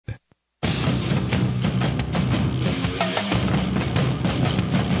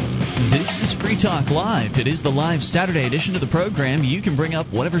Talk Live. It is the live Saturday edition of the program. You can bring up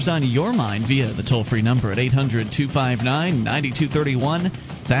whatever's on your mind via the toll-free number at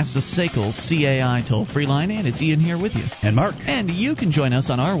 800-259-9231. That's the SACL CAI toll-free line, and it's Ian here with you. And Mark. And you can join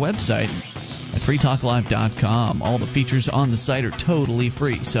us on our website at freetalklive.com. All the features on the site are totally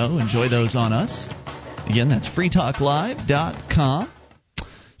free, so enjoy those on us. Again, that's freetalklive.com.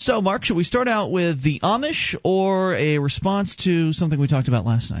 So, Mark, should we start out with the Amish or a response to something we talked about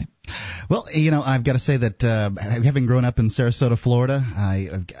last night? Well, I've got to say that having grown up in Sarasota, Florida,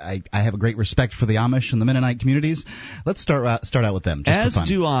 I have a great respect for the Amish and the Mennonite communities. Let's start out with them. As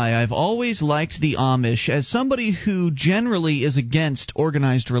do I. I've always liked the Amish. As somebody who generally is against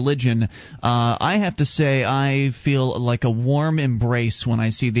organized religion, I have to say I feel like a warm embrace when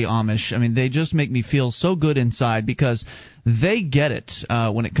I see the Amish. I mean, they just make me feel so good inside because they get it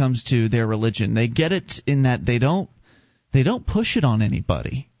when it comes to their religion. They get it in that they don't push it on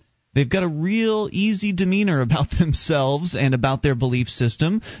anybody. They've got a real easy demeanor about themselves and about their belief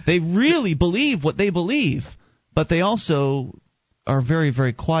system. They really believe what they believe, but they also are very,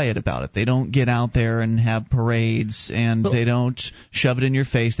 very quiet about it. They don't get out there and have parades, and they don't shove it in your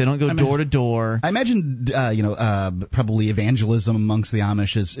face. They don't go door to door. I imagine, probably evangelism amongst the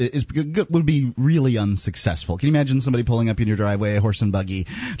Amish would be really unsuccessful. Can you imagine somebody pulling up in your driveway, a horse and buggy,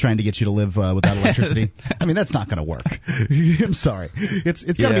 trying to get you to live without electricity? I mean, that's not going to work. I'm sorry. It's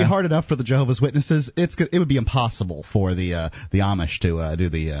got to be hard enough for the Jehovah's Witnesses. It would be impossible for the Amish to do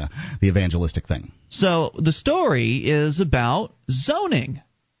the evangelistic thing. So the story is about zoning.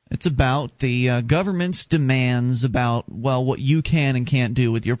 It's about the government's demands about, well, what you can and can't do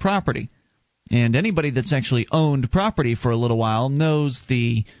with your property. And anybody that's actually owned property for a little while knows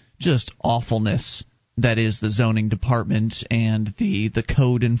the just awfulness that is the zoning department and the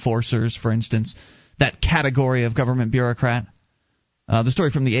code enforcers, for instance, that category of government bureaucrat. The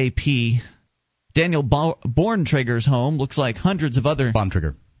story from the AP, Daniel Borntrager's home looks like hundreds of other...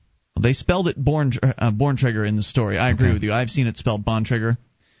 Bontrager. They spelled it Borntrager in the story. I agree with you. I've seen it spelled Bontrager.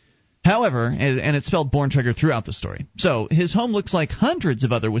 However, and it's spelled Borntrager throughout the story. So his home looks like hundreds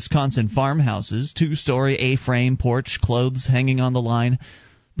of other Wisconsin farmhouses, two-story A-frame porch, clothes hanging on the line.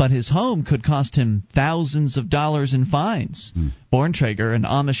 But his home could cost him thousands of dollars in fines. Borntrager, an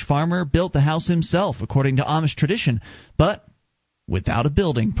Amish farmer, built the house himself, according to Amish tradition, but without a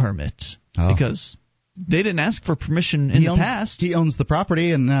building permit. Because... they didn't ask for permission in the past. He owns the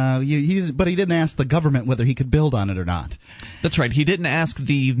property, and but he didn't ask the government whether he could build on it or not. That's right. He didn't ask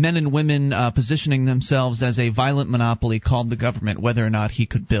the men and women positioning themselves as a violent monopoly called the government whether or not he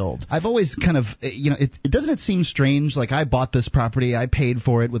could build. I've always kind of, doesn't it seem strange? Like, I bought this property, I paid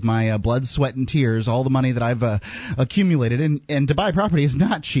for it with my blood, sweat, and tears, all the money that I've accumulated, and to buy property is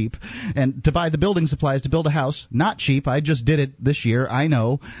not cheap, and to buy the building supplies to build a house, not cheap. I just did it this year, I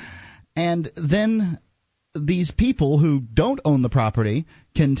know. And then these people who don't own the property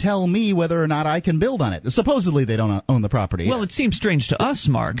can tell me whether or not I can build on it. Supposedly they don't own the property. Well, it seems strange to us,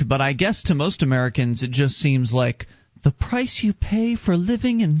 Mark, but I guess to most Americans it just seems like the price you pay for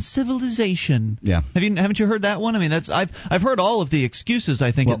living in civilization. Yeah. Haven't you heard that one? I mean, I've heard all of the excuses,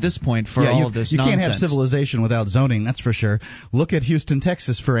 I think, at this point for all of this nonsense. You can't have civilization without zoning, that's for sure. Look at Houston,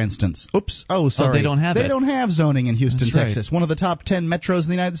 Texas, for instance. Oops. Oh, sorry. Oh, they don't have it. They don't have zoning in Houston, Texas. One of the top 10 metros in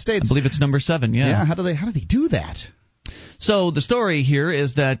the United States. I believe it's number 7, yeah. Yeah, how do they do that? So the story here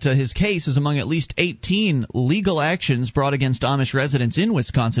is that his case is among at least 18 legal actions brought against Amish residents in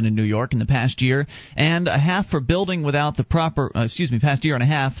Wisconsin and New York in the past year, and a half for building without the proper past year and a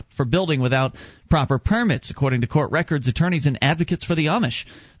half for building without proper permits, according to court records, attorneys, and advocates for the Amish.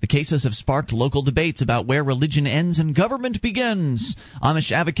 The cases have sparked local debates about where religion ends and government begins.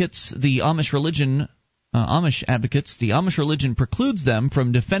 Amish advocates, the Amish religion precludes them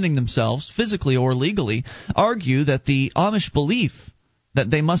from defending themselves physically or legally, argue that the Amish belief that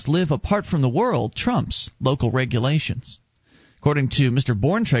they must live apart from the world trumps local regulations. According to Mr.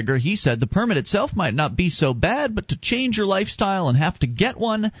 Borntrager, he said the permit itself might not be so bad, but to change your lifestyle and have to get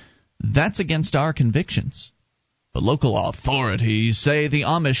one, that's against our convictions. But local authorities say the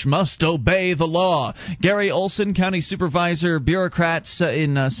Amish must obey the law. Gary Olson, county supervisor, bureaucrats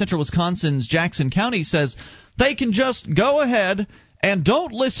in central Wisconsin's Jackson County, says they can just go ahead and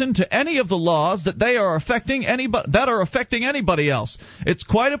don't listen to any of the laws that are affecting anybody else. It's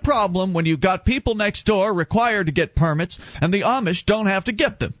quite a problem when you've got people next door required to get permits and the Amish don't have to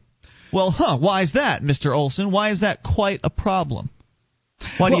get them. Well, why is that, Mr. Olson? Why is that quite a problem?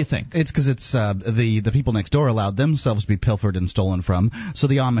 Why do you think? It's because it's the people next door allowed themselves to be pilfered and stolen from, so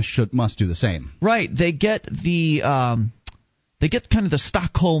the Amish must do the same. Right. They get the They get kind of the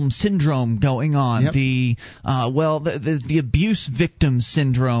Stockholm syndrome going on, Yep. the abuse victim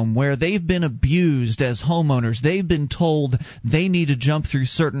syndrome, where they've been abused as homeowners. They've been told they need to jump through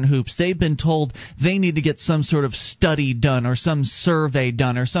certain hoops. They've been told they need to get some sort of study done or some survey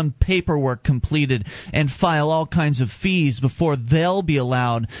done or some paperwork completed and file all kinds of fees before they'll be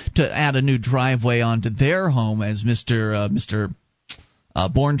allowed to add a new driveway onto their home, as Mr.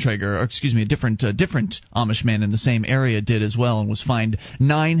 Borntrager, or excuse me, a different Amish man in the same area did as well, and was fined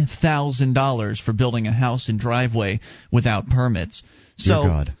 $9,000 for building a house and driveway without permits.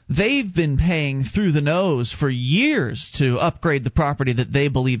 So they've been paying through the nose for years to upgrade the property that they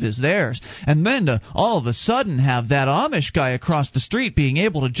believe is theirs, and then to all of a sudden have that Amish guy across the street being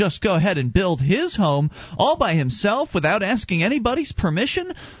able to just go ahead and build his home all by himself without asking anybody's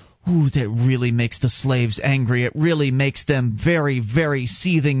permission. Ooh, that really makes the slaves angry. It really makes them very, very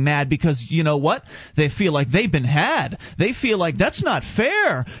seething mad, because you know what? They feel like they've been had. They feel like that's not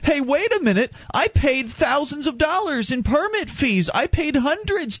fair. Hey, wait a minute. I paid thousands of dollars in permit fees. I paid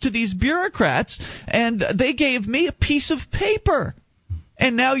hundreds to these bureaucrats, and they gave me a piece of paper.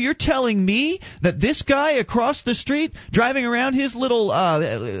 And now you're telling me that this guy across the street driving around his little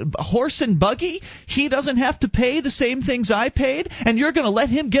horse and buggy, he doesn't have to pay the same things I paid, and you're going to let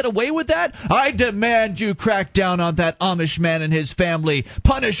him get away with that? I demand you crack down on that Amish man and his family.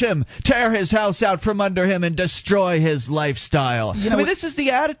 Punish him, tear his house out from under him, and destroy his lifestyle. I mean, this is the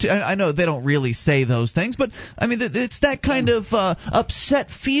attitude. I know they don't really say those things, but I mean, it's that kind of upset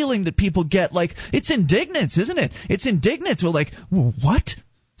feeling that people get. Like, it's indignance, isn't it? It's indignance. We're like, what?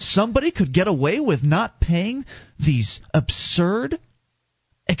 Somebody could get away with not paying these absurd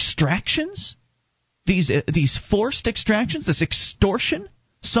extractions? These forced extractions? This extortion?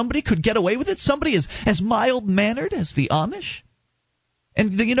 Somebody could get away with it? Somebody as mild-mannered as the Amish?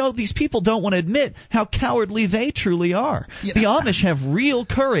 And, you know, these people don't want to admit how cowardly they truly are. Yeah. The Amish have real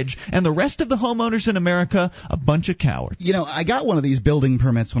courage, and the rest of the homeowners in America, a bunch of cowards. You know, I got one of these building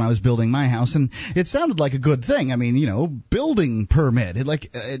permits when I was building my house, and it sounded like a good thing. I mean, you know, building permit,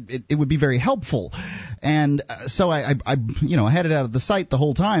 it would be very helpful. And so I had it out of the site the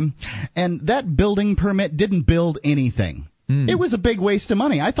whole time, and that building permit didn't build anything. It was a big waste of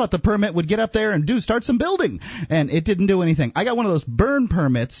money. I thought the permit would get up there and start some building, and it didn't do anything. I got one of those burn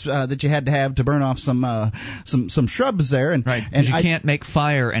permits that you had to have to burn off some shrubs there, and right, and you can't make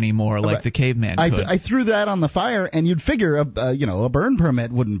fire anymore like the caveman could. I threw that on the fire, and you'd figure a burn permit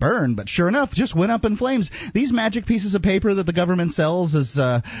wouldn't burn, but sure enough, just went up in flames. These magic pieces of paper that the government sells as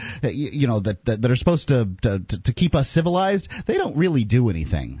that are supposed to keep us civilized, they don't really do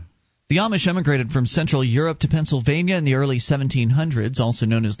anything. The Amish emigrated from Central Europe to Pennsylvania in the early 1700s, also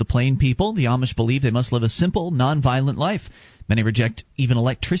known as the Plain People. The Amish believe they must live a simple, nonviolent life. Many reject even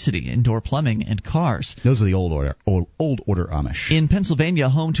electricity, indoor plumbing, and cars. Those are the old order Amish. In Pennsylvania,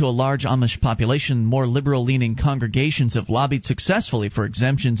 home to a large Amish population, more liberal-leaning congregations have lobbied successfully for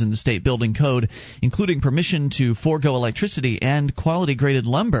exemptions in the state building code, including permission to forego electricity and quality-graded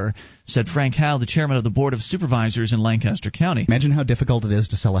lumber, said Frank Howe, the chairman of the Board of Supervisors in Lancaster County. Imagine how difficult it is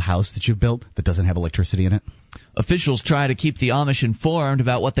to sell a house that you've built that doesn't have electricity in it. Officials try to keep the Amish informed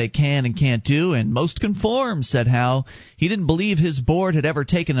about what they can and can't do, and most conform, said Howe. He didn't believe his board had ever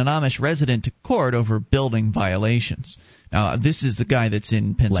taken an Amish resident to court over building violations. Now, this is the guy that's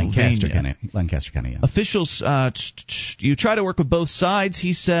in Pennsylvania. Lancaster County, yeah. Officials, you try to work with both sides,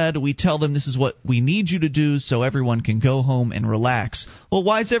 he said. We tell them this is what we need you to do so everyone can go home and relax. Well,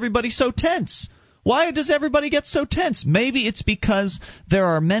 why is everybody so tense? Why does everybody get so tense? Maybe it's because there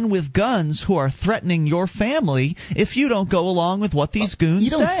are men with guns who are threatening your family if you don't go along with what these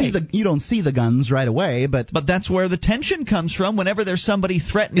goons say. You don't see the guns right away, but that's where the tension comes from. Whenever there's somebody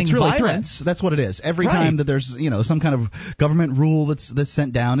threatening it's really violence, threats. That's what it is. Every time that there's some kind of government rule that's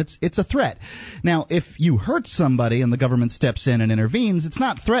sent down, it's a threat. Now, if you hurt somebody and the government steps in and intervenes, it's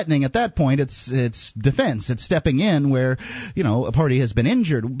not threatening at that point. It's defense. It's stepping in where a party has been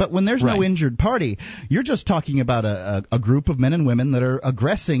injured. But when there's no injured party, you're just talking about a group of men and women that are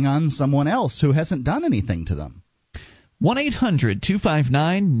aggressing on someone else who hasn't done anything to them.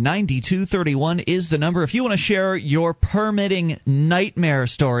 1-800-259-9231 is the number. If you want to share your permitting nightmare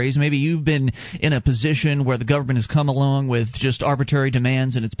stories, maybe you've been in a position where the government has come along with just arbitrary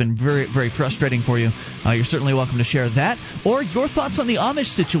demands and it's been very, very frustrating for you, you're certainly welcome to share that. Or your thoughts on the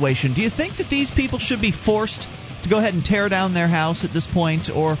Amish situation. Do you think that these people should be forced to go ahead and tear down their house at this point,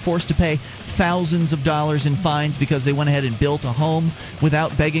 or forced to pay thousands of dollars in fines because they went ahead and built a home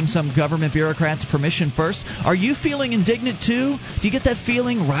without begging some government bureaucrat's permission first? Are you feeling indignant too? Do you get that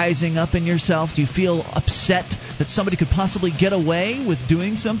feeling rising up in yourself? Do you feel upset that somebody could possibly get away with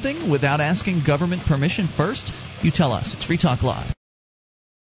doing something without asking government permission first? You tell us. It's Free Talk Live.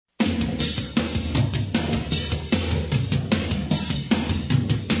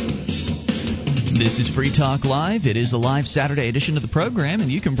 This is Free Talk Live. It is a live Saturday edition of the program,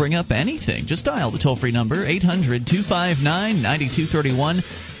 and you can bring up anything. Just dial the toll-free number, 800-259-9231.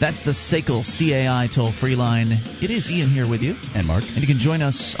 That's the SACL CAI toll-free line. It is Ian here with you. And Mark. And you can join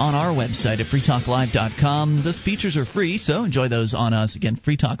us on our website at freetalklive.com. The features are free, so enjoy those on us. Again,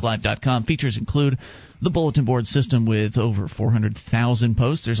 freetalklive.com. Features include the bulletin board system with over 400,000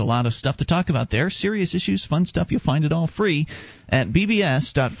 posts. There's a lot of stuff to talk about there. Serious issues, fun stuff. You'll find it all free at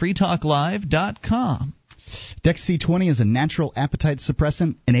bbs.freetalklive.com. Dex C20 is a natural appetite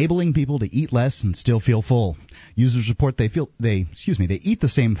suppressant, enabling people to eat less and still feel full. Users report they eat the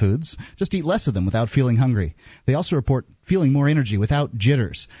same foods, just eat less of them without feeling hungry. They also report feeling more energy without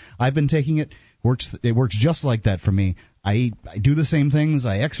jitters. I've been taking it. It works just like that for me. I do the same things.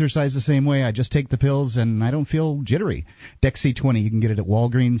 I exercise the same way. I just take the pills, and I don't feel jittery. Dex C20, you can get it at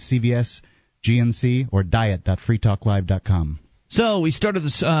Walgreens, CVS, GNC, or diet.freetalklive.com. So we started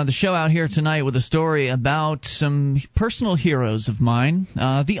the show out here tonight with a story about some personal heroes of mine,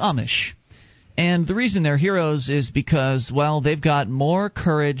 the Amish. And the reason they're heroes is because, well, they've got more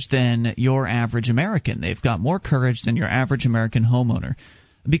courage than your average American. They've got more courage than your average American homeowner.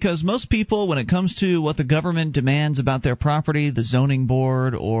 Because most people, when it comes to what the government demands about their property, the zoning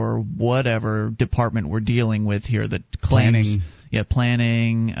board or whatever department we're dealing with here that claims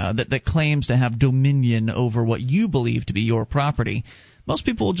planning, that claims to have dominion over what you believe to be your property, most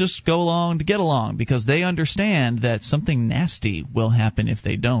people just go along to get along because they understand that something nasty will happen if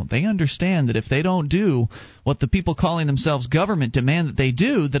they don't. They understand that if they don't do what the people calling themselves government demand that they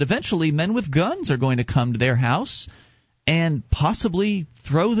do, that eventually men with guns are going to come to their house and possibly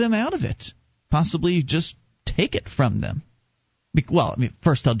throw them out of it, possibly just take it from them. Well, I mean,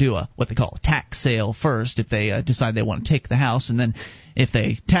 first they'll do what they call a tax sale first if they decide they want to take the house, and then if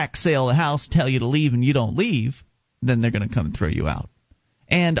they tax sale the house, tell you to leave and you don't leave, then they're going to come and throw you out.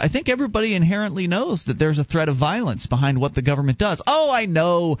 And I think everybody inherently knows that there's a threat of violence behind what the government does. Oh, I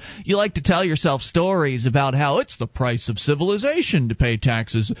know. You like to tell yourself stories about how it's the price of civilization to pay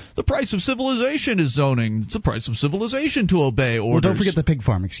taxes. The price of civilization is zoning. It's the price of civilization to obey orders. Well, don't forget the pig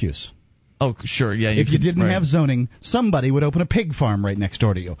farm excuse. Oh, sure, yeah. If you didn't have zoning, somebody would open a pig farm right next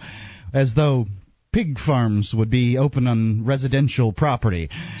door to you. As though pig farms would be open on residential property.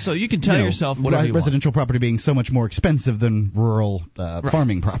 So you can tell yourself whatever you want. Residential property being so much more expensive than rural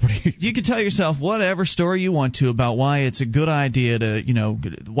farming property. You can tell yourself whatever story you want to about why it's a good idea to,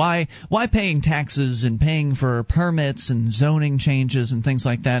 why paying taxes and paying for permits and zoning changes and things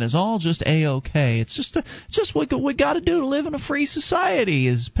like that is all just A-okay. It's just what we got to do to live in a free society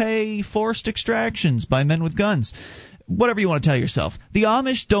is pay forced extractions by men with guns. Whatever you want to tell yourself. The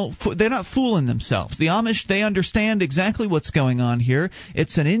Amish they're not fooling themselves. The Amish, they understand exactly what's going on here.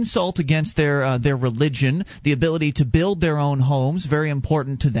 It's an insult against their religion, the ability to build their own homes, very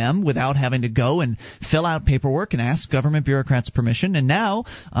important to them, without having to go and fill out paperwork and ask government bureaucrats permission. And now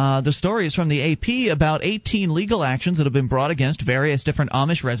the story is from the AP about 18 legal actions that have been brought against various different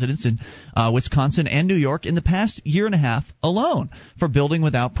Amish residents in Wisconsin and New York in the past year and a half alone for building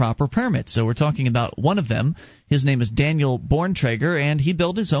without proper permits. So we're talking about one of them. His name is Daniel Borntrager, and he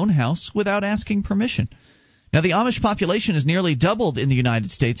built his own house without asking permission. Now, the Amish population has nearly doubled in the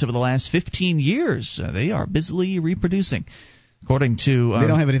United States over the last 15 years. They are busily reproducing. According to they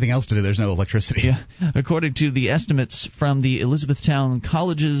don't have anything else to do. There's no electricity. Yeah, according to the estimates from the Elizabethtown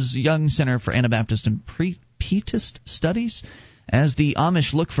College's Young Center for Anabaptist and Pietist Studies, as the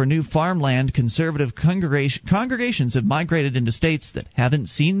Amish look for new farmland, conservative congregations have migrated into states that haven't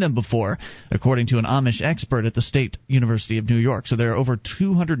seen them before, according to an Amish expert at the State University of New York. So there are over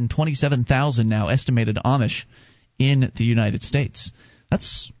 227,000 now estimated Amish in the United States.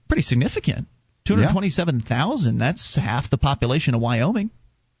 That's pretty significant. 227,000, that's half the population of Wyoming.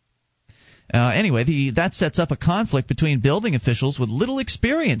 Anyway, that sets up a conflict between building officials with little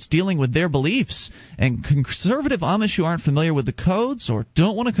experience dealing with their beliefs and conservative Amish who aren't familiar with the codes or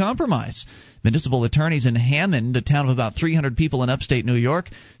don't want to compromise. Municipal attorneys in Hammond, a town of about 300 people in upstate New York,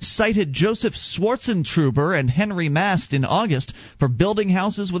 cited Joseph Schwarzentruber and Henry Mast in August for building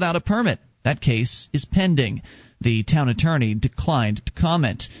houses without a permit. That case is pending. The town attorney declined to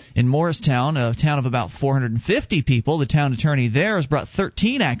comment. In Morristown, a town of about 450 people, the town attorney there has brought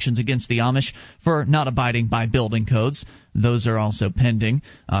 13 actions against the Amish for not abiding by building codes. Those are also pending.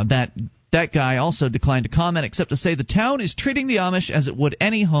 That guy also declined to comment, except to say the town is treating the Amish as it would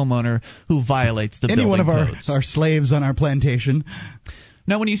any homeowner who violates the building codes. Any one of our slaves on our plantation.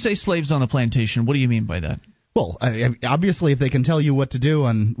 Now, when you say slaves on the plantation, what do you mean by that? Well, obviously, if they can tell you what to do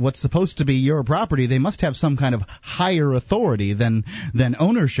on what's supposed to be your property, they must have some kind of higher authority than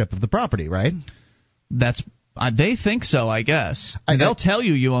ownership of the property, right? They think so, I guess. They'll tell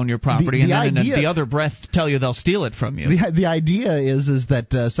you own your property, and then in the other breath tell you they'll steal it from you. The idea is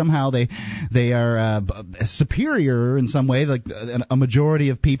that somehow they are superior in some way, like a majority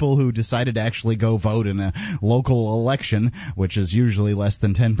of people who decided to actually go vote in a local election, which is usually less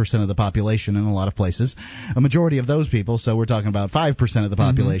than 10% of the population in a lot of places. A majority of those people, so we're talking about 5% of the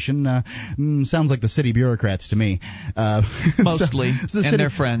population, sounds like the city bureaucrats to me. Mostly, and their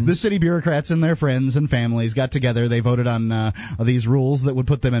friends. The city bureaucrats and their friends and families got together, they voted on these rules that would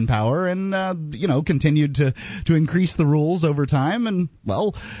put them in power, and continued to increase the rules over time, and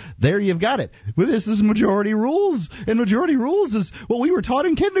well, there you've got it. Well, this is majority rules, and majority rules is what we were taught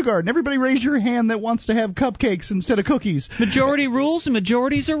in kindergarten. Everybody raise your hand that wants to have cupcakes instead of cookies. Majority rules, and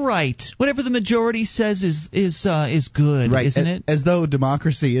majorities are right. Whatever the majority says is good, right, isn't it? As though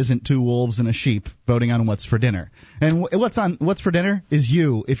democracy isn't two wolves and a sheep voting on what's for dinner. And what's for dinner is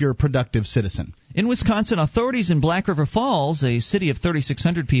you, if you're a productive citizen. In Wisconsin, authorities in Black River Falls, a city of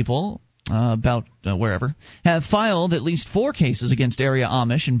 3,600 people, wherever, have filed at least 4 cases against area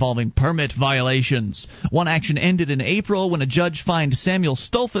Amish involving permit violations. One action ended in April when a judge fined Samuel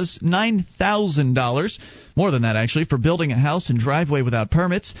Stolfus $9,000, more than that actually, for building a house and driveway without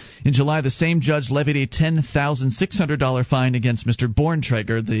permits. In July, the same judge levied a $10,600 fine against Mr.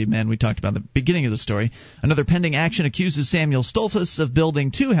 Borntrager, the man we talked about at the beginning of the story. Another pending action accuses Samuel Stolfus of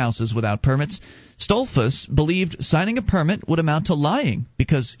building 2 houses without permits. Stolfus believed signing a permit would amount to lying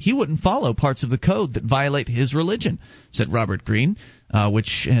because he wouldn't follow parts of the code that violate his religion, said Robert Green,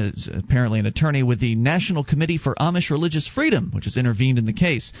 which is apparently an attorney with the National Committee for Amish Religious Freedom, which has intervened in the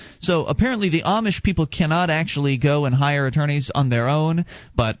case. So apparently the Amish people cannot actually go and hire attorneys on their own,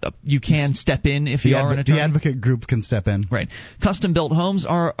 but you can step in if you are an attorney. The advocate group can step in. Right. Custom-built homes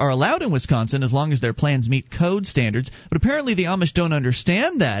are allowed in Wisconsin as long as their plans meet code standards, but apparently the Amish don't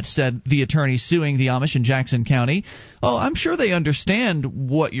understand that, said the attorney suing the Amish in Jackson County. Oh, I'm sure they understand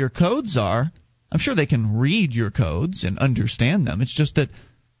what your codes are. I'm sure they can read your codes and understand them. It's just that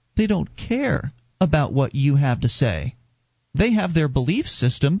they don't care about what you have to say. They have their belief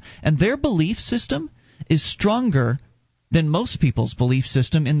system, and their belief system is stronger than most people's belief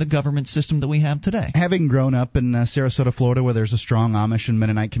system in the government system that we have today. Having grown up in Sarasota, Florida, where there's a strong Amish and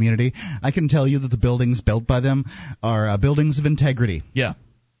Mennonite community, I can tell you that the buildings built by them are buildings of integrity. Yeah.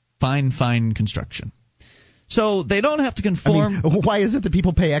 Fine construction. So they don't have to conform. I mean, why is it that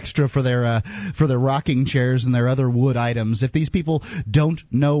people pay extra for their rocking chairs and their other wood items if these people don't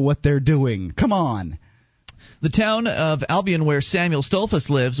know what they're doing? Come on. The town of Albion, where Samuel Stolfus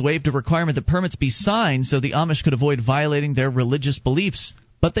lives, waived a requirement that permits be signed so the Amish could avoid violating their religious beliefs.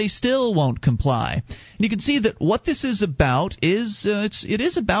 But they still won't comply. And you can see that what this is about is it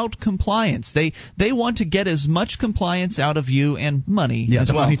is about compliance. They want to get as much compliance out of you and money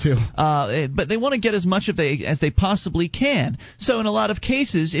as well. Money too. But they want to get as much of as they possibly can. So in a lot of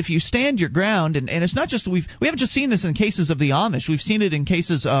cases, if you stand your ground, and it's not just we haven't just seen this in cases of the Amish. We've seen it in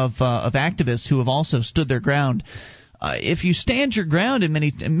cases of activists who have also stood their ground. If you stand your ground, and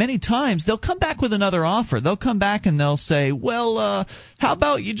many times they'll come back with another offer. They'll come back and they'll say, "Well, how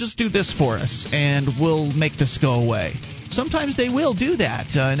about you just do this for us, and we'll make this go away." Sometimes they will do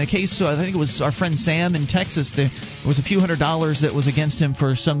that. In a case, I think it was our friend Sam in Texas. There was a few $100s that was against him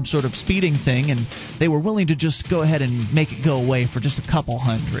for some sort of speeding thing, and they were willing to just go ahead and make it go away for just a couple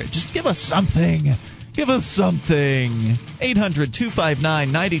 $100. Just give us something. Give us something.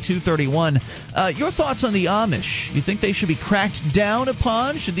 800-259-9231. Your thoughts on the Amish? You think they should be cracked down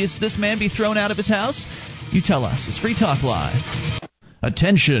upon? Should this man be thrown out of his house? You tell us. It's Free Talk Live.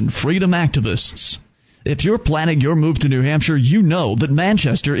 Attention, freedom activists. If you're planning your move to New Hampshire, you know that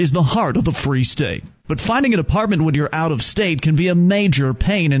Manchester is the heart of the free state. But finding an apartment when you're out of state can be a major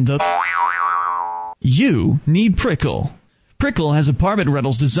pain in the... You need Prickle. Prickle has apartment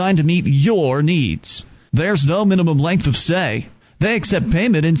rentals designed to meet your needs. There's no minimum length of stay. They accept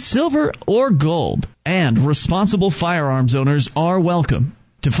payment in silver or gold. And responsible firearms owners are welcome.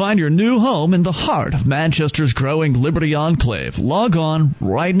 To find your new home in the heart of Manchester's growing Liberty Enclave, log on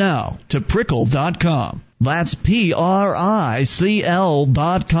right now to Prickle.com. That's PRICL.com.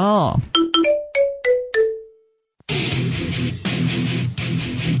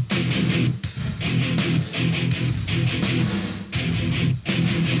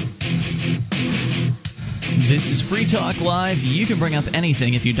 Free Talk Live. You can bring up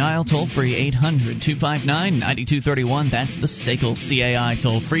anything if you dial toll-free 800-259-9231. That's the SACL CAI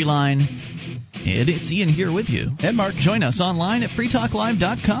toll-free line. And it's Ian here with you. And Mark. Join us online at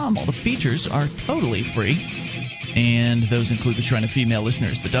freetalklive.com. All the features are totally free. And those include the shrine of female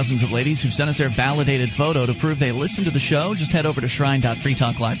listeners, the dozens of ladies who've sent us their validated photo to prove they listen to the show. Just head over to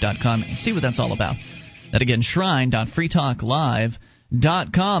shrine.freetalklive.com and see what that's all about. That again,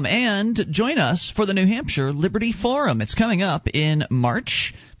 shrine.freetalklive.com. And join us for the New Hampshire Liberty Forum. It's coming up in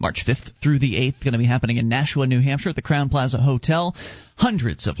March 5th through the 8th. Going to be happening in Nashua, New Hampshire at the Crowne Plaza Hotel.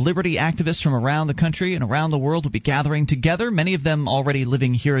 Hundreds of liberty activists from around the country and around the world will be gathering together, many of them already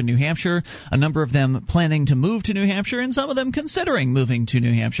living here in New Hampshire, a number of them planning to move to New Hampshire, and some of them considering moving to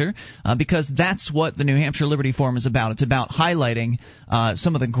New Hampshire, because that's what the New Hampshire Liberty Forum is about. It's about highlighting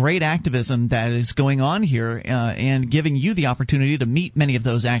some of the great activism that is going on here and giving you the opportunity to meet many of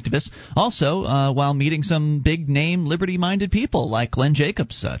those activists, also while meeting some big-name liberty-minded people like Glenn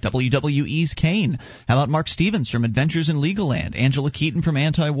Jacobs, WWE's Kane. How about Mark Stevens from Adventures in Legoland, Angela Keaton from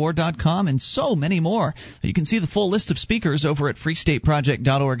antiwar.com, and so many more. You can see the full list of speakers over at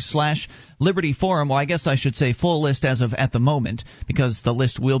freestateproject.org/Liberty Forum. Well, I guess I should say full list as of at the moment, because the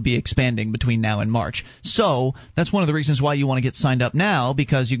list will be expanding between now and March. So that's one of the reasons why you want to get signed up now,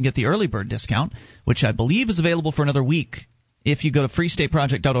 because you can get the early bird discount, which I believe is available for another week. If you go to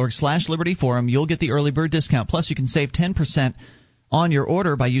freestateproject.org/Liberty Forum, you'll get the early bird discount. Plus, you can save 10% on your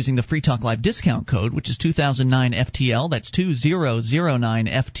order by using the Free Talk Live discount code, which is 2009 FTL. That's 2009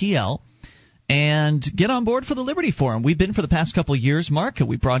 FTL. And get on board for the Liberty Forum. We've been for the past couple of years, Mark.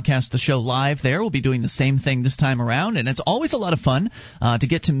 We broadcast the show live there. We'll be doing the same thing this time around, and it's always a lot of fun to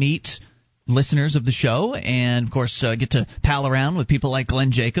get to meet listeners of the show, and of course get to pal around with people like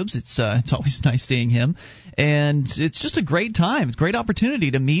Glenn Jacobs. It's always nice seeing him, and it's just a great time. It's a great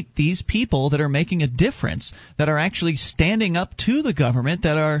opportunity to meet these people that are making a difference, that are actually standing up to the government,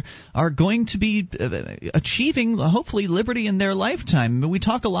 that are going to be achieving hopefully liberty in their lifetime. We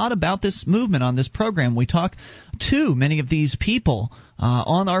talk a lot about this movement on this program. We talk to many of these people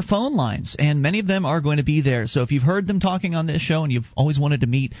on our phone lines, and many of them are going to be there. So if you've heard them talking on this show and you've always wanted to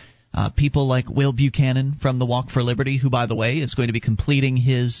meet people like Will Buchanan from the Walk for Liberty, who, by the way, is going to be completing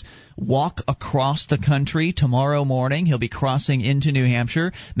his walk across the country tomorrow morning. He'll be crossing into New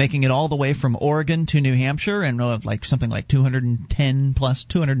Hampshire, making it all the way from Oregon to New Hampshire in something like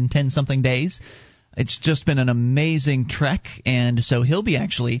 210 something days. It's just been an amazing trek, and so he'll be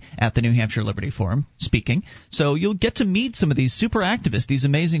actually at the New Hampshire Liberty Forum speaking. So you'll get to meet some of these super activists, these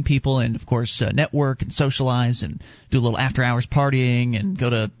amazing people, and, of course, network and socialize and do a little after-hours partying and go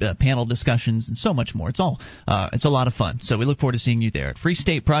to panel discussions and so much more. It's a lot of fun. So we look forward to seeing you there at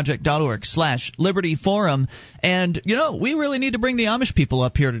freestateproject.org/Liberty Forum. And, we really need to bring the Amish people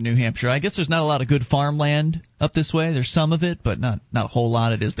up here to New Hampshire. I guess there's not a lot of good farmland up this way. There's some of it, but not a whole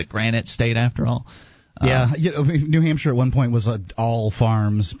lot. It is the Granite State, after all. Yeah, New Hampshire at one point was all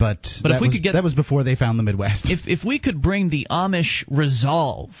farms, but that was before they found the Midwest. If we could bring the Amish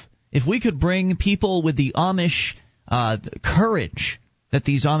resolve, if we could bring people with the Amish courage that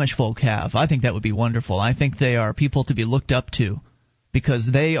these Amish folk have, I think that would be wonderful. I think they are people to be looked up to, because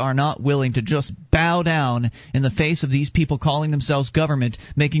they are not willing to just bow down in the face of these people calling themselves government,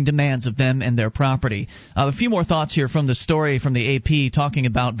 making demands of them and their property. A few more thoughts here from the story from the AP talking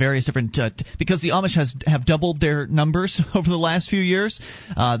about various different because the Amish have doubled their numbers over the last few years.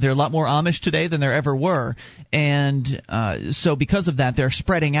 There are a lot more Amish today than there ever were. And so because of that, they're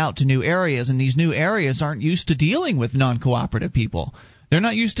spreading out to new areas, and these new areas aren't used to dealing with non-cooperative people. They're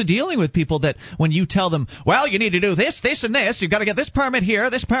not used to dealing with people that when you tell them, well, you need to do this, this, and this, you've got to get this permit here,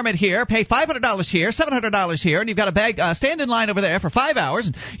 pay $500 here, $700 here, and you've got to stand in line over there for 5 hours,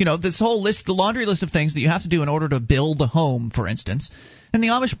 and, this whole list, the laundry list of things that you have to do in order to build a home, for instance. And the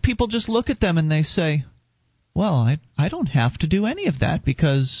Amish people just look at them and they say, well, I don't have to do any of that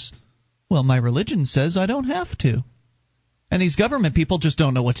because, well, my religion says I don't have to. And these government people just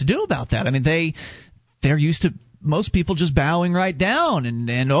don't know what to do about that. I mean, they're used to most people just bowing right down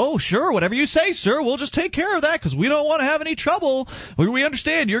and oh, sure, whatever you say, sir, we'll just take care of that because we don't want to have any trouble. We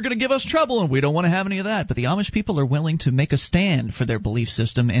understand you're going to give us trouble, and we don't want to have any of that. But the Amish people are willing to make a stand for their belief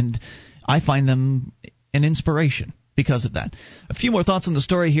system, and I find them an inspiration because of that. A few more thoughts on the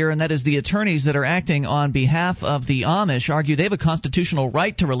story here, and that is the attorneys that are acting on behalf of the Amish argue they have a constitutional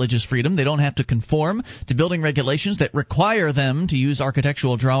right to religious freedom. They don't have to conform to building regulations that require them to use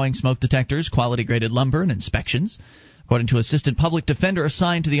architectural drawings, smoke detectors, quality-graded lumber, and inspections. According to assistant public defender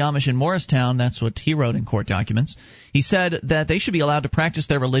assigned to the Amish in Morristown, that's what he wrote in court documents, he said that they should be allowed to practice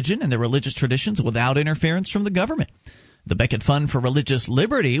their religion and their religious traditions without interference from the government. The Beckett Fund for Religious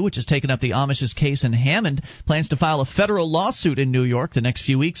Liberty, which has taken up the Amish's case in Hammond, plans to file a federal lawsuit in New York the next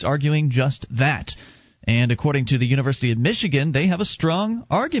few weeks arguing just that. And according to the University of Michigan, they have a strong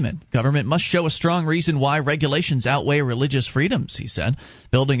argument. Government must show a strong reason why regulations outweigh religious freedoms, he said.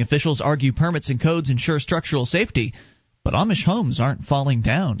 Building officials argue permits and codes ensure structural safety. But Amish homes aren't falling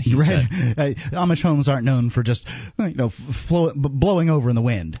down, he said. Amish homes aren't known for just blowing over in the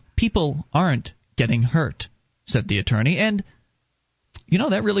wind. People aren't getting hurt, said the attorney. And,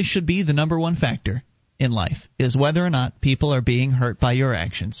 that really should be the number one factor in life, is whether or not people are being hurt by your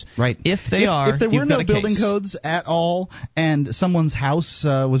actions. Right. If there were no building codes at all, and someone's house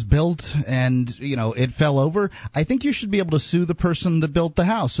was built and it fell over, I think you should be able to sue the person that built the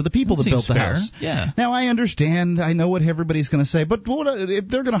house or the people that built the house. Yeah. Now I understand. I know what everybody's going to say, but what if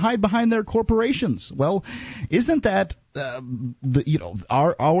they're going to hide behind their corporations? Well, isn't that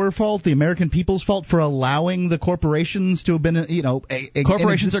our fault, the American people's fault, for allowing the corporations to have been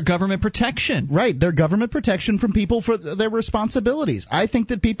corporations are government protection, right? They're government protection from people for their responsibilities. I think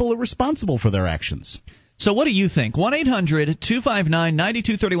that people are responsible for their actions. So what do you think?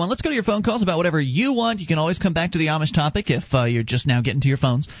 1-800-259-9231. Let's go to your phone calls about whatever you want. You can always come back to the Amish topic if you're just now getting to your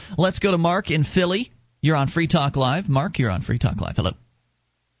phones. Let's go to Mark in Philly. You're on Free Talk Live. Mark, you're on Free Talk Live. Hello.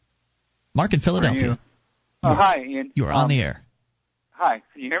 Mark in Philadelphia. Hi, Ian. You're on the air. Hi,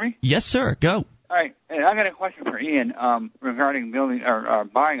 can you hear me? Yes, sir. Go. All right, and I got a question for Ian regarding building or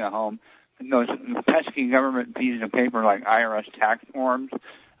buying a home. Those pesky government pieces of paper like IRS tax forms.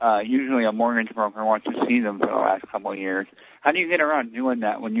 Usually, a mortgage broker wants to see them for the last couple of years. How do you get around doing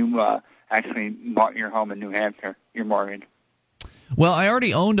that when you actually bought your home in New Hampshire, your mortgage? Well, I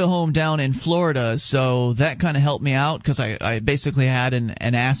already owned a home down in Florida, so that kind of helped me out because I basically had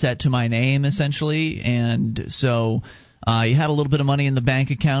an asset to my name, essentially. And so you had a little bit of money in the bank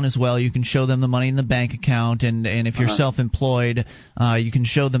account as well. You can show them the money in the bank account. And if you're self-employed, you can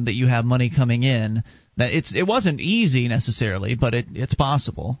show them that you have money coming in. It wasn't easy necessarily, but it's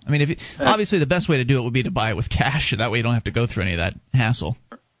possible. I mean, obviously the best way to do it would be to buy it with cash. That way you don't have to go through any of that hassle.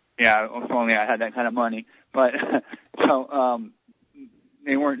 Yeah, if only I had that kind of money. But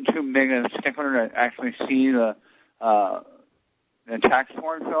they weren't too big a stickler to actually see the tax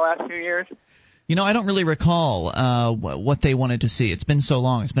forms for the last few years? I don't really recall what they wanted to see. It's been so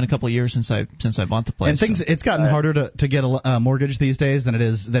long. It's been a couple of years since I bought the place. And it's gotten harder to get a mortgage these days than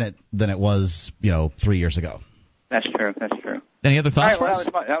it was 3 years ago. That's true. Any other thoughts for us?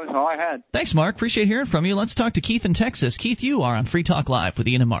 That was all I had. Thanks, Mark. Appreciate hearing from you. Let's talk to Keith in Texas. Keith, you are on Free Talk Live with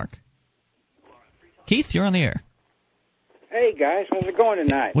Ian and Mark. Keith, you're on the air. Hey, guys. How's it going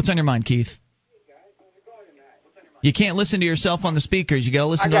tonight? What's on your mind, Keith? You can't listen to yourself on the speakers. You got to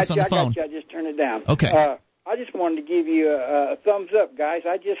listen to us on the phone. I just turned it down. Okay. I just wanted to give you a thumbs up, guys.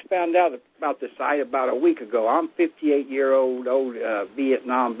 I just found out about the site about a week ago. I'm 58-year-old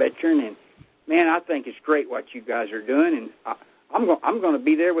Vietnam veteran, and man, I think it's great what you guys are doing, and I'm going to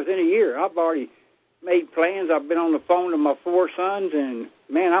be there within a year. I've already made plans. I've been on the phone to my 4 sons, and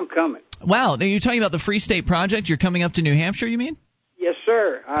man, I'm coming. Wow, you're talking about the Free State Project? You're coming up to New Hampshire, you mean? Yes,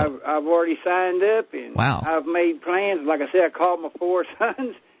 sir. I've already signed up, and wow. I've made plans. Like I said, I called my 4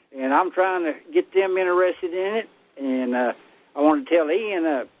 sons, and I'm trying to get them interested in it. And I want to tell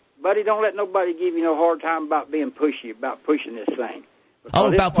Ian, buddy, don't let nobody give you no hard time about being pushy, about pushing this thing.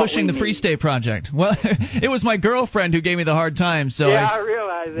 About pushing the Free State Project. Well, it was my girlfriend who gave me the hard time. So yeah, I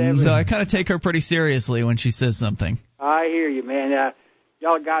realize that. So I kind of take her pretty seriously when she says something. I hear you, man.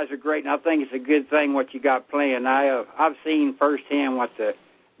 Y'all guys are great, and I think it's a good thing what you got planned. I've seen firsthand what the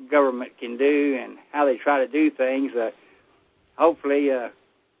government can do and how they try to do things. Hopefully,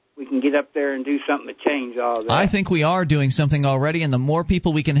 we can get up there and do something to change all that. I think we are doing something already, and the more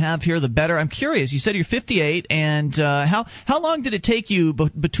people we can have here, the better. I'm curious. You said you're 58, and how long did it take you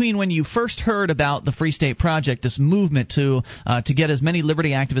between when you first heard about the Free State Project, this movement to get as many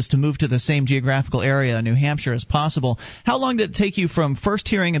liberty activists to move to the same geographical area, New Hampshire, as possible? How long did it take you from first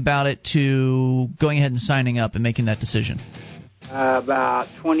hearing about it to going ahead and signing up and making that decision? About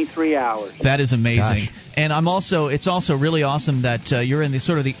 23 hours. That is amazing. Gosh. And it's also really awesome that you're in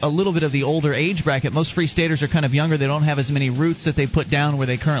a little bit of the older age bracket. Most Free Staters are kind of younger. They don't have as many roots that they put down where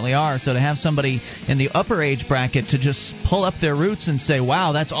they currently are. So to have somebody in the upper age bracket to just pull up their roots and say,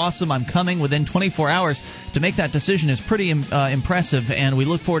 wow, that's awesome, I'm coming within 24 hours, to make that decision is pretty impressive. And we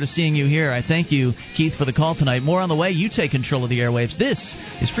look forward to seeing you here. I thank you, Keith, for the call tonight. More on the way. You take control of the airwaves. This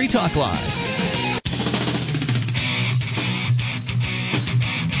is Free Talk Live.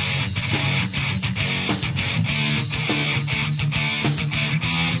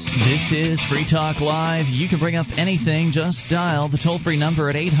 This is Free Talk Live. You can bring up anything. Just dial the toll-free number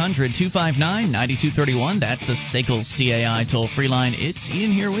at 800-259-9231. That's the SACL CAI toll-free line. It's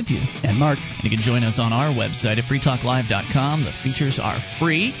Ian here with you. And Mark. And you can join us on our website at freetalklive.com. The features are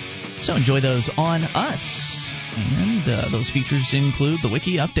free, so enjoy those on us. And those features include the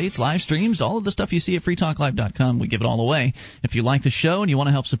wiki, updates, live streams, all of the stuff you see at freetalklive.com. We give it all away. If you like the show and you want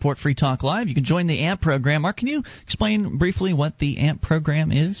to help support Free Talk Live, you can join the AMP program. Mark, can you explain briefly what the AMP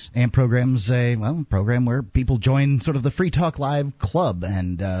program is? AMP program's a program where people join sort of the Free Talk Live club,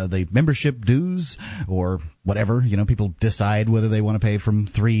 and the membership dues or whatever, people decide whether they want to pay from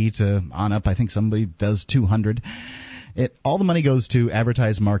 $3 to on up. I think somebody does $200. All the money goes to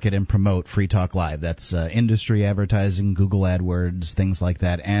advertise, market, and promote Free Talk Live. That's industry advertising, Google AdWords, things like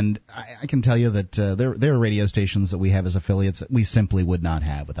that. And I can tell you that there are radio stations that we have as affiliates that we simply would not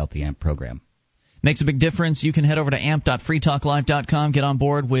have without the AMP program. Makes a big difference. You can head over to amp.freetalklive.com, get on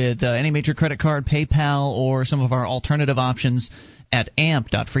board with any major credit card, PayPal, or some of our alternative options at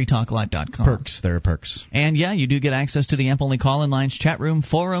amp.freetalklive.com. Perks. There are perks. And, yeah, you do get access to the AMP-only call-in lines, chat room,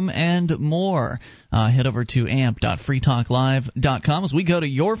 forum, and more. Head over to amp.freetalklive.com as we go to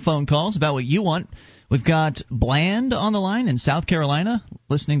your phone calls about what you want. We've got Bland on the line in South Carolina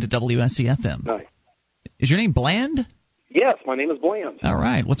listening to WSC-FM. Hi. Is your name Bland? Yes, my name is Bland. All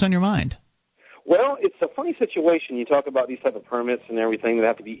right. What's on your mind? Well, it's a funny situation. You talk about these type of permits and everything that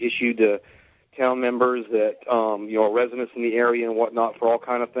have to be issued to town members that, are residents in the area and whatnot for all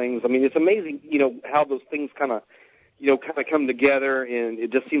kind of things. I mean, it's amazing, how those things kind of come together, and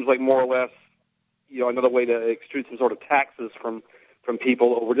it just seems like more or less, another way to extrude some sort of taxes from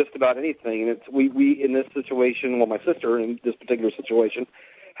people over just about anything. And it's we in this situation, well, my sister in this particular situation,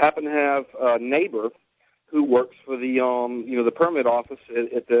 happen to have a neighbor who works for the the permit office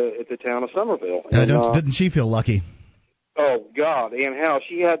at the town of Somerville. Didn't she feel lucky? Oh, God, and how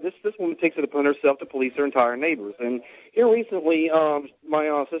she had this woman takes it upon herself to police her entire neighbors. And here recently,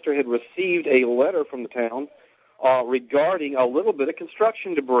 my sister had received a letter from the town regarding a little bit of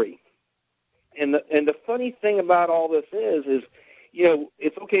construction debris. And the funny thing about all this is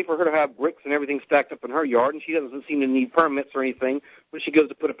it's okay for her to have bricks and everything stacked up in her yard, and she doesn't seem to need permits or anything. When she goes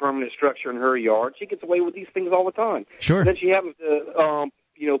to put a permanent structure in her yard, she gets away with these things all the time. Sure. And then she happens to,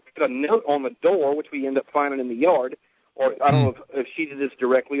 put a note on the door, which we end up finding in the yard. Or I don't know if she did this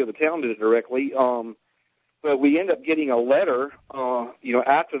directly or the town did it directly, but we end up getting a letter,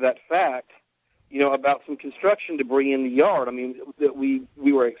 after that fact, about some construction debris in the yard. I mean, that we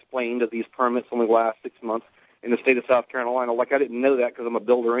were explained that these permits only last 6 months in the state of South Carolina. Like, I didn't know that because I'm a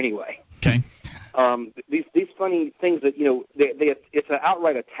builder anyway. Okay. These funny things that it's an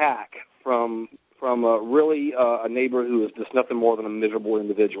outright attack from a neighbor who is just nothing more than a miserable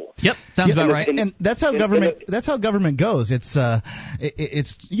individual. Yep, sounds about right. And that's how government goes. It's they're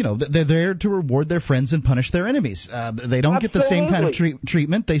there to reward their friends and punish their enemies. They don't get the same kind of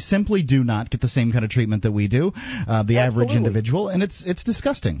treatment. They simply do not get the same kind of treatment that we do, the average individual, and it's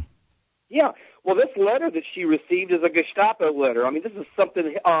disgusting. Yeah. Well, this letter that she received is a Gestapo letter. I mean, this is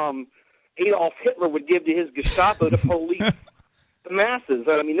something Adolf Hitler would give to his Gestapo to police the masses.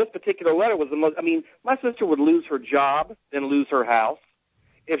 I mean, this particular letter was the most. I mean, my sister would lose her job, then lose her house,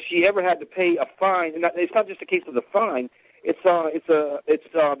 if she ever had to pay a fine. And it's not just a case of the fine. It's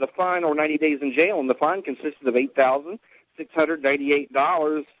the fine or 90 days in jail, and the fine consisted of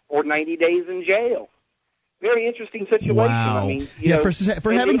 $8,698 or 90 days in jail. Very interesting situation. Wow. I mean,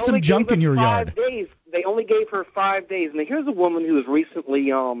 for having some junk in your yard. They only gave her 5 days. And here's a woman who has recently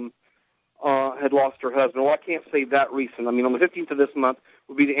had lost her husband. Well, I can't say that recent. I mean, on the 15th of this month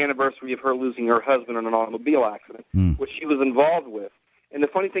would be the anniversary of her losing her husband in an automobile accident, which she was involved with. And the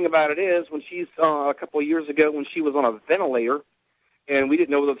funny thing about it is, when she's a couple of years ago, when she was on a ventilator, and we didn't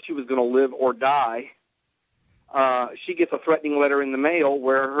know whether she was going to live or die, she gets a threatening letter in the mail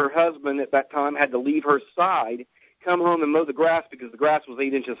where her husband at that time had to leave her side, come home and mow the grass because the grass was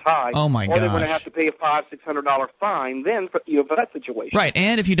 8 inches high. Oh, my gosh. Or they're going to have to pay a $500-600 fine then for that situation. Right,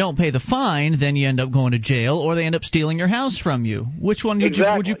 and if you don't pay the fine, then you end up going to jail, or they end up stealing your house from you. Which one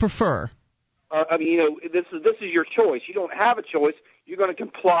would you prefer? I mean, this is your choice. You don't have a choice. You're going to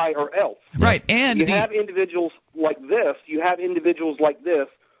comply or else. Right, and you have individuals like this. You have individuals like this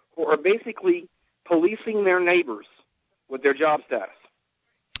who are basically policing their neighbors with their job status.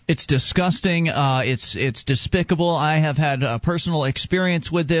 It's disgusting. It's despicable. I have had a personal experience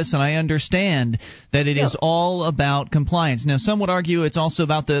with this, and I understand that it is all about compliance. Now, some would argue it's also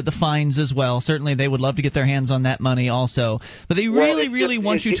about the fines as well. Certainly, they would love to get their hands on that money also. But they really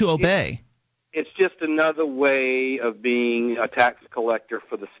want you to obey. it's just another way of being a tax collector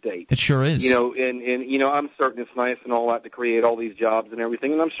for the state. It sure is. And I'm certain it's nice and all that to create all these jobs and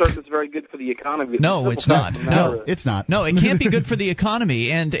everything, and I'm certain it's very good for the economy. No, it's not. No, it's not. No, it can't be good for the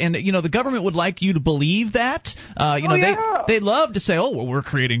economy. And the government would like you to believe that. They love to say, oh, well, we're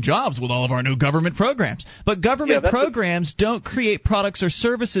creating jobs with all of our new government programs. But government programs don't create products or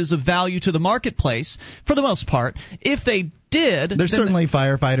services of value to the marketplace for the most part. If they did, there's certainly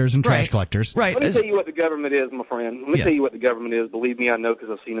firefighters and trash collectors. Right. Let me tell you what the government is, my friend. Let me tell you what the government is. Believe me, I know because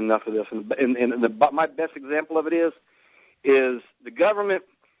I've seen enough of this. My best example of it is the government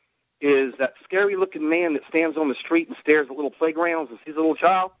is that scary-looking man that stands on the street and stares at little playgrounds and sees a little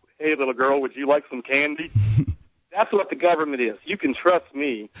child. Hey, little girl, would you like some candy? That's what the government is. You can trust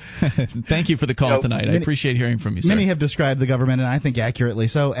me. Thank you for the call tonight. I appreciate hearing from you, sir. Many have described the government, and I think accurately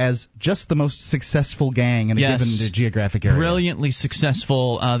so, as just the most successful gang in a given geographic area. Brilliantly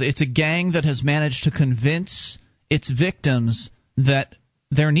successful. It's a gang that has managed to convince its victims that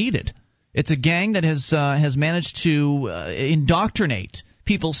they're needed. It's a gang that has managed to indoctrinate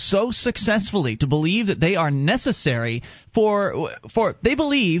people so successfully to believe that they are necessary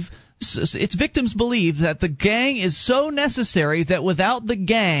its victims believe that the gang is so necessary that without the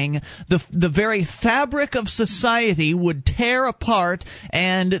gang, the very fabric of society would tear apart,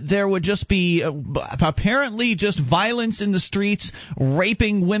 and there would just be apparently just violence in the streets,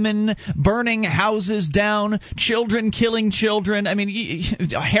 raping women, burning houses down, children killing children. I mean,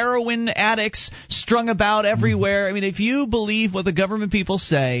 heroin addicts strung about everywhere. I mean, if you believe what the government people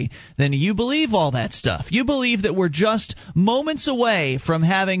say, then you believe all that stuff. You believe that we're just moments away from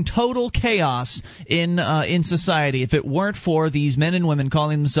having total chaos in society if it weren't for these men and women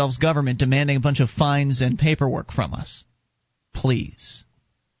calling themselves government demanding a bunch of fines and paperwork from us. Please.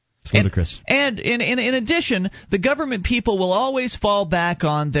 It's ludicrous. And in addition, the government people will always fall back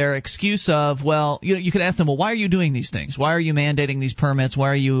on their excuse of, well, you could ask them, well, why are you doing these things? Why are you mandating these permits? Why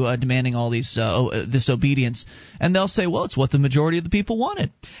are you demanding all these this obedience? And they'll say, well, it's what the majority of the people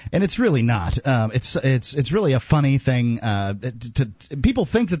wanted. And it's really not. It's really a funny thing. People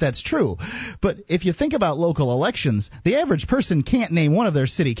think that that's true, but if you think about local elections, the average person can't name one of their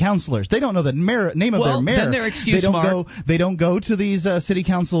city councilors. They don't know the name of their mayor. Then their excuse, They don't go to these city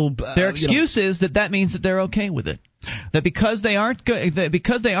council. Their excuse is that means that they're okay with it. That because they aren't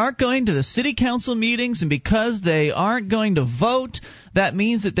going to the city council meetings and because they aren't going to vote, that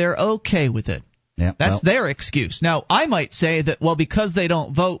means that they're okay with it. Yeah, That's their excuse. Now, I might say that, well, because they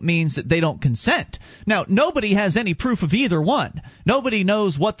don't vote means that they don't consent. Now, nobody has any proof of either one. Nobody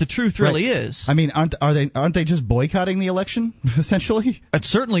knows what the truth really is. I mean, aren't they just boycotting the election essentially? That's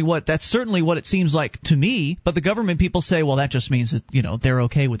certainly what it seems like to me. But the government people say, well, that just means that they're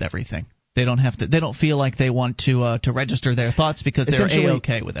okay with everything. They don't feel like they want to register their thoughts because they're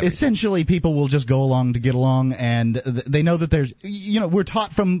A-okay with everything. Essentially, people will just go along to get along, and they know that there's, we're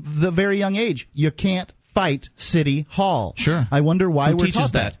taught from the very young age, you can't fight City Hall. Sure. I wonder why we're teaches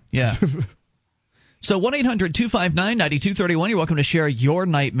taught that. Yeah. So 1-800-259-9231, you're welcome to share your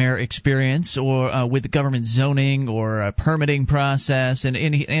nightmare experience or with the government zoning or permitting process. And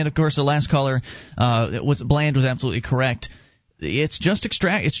of course, the last caller, Bland was absolutely correct. It's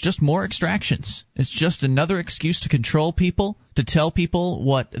just more extractions. It's just another excuse to control people, to tell people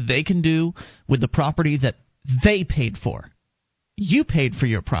what they can do with the property that they paid for. You paid for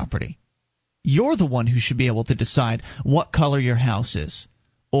your property. You're the one who should be able to decide what color your house is,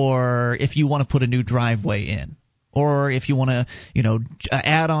 or if you want to put a new driveway in, or if you want to,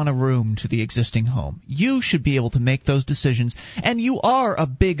 add on a room to the existing home. You should be able to make those decisions. And you are a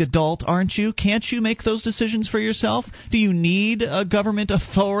big adult, aren't you? Can't you make those decisions for yourself? Do you need a government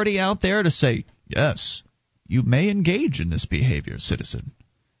authority out there to say, yes, you may engage in this behavior, citizen?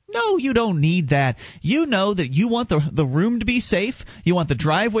 No, you don't need that. You know that you want the room to be safe. You want the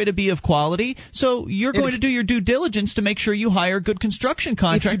driveway to be of quality. So you're going to do your due diligence to make sure you hire a good construction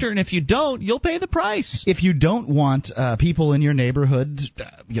contractor. And if you don't, you'll pay the price. If you don't want people in your neighborhood,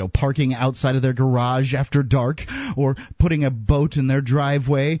 parking outside of their garage after dark, or putting a boat in their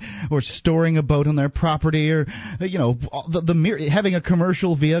driveway, or storing a boat on their property, or having a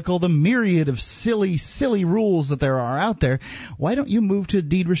commercial vehicle, the myriad of silly rules that there are out there, why don't you move to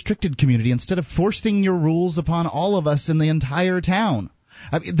deed restricted community instead of forcing your rules upon all of us in the entire town?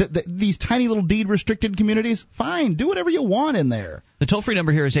 I mean, these tiny little deed-restricted communities, fine, do whatever you want in there. The toll-free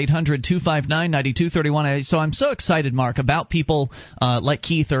number here is 800-259-9231. So I'm so excited, Mark, about people like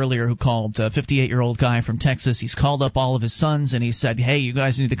Keith earlier who called, a 58-year-old guy from Texas. He's called up all of his sons, and he said, hey, you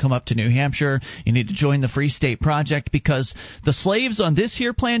guys need to come up to New Hampshire. You need to join the Free State Project because the slaves on this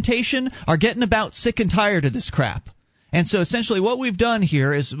here plantation are getting about sick and tired of this crap. And so essentially what we've done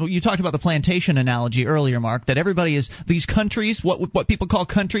here is, you talked about the plantation analogy earlier, Mark, that everybody is, these countries, what people call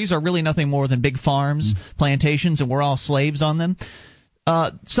countries, are really nothing more than big farms, plantations, and we're all slaves on them.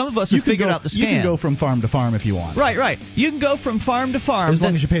 Some of us have figured out the scam. You can go from farm to farm if you want. Right. You can go from farm to farm. As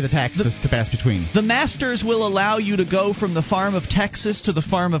long as you pay the taxes to pass between. The masters will allow you to go from the farm of Texas to the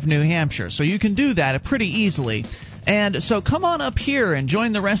farm of New Hampshire. So you can do that pretty easily. And so come on up here and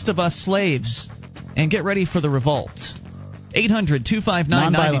join the rest of us slaves and get ready for the revolt.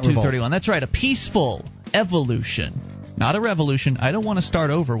 800-259-9231. That's right, a peaceful evolution. Not a revolution. I don't want to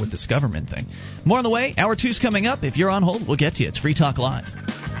start over with this government thing. More on the way. Hour 2's coming up. If you're on hold, we'll get to you. It's Free Talk Live.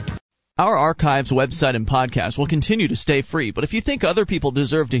 Our archives, website, and podcast will continue to stay free, but if you think other people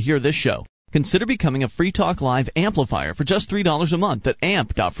deserve to hear this show, consider becoming a Free Talk Live amplifier for just $3 a month at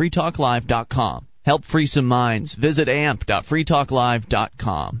amp.freetalklive.com. Help free some minds. Visit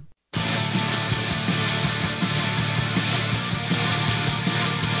amp.freetalklive.com.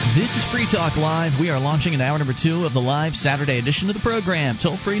 This is Free Talk Live. We are launching in hour number 2 of the live Saturday edition of the program.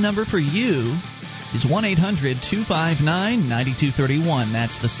 Toll-free number for you is 1-800-259-9231.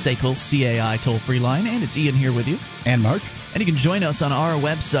 That's the SACL CAI toll-free line, and it's Ian here with you. And Mark. And you can join us on our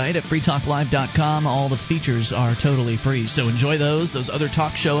website at freetalklive.com. All the features are totally free, so enjoy those. Those other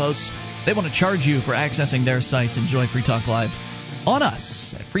talk show hosts, they want to charge you for accessing their sites. Enjoy Free Talk Live on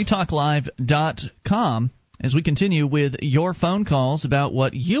us at freetalklive.com. As we continue with your phone calls about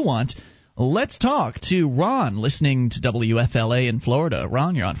what you want, let's talk to Ron, listening to WFLA in Florida.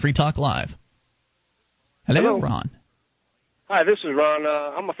 Ron, you're on Free Talk Live. Hello, Ron. Hi, this is Ron.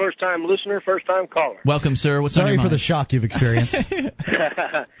 I'm a first-time listener, first-time caller. Welcome, sir. What's on your mind? Sorry for the shock you've experienced.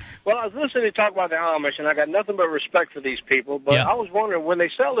 Well, I was listening to talk about the Amish, and I got nothing but respect for these people. But Yeah. I was wondering, when they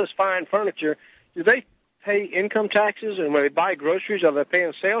sell this fine furniture, do they pay income taxes? And when they buy groceries, are they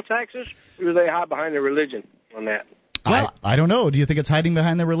paying sale taxes? Or do they hide behind their religion on that? Well, I don't know. Do you think it's hiding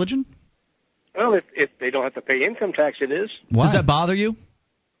behind their religion? Well, if they don't have to pay income tax, it is. Why? Does that bother you?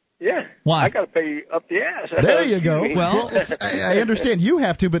 Yeah. Why? I got to pay up the ass. There you go. Excuse me. Well, I understand you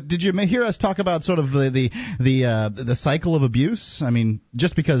have to, but did you hear us talk about sort of the cycle of abuse? I mean,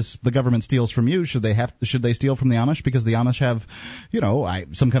 just because the government steals from you, should they steal from the Amish because the Amish have,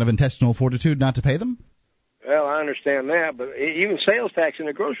 some kind of intestinal fortitude not to pay them? Well, I understand that, but even sales tax in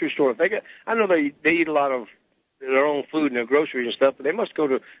the grocery store, I know they eat a lot of their own food in their groceries and stuff, but they must go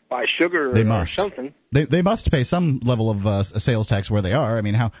to buy sugar or something. They must pay some level of sales tax where they are. I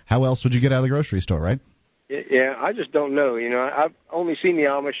mean, how else would you get out of the grocery store, right? Yeah, I just don't know. I've only seen the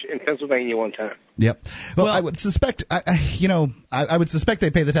Amish in Pennsylvania one time. Yep. Well, I would suspect, I would suspect they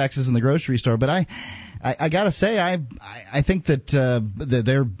pay the taxes in the grocery store, but I gotta say, I think that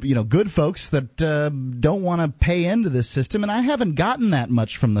they're good folks that don't want to pay into this system, and I haven't gotten that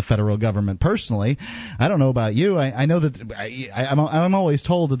much from the federal government personally. I don't know about you. I know that I'm always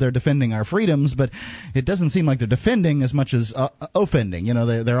told that they're defending our freedoms, but it doesn't seem like they're defending as much as offending.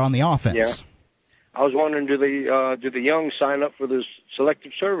 They're on the offense. Yeah. I was wondering, do the young sign up for this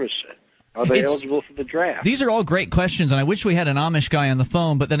selective service? Are they eligible for the draft? These are all great questions, and I wish we had an Amish guy on the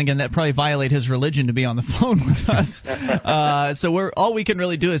phone, but then again, that'd probably violate his religion to be on the phone with us. So all we can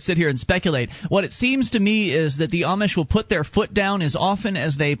really do is sit here and speculate. What it seems to me is that the Amish will put their foot down as often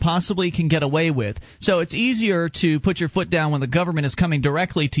as they possibly can get away with. So it's easier to put your foot down when the government is coming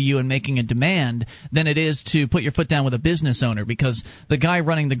directly to you and making a demand than it is to put your foot down with a business owner, because the guy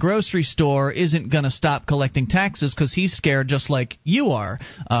running the grocery store isn't going to stop collecting taxes because he's scared just like you are,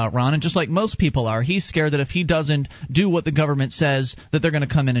 Ron, and just like most people are. He's scared that if he doesn't do what the government says, that they're going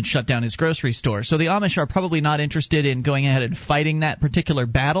to come in and shut down his grocery store. So the Amish are probably not interested in going ahead and fighting that particular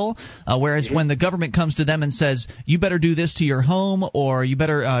battle, whereas when the government comes to them and says, you better do this to your home, or you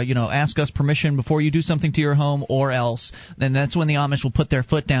better ask us permission before you do something to your home, or else, then that's when the Amish will put their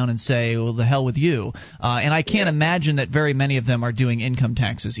foot down and say, well, the hell with you. And I can't imagine that very many of them are doing income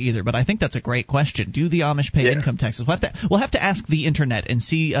taxes either, but I think that's a great question. Do the Amish pay income taxes? We'll have to ask the Internet and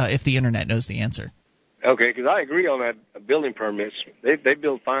see if the Internet knows the answer. Okay, because I agree on that building permits. They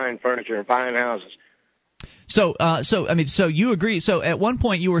build fine furniture and fine houses. So you agree. So at one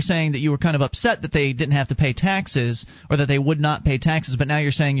point you were saying that you were kind of upset that they didn't have to pay taxes, or that they would not pay taxes, but now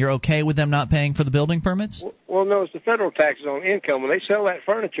you're saying you're okay with them not paying for the building permits? Well, no, it's the federal taxes on income. When they sell that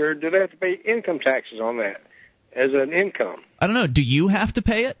furniture, do they have to pay income taxes on that as an income? I don't know. Do you have to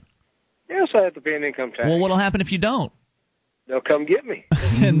pay it? Yes, I have to pay an income tax. Well, what'll happen if you don't? They'll come get me.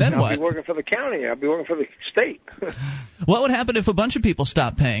 And then what? I'll be working for the county. I'll be working for the state. What would happen if a bunch of people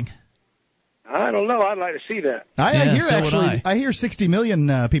stopped paying? I don't know. I'd like to see that. I hear 60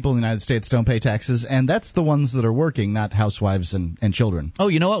 million people in the United States don't pay taxes, and that's the ones that are working, not housewives and children. Oh,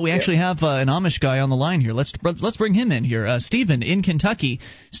 you know what? We actually have an Amish guy on the line here. Let's bring him in here. Stephen in Kentucky.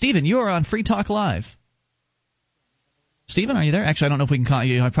 Stephen, you are on Free Talk Live. Stephen, are you there? Actually, I don't know if we can call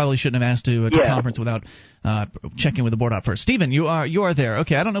you. I probably shouldn't have asked to conference without checking with the board out first. Stephen, you are there.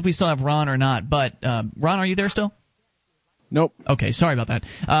 Okay, I don't know if we still have Ron or not, but Ron, are you there still? Nope. Okay, sorry about that.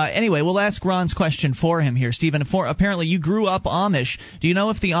 Anyway, we'll ask Ron's question for him here. Stephen, apparently you grew up Amish. Do you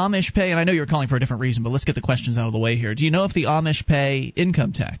know if the Amish pay, and I know you were calling for a different reason, but let's get the questions out of the way here. Do you know if the Amish pay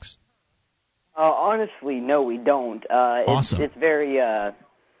income tax? Honestly, no, we don't. Awesome. It's very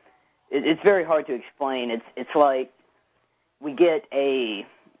it's very hard to explain. It's like we get a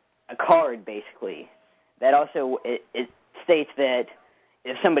card, basically, that also it states that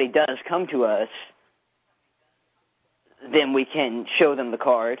if somebody does come to us, then we can show them the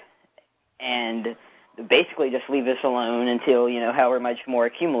card and basically just leave us alone until, however much more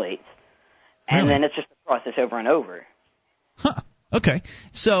accumulates. And then it's just a process over and over. Huh. Okay.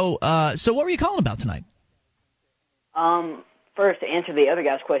 So what were you calling about tonight? First, to answer the other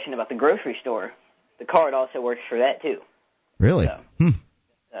guy's question about the grocery store, the card also works for that, too. Really? So, an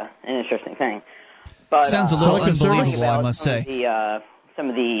interesting thing. But, sounds a little unbelievable, I must say. Some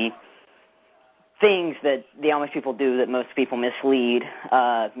of the things that the Amish people do that most people mislead.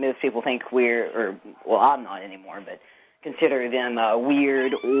 Most people think I'm not anymore, but consider them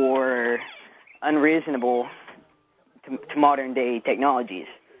weird or unreasonable to modern day technologies.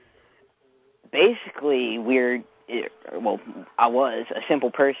 Basically, I was a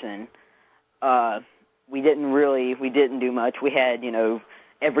simple person. We didn't do much. We had,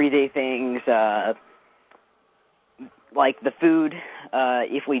 everyday things, like the food.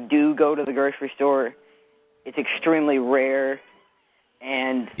 If we do go to the grocery store, it's extremely rare.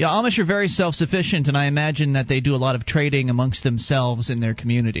 And Amish are very self-sufficient, and I imagine that they do a lot of trading amongst themselves in their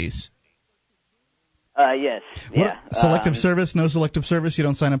communities. Yes. Yeah. Selective service? No selective service? You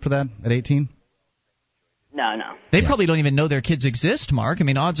don't sign up for that at 18? No. They probably don't even know their kids exist, Mark. I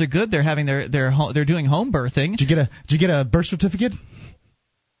mean, odds are good they're having they're doing home birthing. Did you get a birth certificate?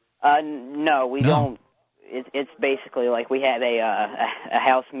 No, we don't. It's basically like we have a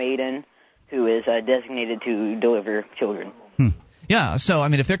house maiden who is designated to deliver children. Yeah, so, I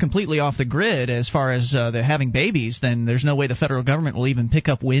mean, if they're completely off the grid as far as they're having babies, then there's no way the federal government will even pick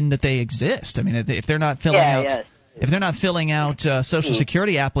up wind that they exist. I mean, if they're not filling if they're not filling out Social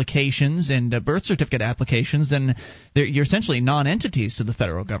Security applications and birth certificate applications, then you're essentially non-entities to the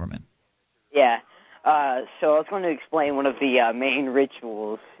federal government. Yeah. So I was going to explain one of the main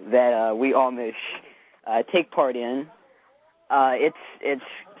rituals that we Amish take part in. It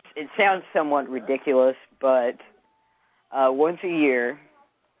sounds somewhat ridiculous, but once a year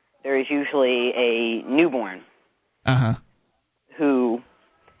there is usually a newborn. Who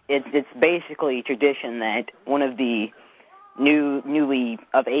it's basically tradition that one of the newly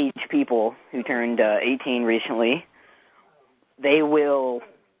of age people who turned 18 recently, they will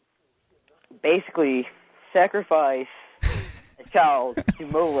basically sacrifice a child to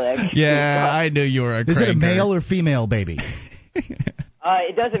Molech. Yeah, I knew you were a cranker. Is it a male or female baby?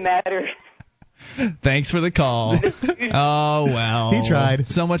 It doesn't matter. Thanks for the call. Oh, well. He tried.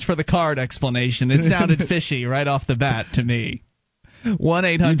 So much for the card explanation. It sounded fishy right off the bat to me.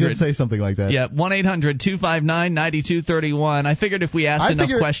 1-800. You did say something like that. Yeah, 1-800-259-9231. I figured if we asked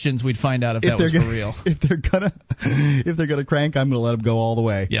enough questions, we'd find out if that was for real. If they're gonna crank, I'm gonna let them go all the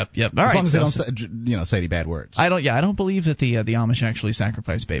way. Yep. All as right. long as they don't say any bad words. I don't believe that the Amish actually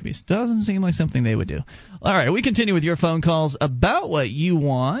sacrifice babies. Doesn't seem like something they would do. All right, we continue with your phone calls about what you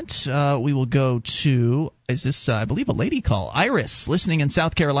want. We will go to I believe a lady call. Iris, listening in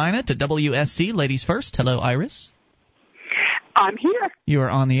South Carolina to WSC. Ladies first. Hello, Iris. I'm here. You are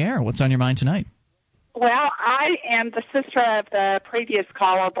on the air. What's on your mind tonight? Well, I am the sister of the previous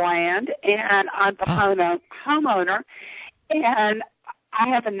caller, Bland, and I'm the homeowner. And I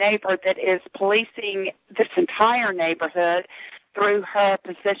have a neighbor that is policing this entire neighborhood through her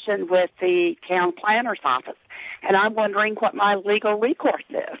position with the town planner's office. And I'm wondering what my legal recourse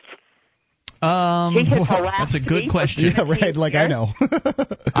is. That's a good question. Yeah, right, like I know.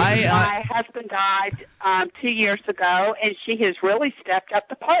 My husband died 2 years ago, and she has really stepped up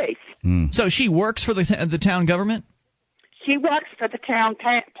the pace. So she works for the town government? She works for the town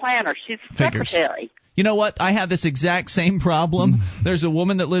planner. She's a secretary. You know what? I have this exact same problem. There's a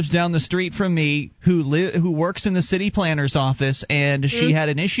woman that lives down the street from me who works in the city planner's office, and she had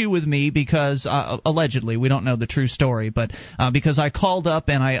an issue with me because, allegedly, we don't know the true story, but because I called up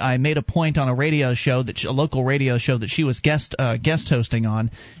and I made a point on a radio show, a local radio show that she was guest hosting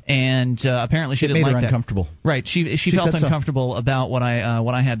on, and apparently she didn't like that. It made her uncomfortable. Right. She felt uncomfortable about what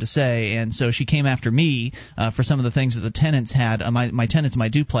I had to say, and so she came after me for some of the things that the tenants had, my tenants, my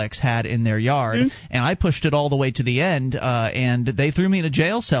duplex had in their yard, and I pushed it all the way to the end, and they threw me in a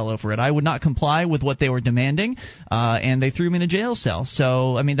jail cell over it. I would not comply with what they were demanding, and they threw me in a jail cell.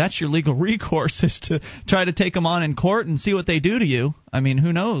 So, I mean, that's your legal recourse, is to try to take them on in court and see what they do to you. I mean,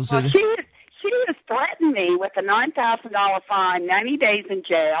 who knows? Well, she has threatened me with a $9,000 fine, 90 days in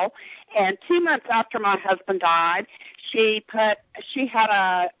jail, and 2 months after my husband died, she had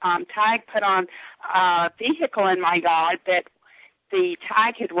a tag put on a vehicle in my yard that the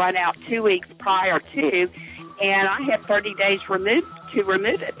tag had run out 2 weeks prior to, and I had 30 days to remove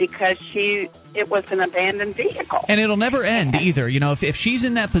it because it was an abandoned vehicle. And it'll never end either. You know, if she's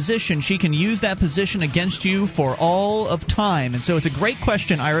in that position, she can use that position against you for all of time. And so it's a great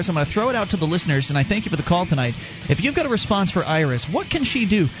question, Iris. I'm going to throw it out to the listeners, and I thank you for the call tonight. If you've got a response for Iris, what can she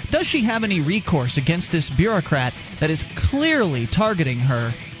do? Does she have any recourse against this bureaucrat that is clearly targeting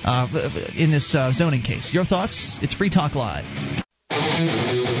her in this zoning case? Your thoughts? It's Free Talk Live.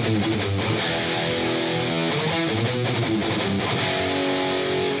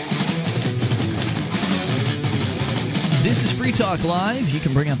 This is Free Talk Live. You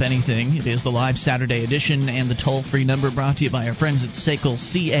can bring up anything. It is the live Saturday edition, and the toll-free number brought to you by our friends at SACL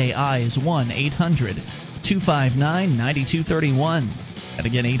CAI is 1-800-259-9231. And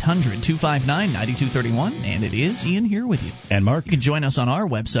again, 800-259-9231. And it is Ian here with you. And Mark. You can join us on our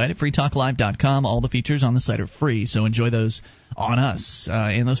website at freetalklive.com. All the features on the site are free, so enjoy those on us.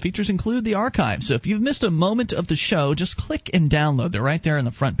 And those features include the archive. So if you've missed a moment of the show, just click and download. They're right there on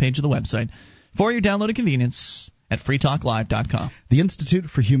the front page of the website for your downloaded convenience at freetalklive.com. The Institute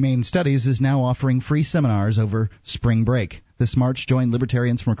for Humane Studies is now offering free seminars over spring break. This March, join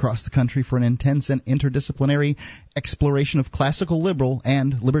libertarians from across the country for an intense and interdisciplinary exploration of classical liberal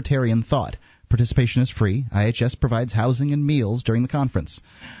and libertarian thought. Participation is free. IHS provides housing and meals during the conference.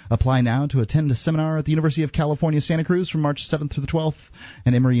 Apply now to attend a seminar at the University of California, Santa Cruz from March 7th through the 12th,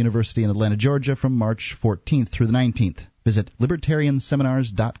 and Emory University in Atlanta, Georgia from March 14th through the 19th. Visit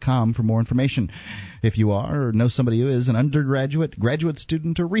libertarianseminars.com for more information. If you are or know somebody who is an undergraduate, graduate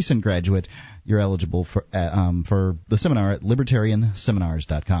student, or recent graduate, you're eligible for the seminar at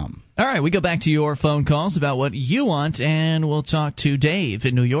libertarianseminars.com. All right, we go back to your phone calls about what you want, and we'll talk to Dave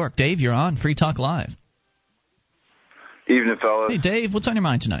in New York. Dave, you're on Free Talk Live. Evening, fellas. Hey, Dave, what's on your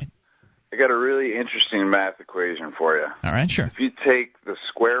mind tonight? I got a really interesting math equation for you. All right, sure. If you take the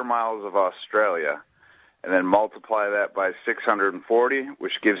square miles of Australia and then multiply that by 640,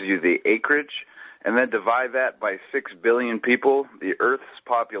 which gives you the acreage, and then divide that by 6 billion people, the Earth's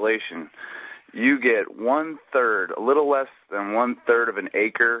population, you get 1/3, a little less than 1/3 of an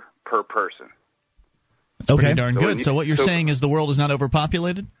acre per person. That's pretty darn good. So what you're saying is the world is not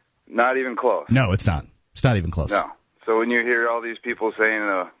overpopulated? Not even close. No, it's not. It's not even close. No. So when you hear all these people saying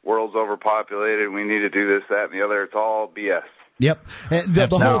the world's overpopulated, we need to do this, that, and the other, it's all BS. Yep,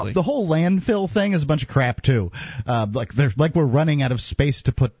 the whole landfill thing is a bunch of crap too. Like we're running out of space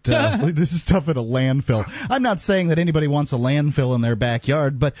to put this stuff in a landfill. I'm not saying that anybody wants a landfill in their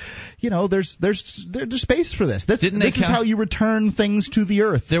backyard, but you know, there's space for this. This is how you return things to the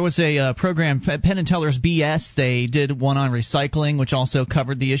earth. There was a program, Penn and Teller's BS. They did one on recycling, which also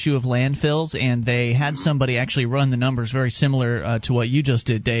covered the issue of landfills, and they had somebody actually run the numbers very similar to what you just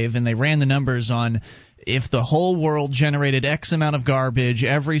did, Dave. And they ran the numbers on if the whole world generated X amount of garbage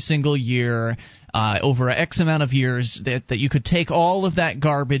every single year over X amount of years, that you could take all of that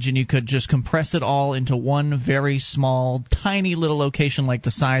garbage and you could just compress it all into one very small, tiny little location like the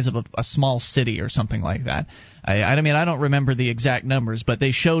size of a small city or something like that. I mean, I don't remember the exact numbers, but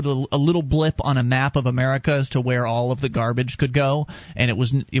they showed a little blip on a map of America as to where all of the garbage could go, and it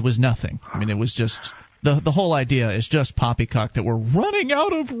was nothing. I mean, it was just... The whole idea is just poppycock that we're running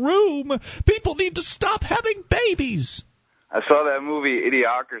out of room. People need to stop having babies. I saw that movie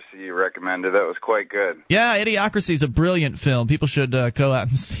Idiocracy you recommended. That was quite good. Yeah, Idiocracy is a brilliant film. People should go out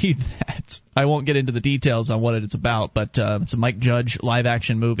and see that. I won't get into the details on what it's about, but it's a Mike Judge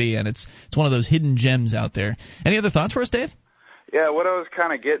live-action movie, and it's one of those hidden gems out there. Any other thoughts for us, Dave? Yeah, what I was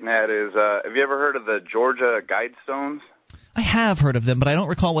kind of getting at is, have you ever heard of the Georgia Guidestones? I have heard of them, but I don't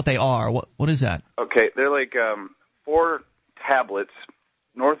recall what they are. What is that? Okay, they're like 4 tablets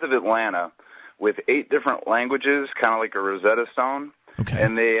north of Atlanta with 8 different languages, kind of like a Rosetta Stone. Okay.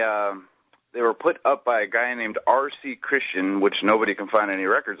 And they They were put up by a guy named R.C. Christian, which nobody can find any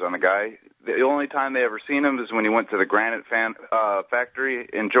records on the guy. The only time they ever seen him is when he went to the granite factory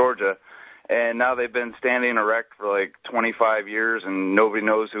in Georgia. And now they've been standing erect for like 25 years, and nobody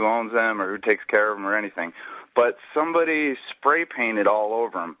knows who owns them or who takes care of them or anything. But somebody spray painted all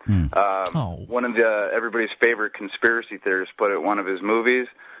over them. One of everybody's favorite conspiracy theorists put it in one of his movies.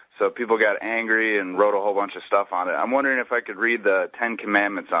 So people got angry and wrote a whole bunch of stuff on it. I'm wondering if I could read the 10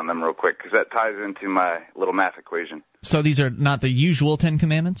 Commandments on them real quick, because that ties into my little math equation. So these are not the usual 10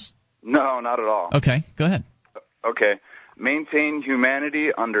 Commandments? No, not at all. Okay, go ahead. Okay. Maintain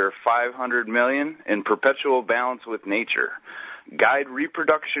humanity under 500 million in perpetual balance with nature. Guide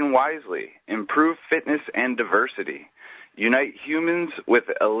reproduction wisely. Improve fitness and diversity. Unite humans with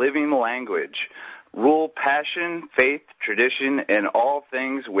a living language. Rule passion, faith, tradition, and all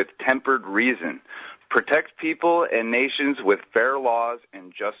things with tempered reason. Protect people and nations with fair laws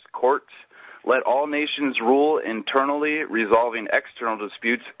and just courts. Let all nations rule internally, resolving external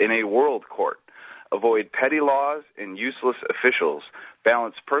disputes in a world court. Avoid petty laws and useless officials.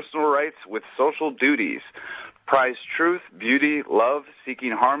 Balance personal rights with social duties. Prize truth, beauty, love,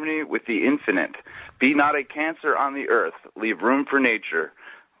 seeking harmony with the infinite. Be not a cancer on the earth. Leave room for nature.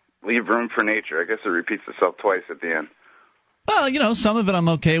 Leave room for nature. I guess it repeats itself twice at the end. Well, some of it I'm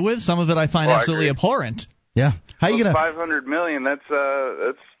okay with. Some of it I find absolutely abhorrent. Yeah. How you gonna? 500 million. That's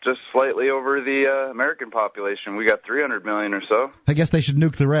just slightly over the American population. We got 300 million or so. I guess they should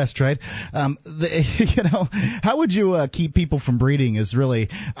nuke the rest, right? How would you keep people from breeding? Is really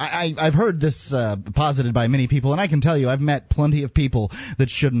I've heard this posited by many people, and I can tell you I've met plenty of people that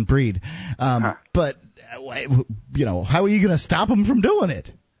shouldn't breed. But how are you going to stop them from doing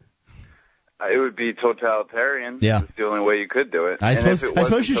it? It would be totalitarian. Yeah, it's the only way you could do it. I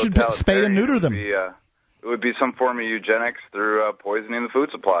suppose you should spay and neuter them. It would be some form of eugenics through poisoning the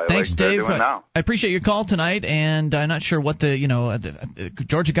food supply. Thanks, like Dave. They're doing now. I appreciate your call tonight, and I'm not sure what the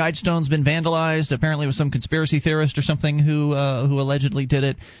Georgia Guidestone's been vandalized. Apparently, it was some conspiracy theorist or something who allegedly did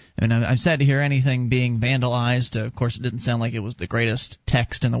it. I mean, I'm sad to hear anything being vandalized. Of course, it didn't sound like it was the greatest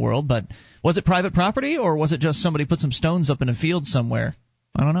text in the world, but was it private property or was it just somebody put some stones up in a field somewhere?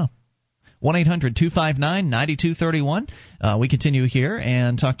 I don't know. 1-800-259-9231. We continue here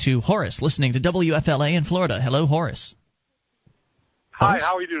and talk to Horace, listening to WFLA in Florida. Hello, Horace. Hi,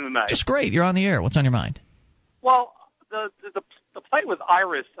 how are you doing tonight? Just great. You're on the air. What's on your mind? Well, the play with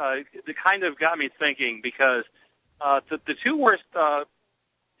Iris, it kind of got me thinking because the two worst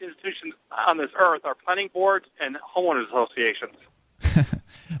institutions on this earth are planning boards and homeowners associations.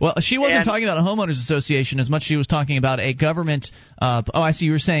 Well, she wasn't talking about a homeowners association as much as she was talking about a government. I see.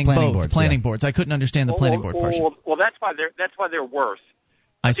 You were saying planning both boards. I couldn't understand the planning board portion. Well, that's why they're worse.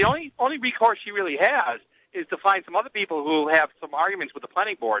 The only recourse she really has is to find some other people who have some arguments with the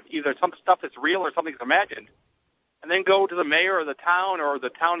planning board, either some stuff that's real or something that's imagined, and then go to the mayor or the town or the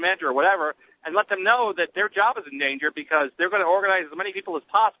town manager or whatever and let them know that their job is in danger because they're going to organize as many people as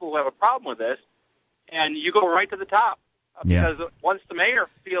possible who have a problem with this, and you go right to the top. Because once the mayor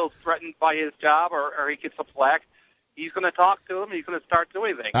feels threatened by his job or he gets some flack, he's going to talk to him and he's going to start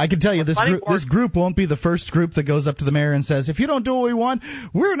doing things. I can tell you this group won't be the first group that goes up to the mayor and says, if you don't do what we want,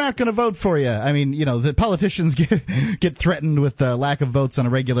 we're not going to vote for you. I mean, the politicians get threatened with lack of votes on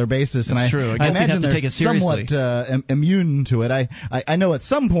a regular basis. That's true. I guess you'd have to take it seriously. Somewhat immune to it. I know at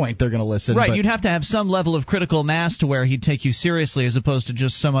some point they're going to listen. Right, but you'd have to have some level of critical mass to where he'd take you seriously as opposed to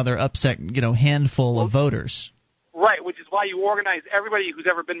just some other upset handful of voters. Right, which is why you organize everybody who's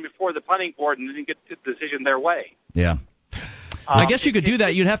ever been before the planning board and then get the decision their way. Yeah. I guess you could do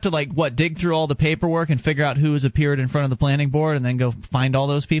that. You'd have to, dig through all the paperwork and figure out who has appeared in front of the planning board and then go find all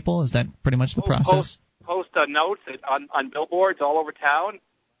those people? Is that pretty much the process? Post notes on billboards all over town.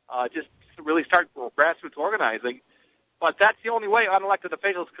 Just really start grassroots organizing. But that's the only way unelected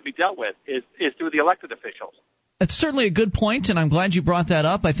officials can be dealt with is through the elected officials. That's certainly a good point, and I'm glad you brought that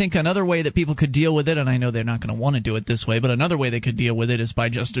up. I think another way that people could deal with it, and I know they're not going to want to do it this way, but another way they could deal with it is by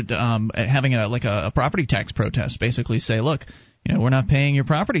just having a property tax protest. Basically say, look, we're not paying your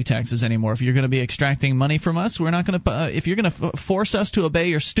property taxes anymore. If you're going to be extracting money from us, we're not going to. If you're going to force us to obey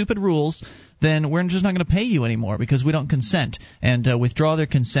your stupid rules, then we're just not going to pay you anymore because we don't consent. And withdraw their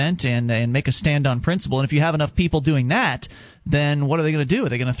consent and make a stand on principle. And if you have enough people doing that, then what are they going to do? Are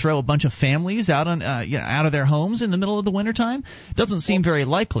they going to throw a bunch of families out of their homes in the middle of the wintertime? Doesn't seem very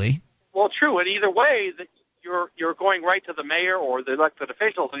likely. Well, true. And either way, that you're going right to the mayor or the elected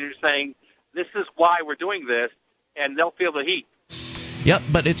officials, and you're saying this is why we're doing this, and they'll feel the heat. Yep,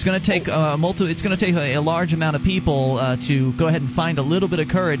 but it's going to take a large amount of people to go ahead and find a little bit of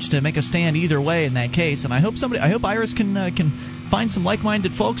courage to make a stand either way in that case. And I hope Iris can find some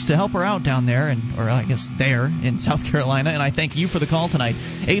like-minded folks to help her out down there, or I guess there in South Carolina. And I thank you for the call tonight.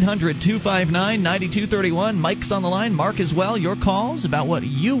 800-259-9231. Mike's on the line. Mark as well. Your calls about what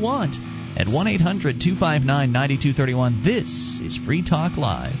you want at 1-800-259-9231. This is Free Talk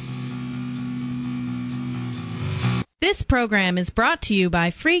Live. This program is brought to you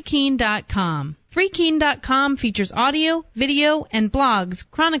by FreeKeene.com. FreeKeene.com features audio, video, and blogs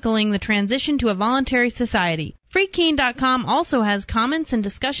chronicling the transition to a voluntary society. FreeKeene.com also has comments and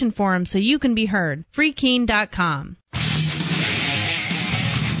discussion forums so you can be heard. FreeKeene.com.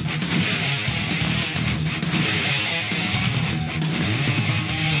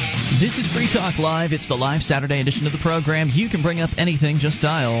 This is Free Talk Live. It's the live Saturday edition of the program. You can bring up anything. Just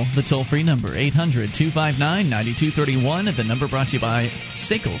dial the toll-free number, 800-259-9231. The number brought to you by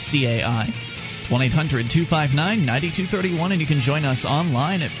SACL CAI. It's 1-800-259-9231, and you can join us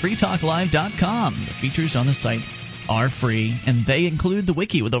online at freetalklive.com. The features on the site are free, and they include the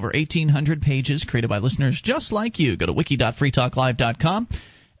wiki with over 1,800 pages created by listeners just like you. Go to wiki.freetalklive.com.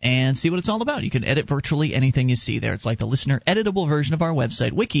 and see what it's all about. You can edit virtually anything you see there. It's like the listener-editable version of our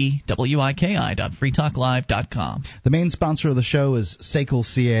website, wiki.freetalklive.com. The main sponsor of the show is SACL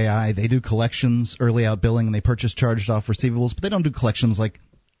CAI. They do collections, early out billing, and they purchase charged-off receivables, but they don't do collections like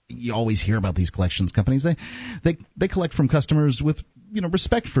you always hear about these collections companies. They collect from customers with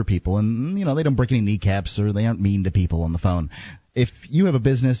respect for people, and they don't break any kneecaps or they aren't mean to people on the phone. If you have a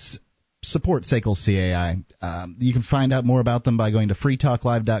business, support SACL CAI. You can find out more about them by going to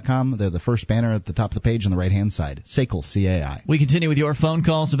freetalklive.com. They're the first banner at the top of the page on the right-hand side. SACL CAI. We continue with your phone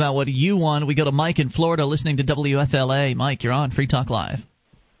calls about what you want. We go to Mike in Florida listening to WFLA. Mike, you're on Free Talk Live.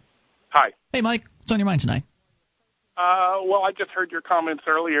 Hi. Hey, Mike. What's on your mind tonight? Well, I just heard your comments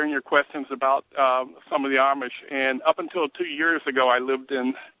earlier and your questions about some of the Amish. And up until 2 years ago, I lived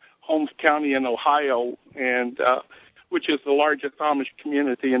in Holmes County in Ohio, and which is the largest Amish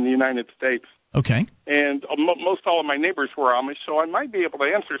community in the United States. Okay. And most all of my neighbors were Amish, so I might be able to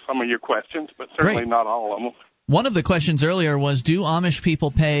answer some of your questions, but certainly not all of them. One of the questions earlier was, do Amish people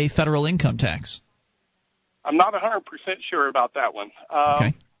pay federal income tax? I'm not 100% sure about that one.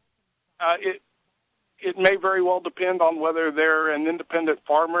 Okay. It may very well depend on whether they're an independent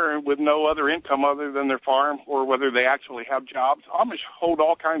farmer with no other income other than their farm, or whether they actually have jobs. Amish hold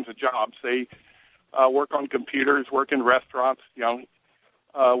all kinds of jobs. They work on computers, work in restaurants,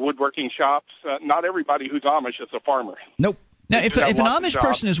 woodworking shops. Not everybody who's Amish is a farmer. Nope. Now, if an Amish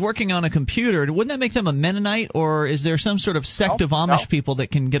person is working on a computer, wouldn't that make them a Mennonite, or is there some sort of sect of Amish people that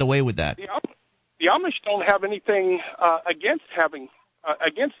can get away with that? The Amish don't have anything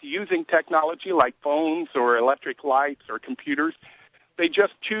against using technology like phones or electric lights or computers. They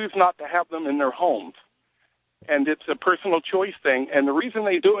just choose not to have them in their homes. And it's a personal choice thing. And the reason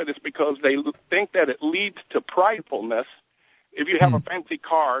they do it is because they think that it leads to pridefulness. If you have a fancy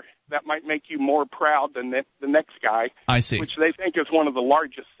car, that might make you more proud than the next guy. I see. Which they think is one of the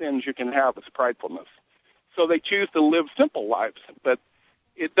largest sins you can have, is pridefulness. So they choose to live simple lives, but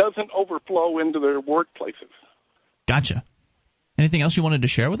it doesn't overflow into their workplaces. Gotcha. Anything else you wanted to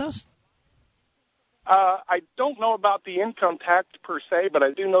share with us? I don't know about the income tax per se, but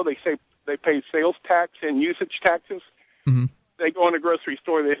I do know they say they pay sales tax and usage taxes. Mm-hmm. They go in a grocery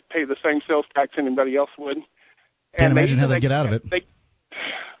store, they pay the same sales tax anybody else would. Can't imagine how they get out of it.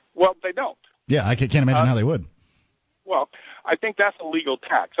 Well, they don't. Yeah, I can't imagine how they would. Well, I think that's a legal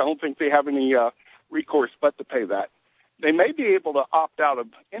tax. I don't think they have any recourse but to pay that. They may be able to opt out of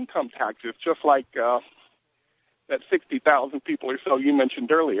income taxes, just like that 60,000 people or so you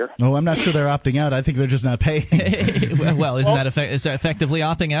mentioned earlier. Oh, I'm not sure they're opting out. I think they're just not paying. Well, is that effectively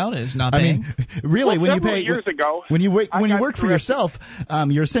opting out? Is not paying? I mean, really, when you pay years ago, when you work for yourself,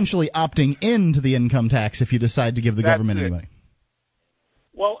 you're essentially opting into the income tax if you decide to give the government any money.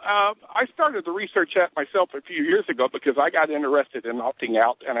 Well, I started the research at myself a few years ago because I got interested in opting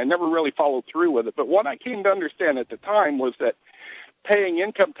out, and I never really followed through with it. But what I came to understand at the time was that paying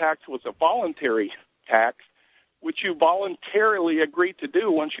income tax was a voluntary tax, which you voluntarily agree to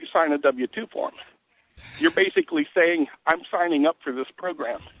do once you sign a W-2 form. You're basically saying, I'm signing up for this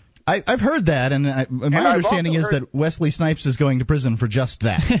program. I've heard that, and my understanding is that Wesley Snipes is going to prison for just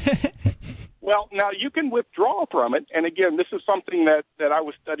that. Well, now you can withdraw from it, and again, this is something that I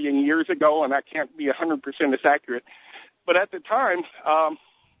was studying years ago, and I can't be 100% as accurate. But at the time,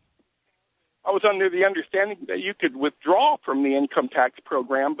 I was under the understanding that you could withdraw from the income tax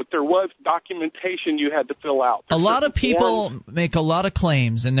program, but there was documentation you had to fill out. A lot of people make a lot of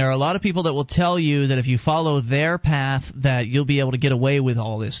claims, and there are a lot of people that will tell you that if you follow their path that you'll be able to get away with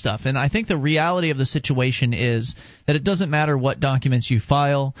all this stuff. And I think the reality of the situation is that it doesn't matter what documents you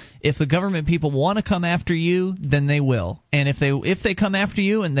file. If the government people want to come after you, then they will. And if they come after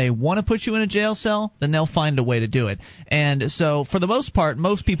you and they want to put you in a jail cell, then they'll find a way to do it. And so for the most part,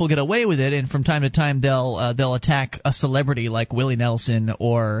 most people get away with it, and from time to time they'll attack a celebrity like Willie Nelson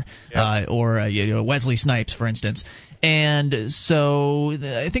or Wesley Snipes, for instance. And so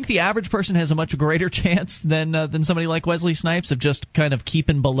I think the average person has a much greater chance than somebody like Wesley Snipes of just kind of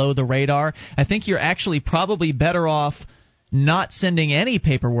keeping below the radar. I think you're actually probably better off not sending any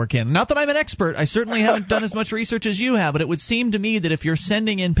paperwork in. Not that I'm an expert. I certainly haven't done as much research as you have, but it would seem to me that if you're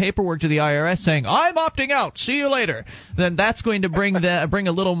sending in paperwork to the IRS saying, I'm opting out, see you later, then that's going to bring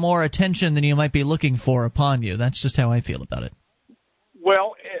a little more attention than you might be looking for upon you. That's just how I feel about it.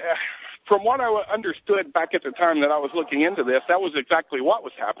 Well, from what I understood back at the time that I was looking into this, that was exactly what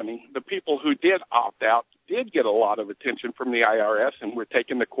was happening. The people who did opt out did get a lot of attention from the IRS and were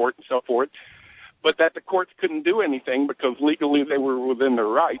taken to court and so forth, but that the courts couldn't do anything because legally they were within their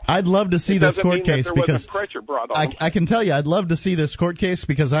rights. I'd love to see this court case because pressure brought on I can tell you I'd love to see this court case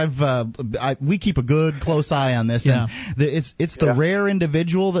because we keep a good close eye on this. Yeah. And it's the rare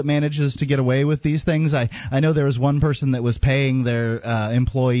individual that manages to get away with these things. I know there was one person that was paying their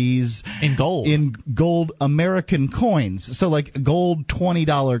employees in gold American coins, so like gold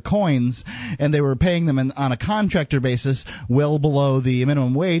 $20 coins, and they were paying them on a contractor basis well below the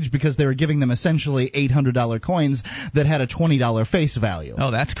minimum wage because they were giving them essentially $800 coins that had a $20 face value. Oh,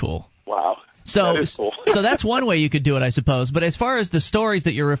 that's cool. Wow. So, that is cool. So that's one way you could do it, I suppose. But as far as the stories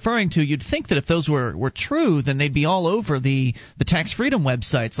that you're referring to, you'd think that if those were true, then they'd be all over the tax freedom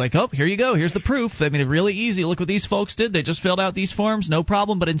websites. Like, oh, here you go. Here's the proof. I mean, it's really easy. Look what these folks did. They just filled out these forms. No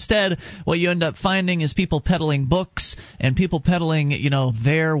problem. But instead, what you end up finding is people peddling books and people peddling,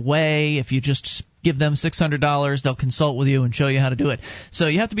 their way. If you just give them $600, they'll consult with you and show you how to do it. So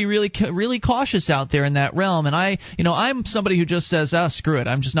you have to be really cautious out there in that realm. And I'm somebody who just says, screw it,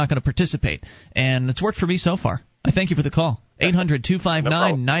 I'm just not going to participate. And it's worked for me so far. I thank you for the call.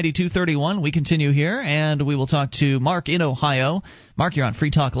 800-259-9231. We continue here, and we will talk to Mark in Ohio. Mark, you're on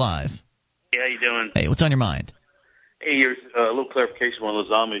Free Talk Live. Hey, how you doing? Hey, what's on your mind? Hey, here's a little clarification. One of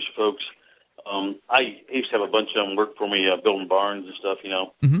those Amish folks. I used to have a bunch of them work for me building barns and stuff,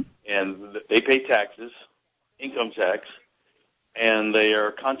 Mm-hmm. And they pay taxes, income tax, and they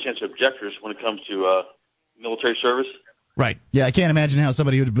are conscientious objectors when it comes to military service. Right. Yeah, I can't imagine how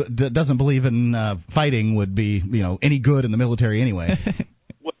somebody who doesn't believe in fighting would be, any good in the military anyway.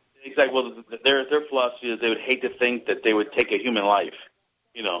 Well, exactly. Well, their philosophy is they would hate to think that they would take a human life,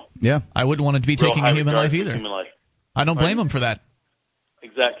 Yeah. I wouldn't want to be taking a human life either. Human life. I don't blame them for that.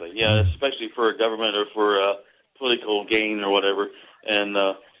 Exactly. Yeah, especially for a government or for political gain or whatever. And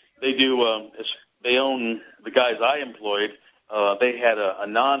they do. They own the guys I employed. They had a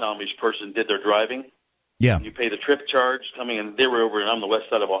non-Amish person did their driving. Yeah. You pay the trip charge coming in. They were over, and I'm the west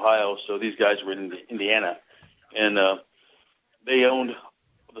side of Ohio, so these guys were in Indiana, and they owned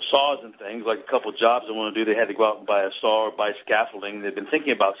the saws and things. Like a couple of jobs they want to do, they had to go out and buy a saw or buy scaffolding. They've been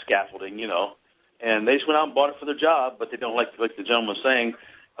thinking about scaffolding, and they just went out and bought it for their job, but they don't like the gentleman was saying.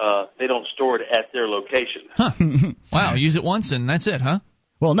 They don't store it at their location. Huh. Wow, use it once and that's it, huh?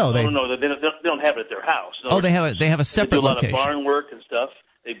 Well, no, they don't have it at their house. No, they have a separate location. They do a lot of barn work and stuff.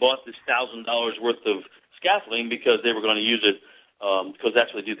 They bought this $1,000 worth of scaffolding because they were going to use it because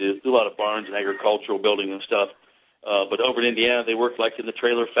actually do a lot of barns and agricultural building and stuff. But over in Indiana, they work like in the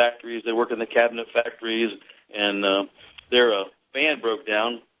trailer factories. They work in the cabinet factories, and their van broke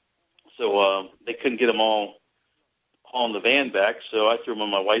down, so they couldn't get them all hauling the van back. So I threw them on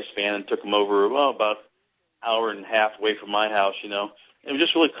my wife's van and took them over about an hour and a half away from my house. It was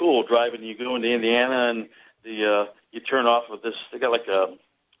just really cool driving. You go into Indiana and you turn off of this. They got like a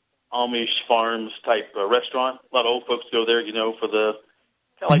Amish Farms type restaurant. A lot of old folks go there, for the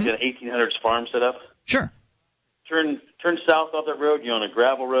kind of like an 1800s farm setup. Sure. Turn south off that road. You're on a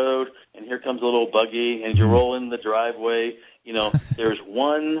gravel road, and here comes a little buggy, and you roll in the driveway. There's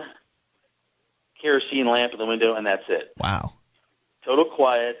one kerosene lamp in the window, and that's it. Wow. Total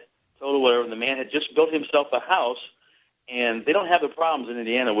quiet, total whatever. And the man had just built himself a house, and they don't have the problems in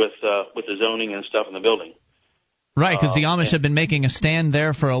Indiana with the zoning and stuff in the building. Right, because the Amish have been making a stand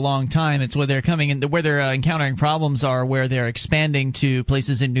there for a long time. It's where they're coming in, where they're encountering problems are where they're expanding to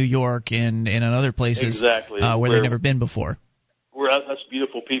places in New York and in other places exactly where they've never been before. We're us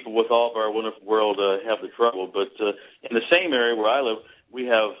beautiful people with all of our wonderful world have the trouble, but in the same area where I live, we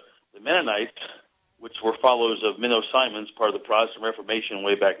have the Mennonites, which were followers of Minnow Simons, part of the Protestant Reformation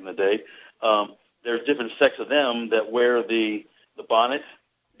way back in the day. There's different sects of them that wear the bonnet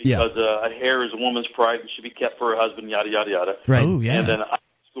because a hair is a woman's pride and should be kept for her husband, yada, yada, yada. Right. Oh, yeah. And then I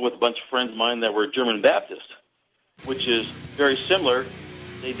was with a bunch of friends of mine that were German Baptist, which is very similar.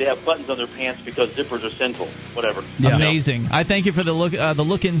 They have buttons on their pants because zippers are sinful, whatever. Yeah. Amazing. I thank you for the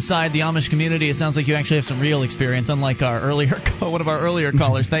look inside the Amish community. It sounds like you actually have some real experience, unlike one of our earlier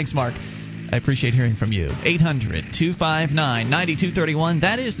callers. Thanks, Mark. I appreciate hearing from you. 800-259-9231.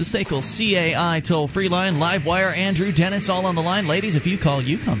 That is the SACL CAI toll-free line. Live wire, Andrew, Dennis, all on the line. Ladies, if you call,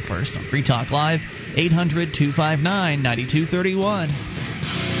 you come first on Free Talk Live. 800-259-9231.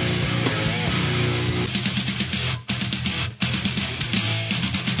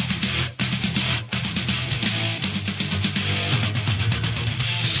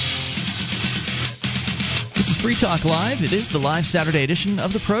 Free Talk Live. It is the live Saturday edition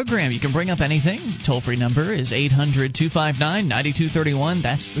of the program. You can bring up anything. Toll-free number is 800-259-9231.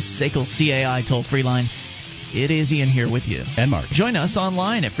 That's the SACL CAI toll-free line. It is Ian here with you. And Mark. Join us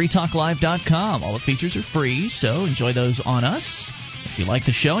online at freetalklive.com. All the features are free, so enjoy those on us. If you like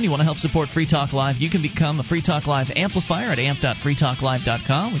the show and you want to help support Free Talk Live, you can become a Free Talk Live amplifier at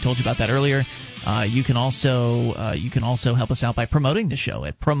amp.freetalklive.com. We told you about that earlier. You can also help us out by promoting the show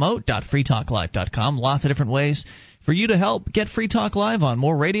at promote.freetalklive.com. Lots of different ways for you to help get Free Talk Live on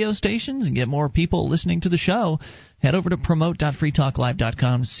more radio stations and get more people listening to the show. Head over to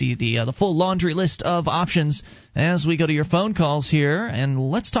promote.freetalklive.com to see the full laundry list of options as we go to your phone calls here. And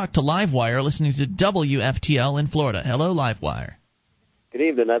let's talk to Livewire, listening to WFTL in Florida. Hello, Livewire. Good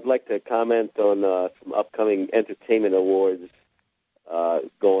evening. I'd like to comment on some upcoming entertainment awards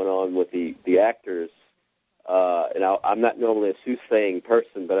going on with the actors. And I'm not normally a soothsaying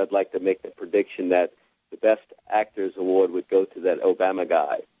person, but I'd like to make the prediction that the Best Actors Award would go to that Obama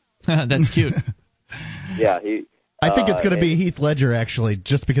guy. That's cute. Yeah, I think it's going to be Heath Ledger, actually,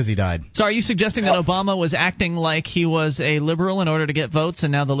 just because he died. So are you suggesting that Obama was acting like he was a liberal in order to get votes,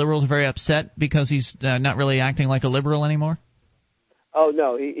 and now the liberals are very upset because he's not really acting like a liberal anymore? Oh,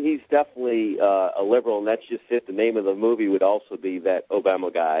 no, he's definitely a liberal, and that's just it. The name of the movie would also be that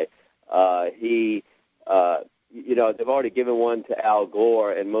Obama guy. They've already given one to Al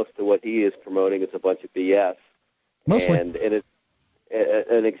Gore, and most of what he is promoting is a bunch of BS. Mostly. And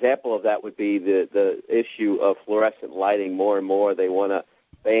an example of that would be the issue of fluorescent lighting. More and more they want to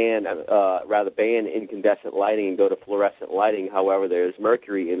ban incandescent lighting and go to fluorescent lighting. However, there's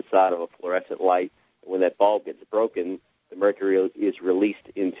mercury inside of a fluorescent light. When that bulb gets broken, the mercury is released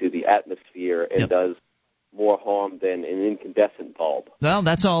into the atmosphere and does more harm than an incandescent bulb. Well,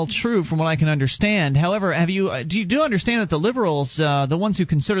 that's all true from what I can understand. However, do you understand that the liberals, the ones who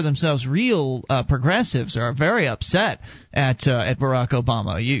consider themselves real progressives, are very upset at Barack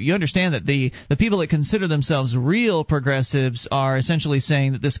Obama? You understand that the people that consider themselves real progressives are essentially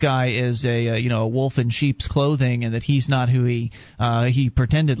saying that this guy is a wolf in sheep's clothing, and that he's not who he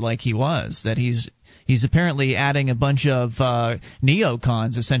pretended like he was. That he's apparently adding a bunch of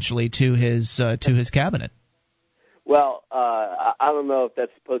neocons essentially to his cabinet. Well, I don't know if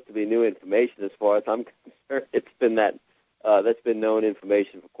that's supposed to be new information. As far as I'm concerned, it's been that's been known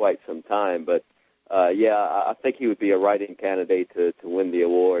information for quite some time. But I think he would be a write-in candidate to win the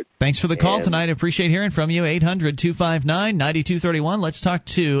award. Thanks for the call tonight. I appreciate hearing from you. 800-259-9231. Let's talk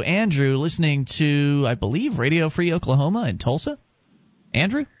to Andrew, listening to, I believe, Radio Free Oklahoma in Tulsa.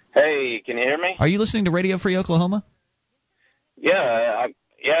 Andrew? Hey, can you hear me? Are you listening to Radio Free Oklahoma? Yeah,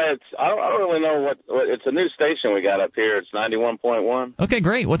 I don't really know what it's a new station we got up here. It's 91.1. Okay,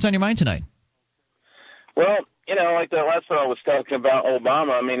 great. What's on your mind tonight? Well, like the last one I was talking about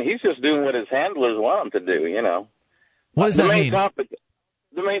Obama. I mean, he's just doing what his handlers want him to do. What does that mean?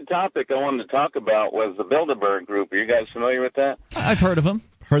 The main topic I wanted to talk about was the Bilderberg Group. Are you guys familiar with that? I've heard of them.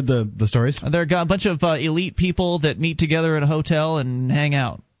 Heard the stories? They're a bunch of elite people that meet together at a hotel and hang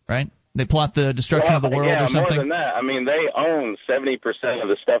out, right? They plot the destruction of the world or something? Yeah, more than that. I mean, they own 70% of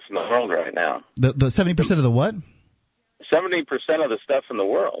the stuff in the world right now. The 70% of the what? 70% of the stuff in the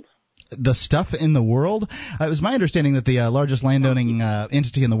world. The stuff in the world? It was my understanding that the largest landowning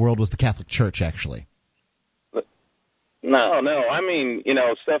entity in the world was the Catholic Church, actually. No. I mean,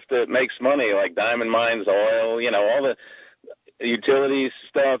 stuff that makes money, like diamond mines, oil, all the utilities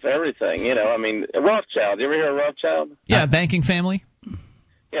stuff, everything. I mean, Rothschild. You ever hear of Rothschild? Yeah, banking family.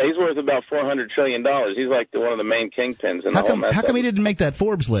 Yeah, he's worth about $400 trillion. He's like one of the main kingpins in the whole mess. How come he didn't make that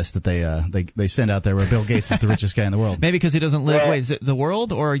Forbes list that they send out there where Bill Gates is the richest guy in the world? Maybe because he doesn't live. Wait, is it the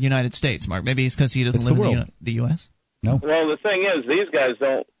world or United States, Mark? Maybe it's because he doesn't live in the U.S. No. Well, the thing is, these guys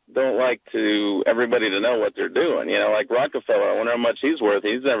don't like to everybody to know what they're doing. You know, like Rockefeller, I wonder how much he's worth.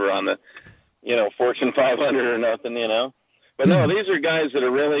 He's never on the, you know, Fortune 500 or nothing, you know. But no, these are guys that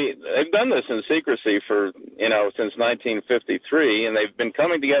are really, they've done this in secrecy for, you know, since 1953, and they've been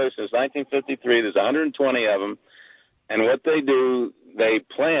coming together since 1953. There's 120 of them. And what they do, they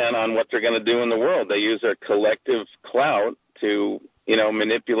plan on what they're going to do in the world. They use their collective clout to, you know,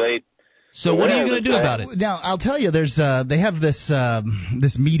 manipulate. So what are you going to do about it? Now, I'll tell you, there's they have this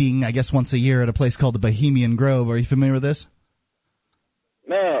this meeting, I guess, once a year at a place called the Bohemian Grove. Are you familiar with this?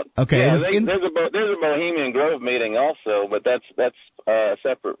 No. Okay. Yeah, there's a Bohemian Grove meeting also, but that's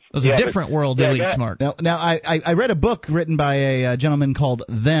separate. It was a different world elite smart. Now I read a book written by a gentleman called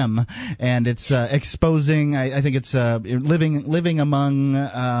Them, and it's exposing. I think it's living among.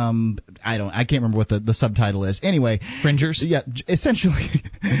 I can't remember what the subtitle is. Anyway, fringers. Yeah,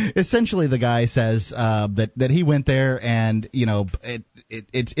 essentially the guy says that he went there, and you know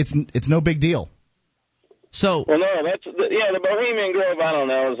it's no big deal. So well, no, the Bohemian Grove. I don't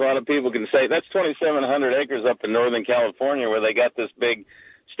know, as a lot of people can say, that's 2,700 acres up in Northern California, where they got this big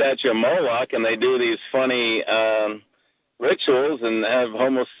statue of Moloch, and they do these funny rituals and have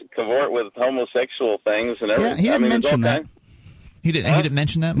cavort with homosexual things and everything. Yeah, he didn't mention that. He didn't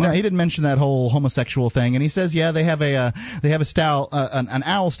mention that, Mark? No, he didn't mention that whole homosexual thing. And he says, yeah, they have an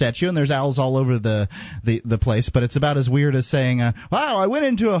owl statue, and there's owls all over the place. But it's about as weird as saying, wow, I went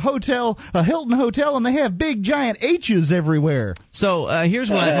into a Hilton hotel, and they have big giant H's everywhere. So here's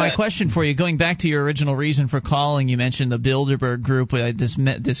my question for you. Going back to your original reason for calling, you mentioned the Bilderberg group,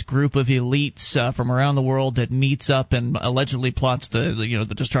 this group of elites from around the world that meets up and allegedly plots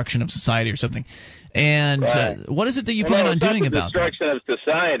the destruction of society or something. And what is it that you plan on doing about that? Destruction of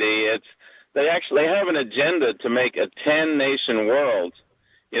society. They have an agenda to make a 10-nation world,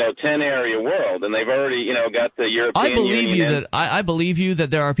 10-area world, and they've already, got the European Union. I believe you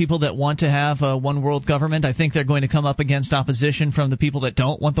that there are people that want to have a one-world government. I think they're going to come up against opposition from the people that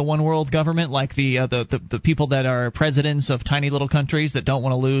don't want the one-world government, like the people that are presidents of tiny little countries that don't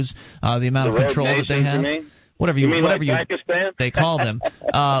want to lose the amount of control that they have. Whatever Pakistan? They call them,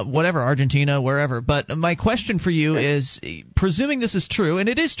 whatever, Argentina, wherever. But my question for you is, presuming this is true, and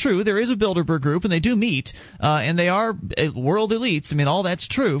it is true, there is a Bilderberg group, and they do meet, and they are world elites. I mean, all that's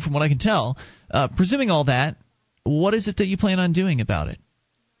true from what I can tell. Presuming all that, what is it that you plan on doing about it?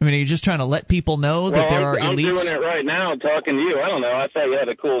 I mean, are you just trying to let people know that there are elites? I'm doing it right now, talking to you. I don't know. I thought you had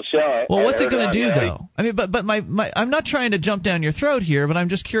a cool show. Well, what's it going to do, though? I mean, but I'm not trying to jump down your throat here, but I'm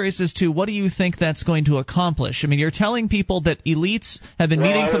just curious as to what do you think that's going to accomplish? I mean, you're telling people that elites have been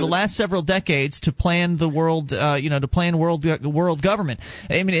meeting for the last several decades to plan the world, to plan world government.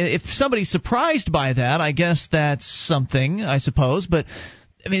 I mean, if somebody's surprised by that, I guess that's something, I suppose, but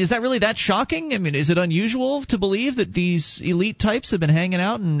I mean, is that really that shocking? I mean, is it unusual to believe that these elite types have been hanging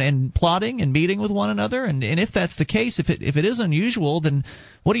out and plotting and meeting with one another? And if that's the case, if it is unusual, then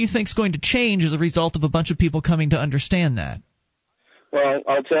what do you think is going to change as a result of a bunch of people coming to understand that? Well,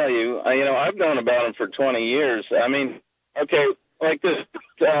 I'll tell you, I've known about them for 20 years. I mean, okay, like this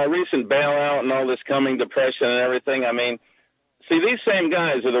recent bailout and all this coming depression and everything, I mean, see, these same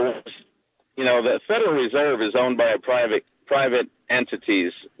guys are the ones, the Federal Reserve is owned by a private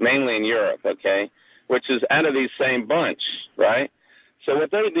entities, mainly in Europe, okay, which is out of these same bunch, right? So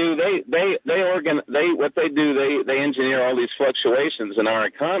what they do, they engineer all these fluctuations in our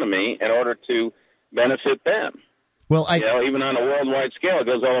economy in order to benefit them. Well, even on a worldwide scale, it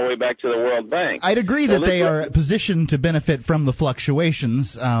goes all the way back to the World Bank. I'd agree that they are positioned to benefit from the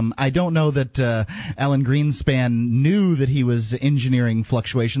fluctuations. I don't know that Alan Greenspan knew that he was engineering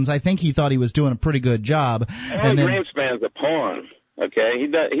fluctuations. I think he thought he was doing a pretty good job. Alan Greenspan's a pawn. Okay, he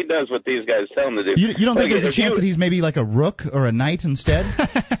does what these guys tell him to do. You don't think there's a chance that he's maybe like a rook or a knight instead?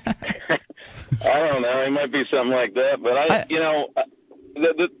 I don't know. He might be something like that, but no,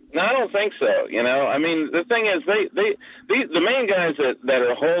 I don't think so. I mean, the thing is, the main guys that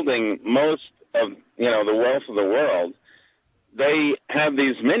are holding most of the wealth of the world, they have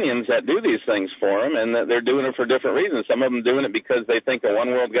these minions that do these things for them, and they're doing it for different reasons. Some of them doing it because they think a one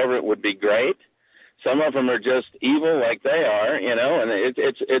world government would be great. Some of them are just evil, like they are, and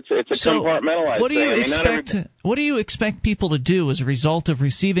it's a compartmentalized thing. What do you expect people to do as a result of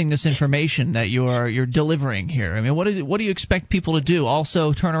receiving this information that you're delivering here? I mean, what do you expect people to do?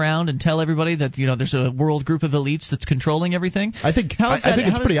 Also, turn around and tell everybody that there's a world group of elites that's controlling everything? I think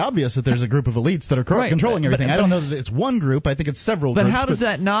it's pretty obvious that there's a group of elites that are controlling everything. I don't know that it's one group. I think it's several groups. But how does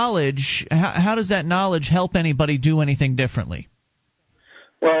that knowledge? How does that knowledge help anybody do anything differently?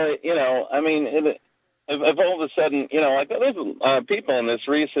 Well, I mean. If all of a sudden, like there's people in this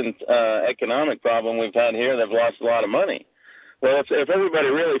recent economic problem we've had here that have lost a lot of money. Well, if everybody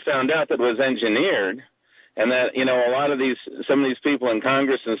really found out that it was engineered, and that, you know, some of these people in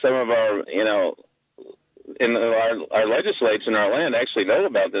Congress and some of our, you know, in our legislatures in our land actually know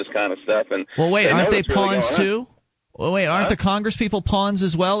about this kind of stuff. And well, wait, aren't they pawns really too? Well, wait, aren't the Congress people pawns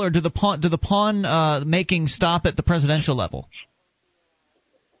as well, or do the pawn making stop at the presidential level?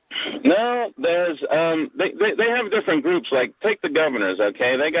 No, there's they have different groups. Like, take the governors,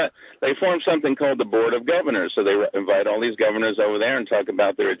 okay? They formed something called the Board of Governors. So they invite all these governors over there and talk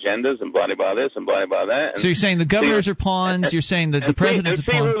about their agendas and blah blah this and blah blah that. And so you're saying the governors are pawns? You're saying that the president's a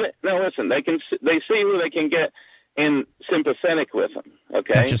pawn? No, listen. They see who they can get in sympathetic with them.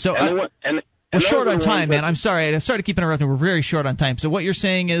 Okay. Gotcha. So we're short on time, man. I'm sorry. To keep interrupting. We're very short on time. So what you're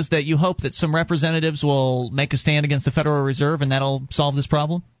saying is that you hope that some representatives will make a stand against the Federal Reserve, and that'll solve this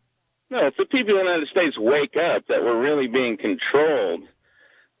problem? No, if the people in the United States wake up that we're really being controlled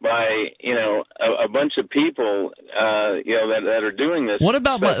by, you know, a bunch of people, you know, that are doing this. What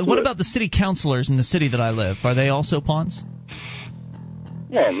about the city councilors in the city that I live? Are they also pawns?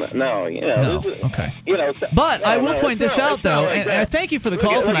 Well, no, you know. No. Okay. You know, but I will point this out, though, like and I thank you for the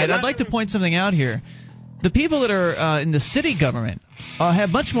call tonight. I'd like to point something out here. The people that are in the city government have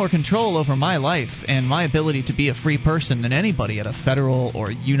much more control over my life and my ability to be a free person than anybody at a federal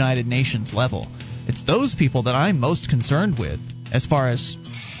or United Nations level. It's those people that I'm most concerned with as far as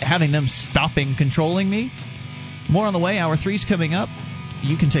having them stopping controlling me. More on the way. Hour 3's coming up.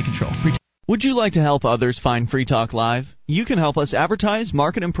 You can take control. Would you like to help others find Free Talk Live? You can help us advertise,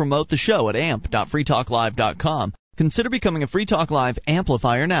 market, and promote the show at amp.freetalklive.com. Consider becoming a Free Talk Live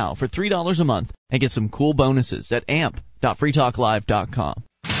amplifier now for $3 a month and get some cool bonuses at amp.freetalklive.com.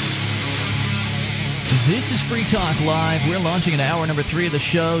 This is Free Talk Live. We're launching into hour number 3 of the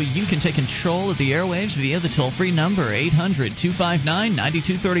show. You can take control of the airwaves via the toll-free number,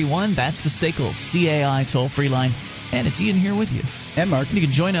 800-259-9231. That's the SACL CAI toll-free line. And it's Ian here with you. And Mark. You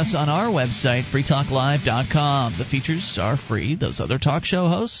can join us on our website, freetalklive.com. The features are free. Those other talk show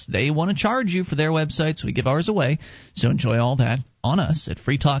hosts, they want to charge you for their websites. We give ours away. So enjoy all that on us at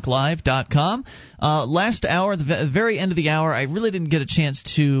freetalklive.com. Last hour, the very end of the hour, I really didn't get a chance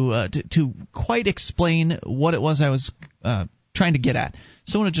to quite explain what it was I was trying to get at.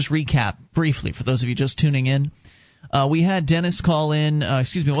 So I want to just recap briefly for those of you just tuning in. We had Dennis call in.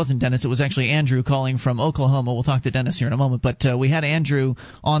 Excuse me, it wasn't Dennis. It was actually Andrew calling from Oklahoma. We'll talk to Dennis here in a moment. But we had Andrew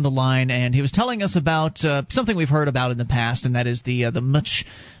on the line, and he was telling us about something we've heard about in the past, and that is the much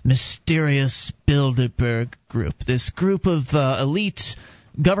mysterious Bilderberg Group. This group of elite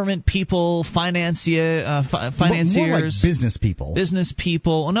government people, financiers, more like business people. Business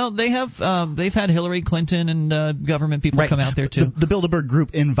people. No, they've had Hillary Clinton and government people come out there too. The Bilderberg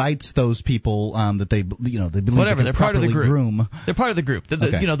Group invites those people that they believe they're part of the group. Groom. They're part of the group.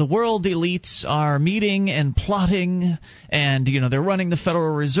 The world elites are meeting and plotting, and they're running the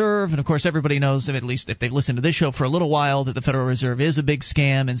Federal Reserve. And of course, everybody knows, at least if they've listened to this show for a little while, that the Federal Reserve is a big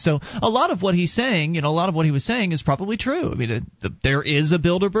scam. And so a lot of what he's saying, a lot of what he was saying is probably true. I mean, there is a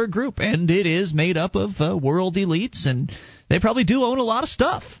Bilderberg Group, and it is made up of world elites, and they probably do own a lot of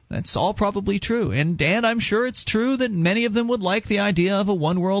stuff. That's all probably true. And I'm sure it's true that many of them would like the idea of a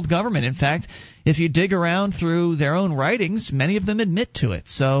one-world government. In fact, if you dig around through their own writings, many of them admit to it.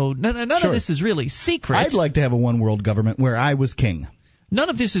 So none of this is really secret. I'd like to have a one-world government where I was king. None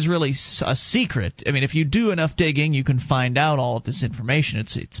of this is really a secret. I mean, if you do enough digging, you can find out all of this information.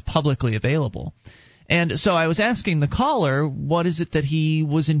 It's publicly available. And so I was asking the caller, what is it that he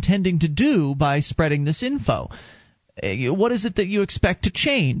was intending to do by spreading this info? What is it that you expect to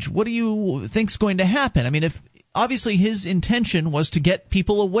change? What do you think's going to happen? I mean, if obviously his intention was to get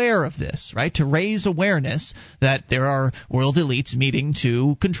people aware of this, right? To raise awareness that there are world elites meeting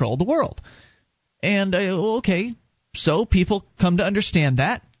to control the world. And okay, so people come to understand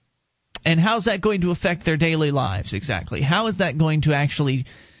that. And how's that going to affect their daily lives exactly? How is that going to actually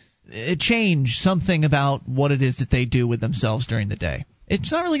change something about what it is that they do with themselves during the day?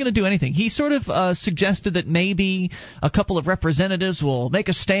 It's not really going to do anything. He sort of suggested that maybe a couple of representatives will make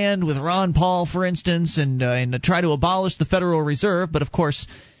a stand with Ron Paul, for instance, and try to abolish the Federal Reserve. But, of course,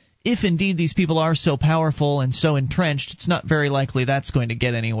 if indeed these people are so powerful and so entrenched, it's not very likely that's going to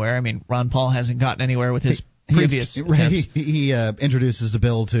get anywhere. I mean, Ron Paul hasn't gotten anywhere with his previous attempts. He introduces a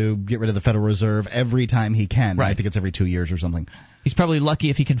bill to get rid of the Federal Reserve every time he can. Right. I think it's every 2 years or something. He's probably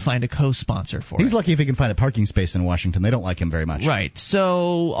lucky if he can find a co-sponsor for it. He's lucky if he can find a parking space in Washington. They don't like him very much. Right.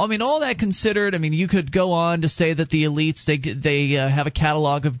 So, I mean, all that considered, I mean, you could go on to say that the elites, they have a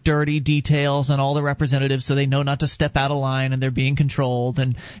catalog of dirty details on all the representatives so they know not to step out of line and they're being controlled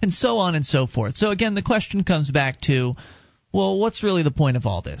and so on and so forth. So, again, the question comes back to, well, what's really the point of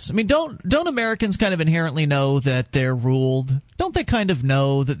all this? I mean, don't Americans kind of inherently know that they're ruled? Don't they kind of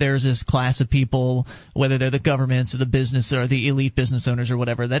know that there's this class of people, whether they're the governments or the business or the elite business owners or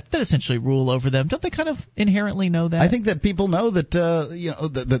whatever, that essentially rule over them? Don't they kind of inherently know that? I think that people know that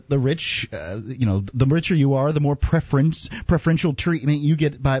the rich, the richer you are, the more preferential treatment you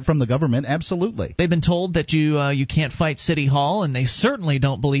get from the government. Absolutely. They've been told that you can't fight City Hall, and they certainly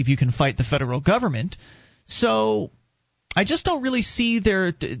don't believe you can fight the federal government. So I just don't really see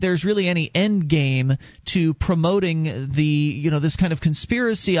there's really any end game to promoting this kind of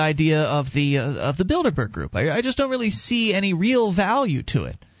conspiracy idea of the Bilderberg Group. I just don't really see any real value to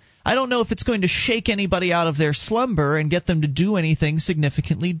it. I don't know if it's going to shake anybody out of their slumber and get them to do anything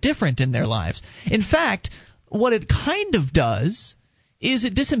significantly different in their lives. In fact, what it kind of does is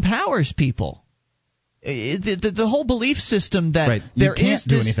it disempowers people. The whole belief system that there can't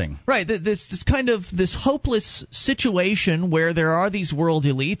do anything. Right, this kind of this hopeless situation where there are these world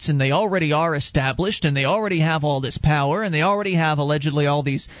elites and they already are established and they already have all this power and they already have allegedly all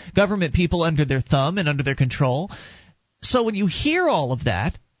these government people under their thumb and under their control. So when you hear all of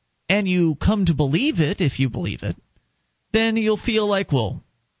that and you come to believe it, if you believe it, then you'll feel like, well,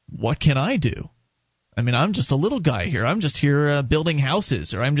 what can I do? I mean, I'm just a little guy here. I'm just here building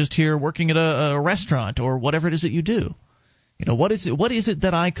houses, or I'm just here working at a restaurant, or whatever it is that you do. What is it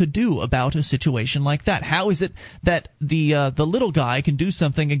that I could do about a situation like that? How is it that the little guy can do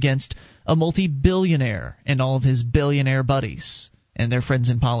something against a multi-billionaire and all of his billionaire buddies and their friends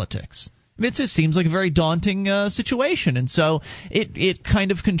in politics? I mean, it just seems like a very daunting situation, and so it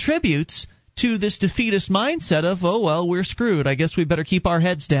kind of contributes to this defeatist mindset of, oh well, we're screwed. I guess we better keep our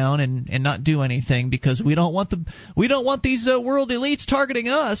heads down and not do anything because we don't want these world elites targeting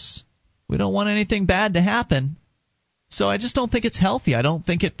us. We don't want anything bad to happen. So I just don't think it's healthy. I don't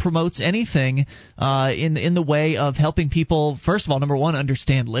think it promotes anything in the way of helping people. First of all, number one,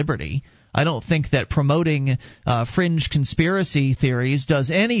 understand liberty. I don't think that promoting fringe conspiracy theories does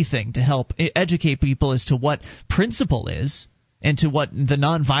anything to help educate people as to what principle is. And to what the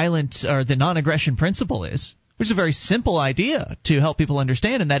nonviolent or the non-aggression principle is, which is a very simple idea to help people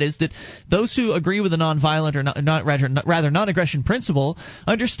understand, and that is that those who agree with the nonviolent or rather non-aggression principle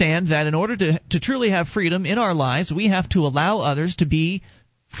understand that in order to truly have freedom in our lives, we have to allow others to be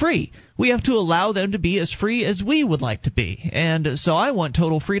free. We have to allow them to be as free as we would like to be. And so I want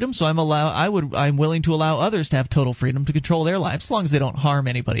total freedom, so I'm willing to allow others to have total freedom to control their lives, as long as they don't harm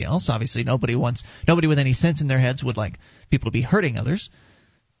anybody else. Obviously, nobody with any sense in their heads would like people to be hurting others.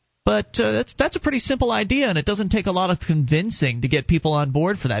 But that's a pretty simple idea, and it doesn't take a lot of convincing to get people on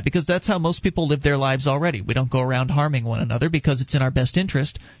board for that, because that's how most people live their lives already. We don't go around harming one another because it's in our best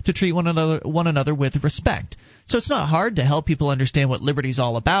interest to treat one another with respect. So it's not hard to help people understand what liberty's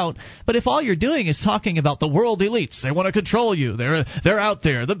all about. But if all you're doing is talking about the world elites, they want to control you. They're out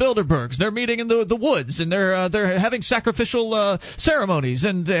there, the Bilderbergs. They're meeting in the woods, and they're having sacrificial ceremonies,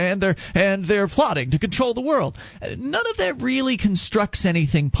 and they're plotting to control the world. None of that really constructs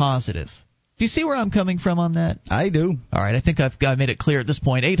anything positive. Do you see where I'm coming from on that? I do. All right, I think I've made it clear at this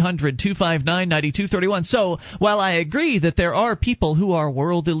point. 800-259-9231. So, while I agree that there are people who are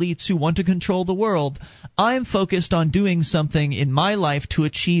world elites who want to control the world, I'm focused on doing something in my life to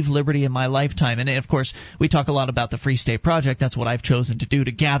achieve liberty in my lifetime. And, of course, we talk a lot about the Free State Project. That's what I've chosen to do,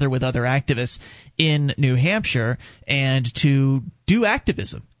 to gather with other activists in New Hampshire and to do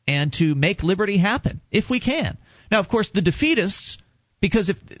activism and to make liberty happen, if we can. Now, of course, the defeatists...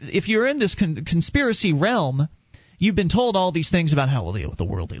 Because if you're in this conspiracy realm, you've been told all these things about how the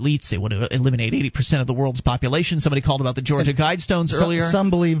world elites, they want to eliminate 80% of the world's population. Somebody called about the Georgia Guidestones earlier.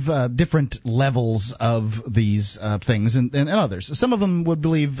 Some believe different levels of these things, and others. Some of them would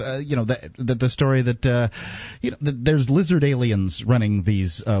believe, that the story that that there's lizard aliens running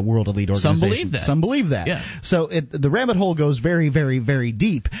these world elite organizations. Some believe that. Yeah. So the rabbit hole goes very, very, very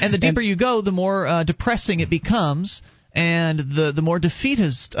deep. And the deeper you go, the more depressing it becomes. And the more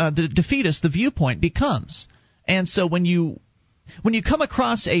defeatist the viewpoint becomes. And so when you come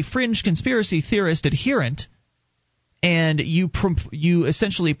across a fringe conspiracy theorist adherent, and you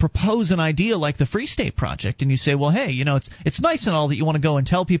essentially propose an idea like the Free State Project, and you say, well, hey, it's nice and all that you want to go and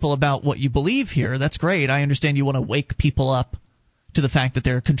tell people about what you believe here. That's great. I understand you want to wake people up to the fact that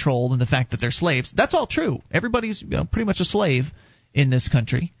they're controlled and the fact that they're slaves. That's all true. Everybody's pretty much a slave in this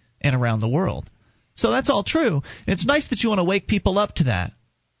country and around the world. So that's all true. It's nice that you want to wake people up to that.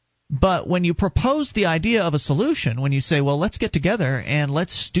 But when you propose the idea of a solution, when you say, well, let's get together and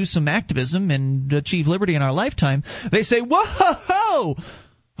let's do some activism and achieve liberty in our lifetime, they say, whoa,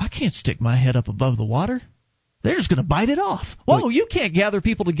 I can't stick my head up above the water. They're just going to bite it off. Whoa, you can't gather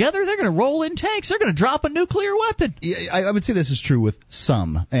people together. They're going to roll in tanks. They're going to drop a nuclear weapon. I would say this is true with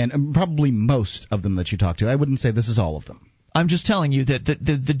some, and probably most of them that you talk to. I wouldn't say this is all of them. I'm just telling you that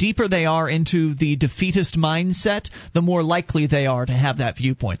the deeper they are into the defeatist mindset, the more likely they are to have that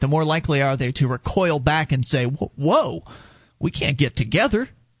viewpoint. The more likely are they to recoil back and say, whoa, we can't get together.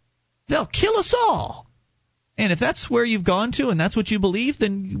 They'll kill us all. And if that's where you've gone to and that's what you believe,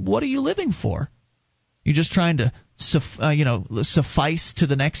 then what are you living for? You're just trying to suffice to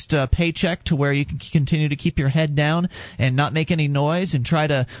the next paycheck to where you can continue to keep your head down and not make any noise and try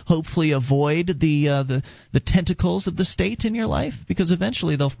to hopefully avoid the tentacles of the state in your life, because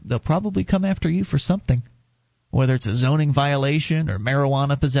eventually they'll probably come after you for something, whether it's a zoning violation or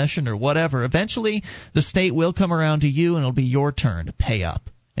marijuana possession or whatever. Eventually the state will come around to you and it'll be your turn to pay up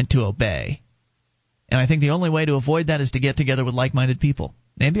and to obey. And I think the only way to avoid that is to get together with like-minded people.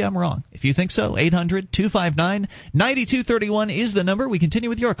 Maybe I'm wrong. If you think so, 800-259-9231 is the number. We continue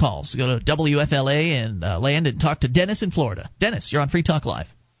with your calls. Go to WFLA and land and talk to Dennis in Florida. Dennis, you're on Free Talk Live.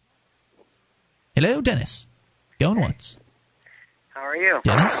 Hello, Dennis. Going once. How are you?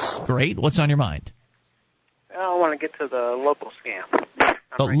 Dennis, great. What's on your mind? Well, I want to get to the local scam.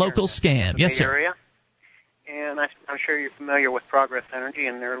 Local scam. Yes, sir. Area. And I'm sure you're familiar with Progress Energy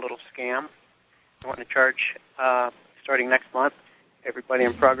and their little scam. I want to charge, starting next month, everybody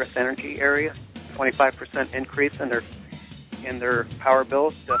in Progress Energy area 25% increase in their power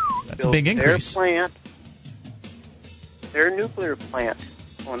bills to That's a big increase. Their nuclear plant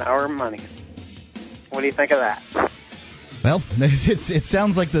on our money. What do you think of that? Well, it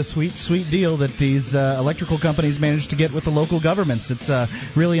sounds like the sweet deal that these electrical companies managed to get with the local governments. It's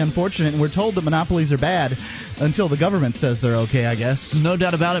really unfortunate, and we're told that monopolies are bad until the government says they're okay, I guess. No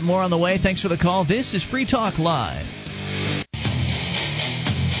doubt about it. More on the way. Thanks for the call. This is Free Talk Live.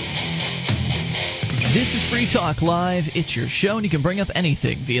 This is Free Talk Live. It's your show, and you can bring up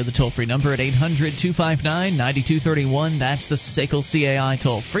anything via the toll-free number at 800-259-9231. That's the SACL CAI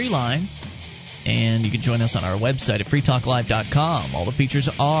toll-free line. And you can join us on our website at freetalklive.com. All the features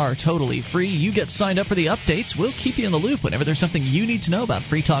are totally free. You get signed up for the updates. We'll keep you in the loop whenever there's something you need to know about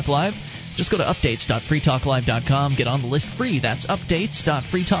Free Talk Live. Just go to updates.freetalklive.com. Get on the list free. That's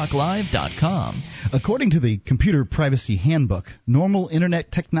updates.freetalklive.com. According to the Computer Privacy Handbook, normal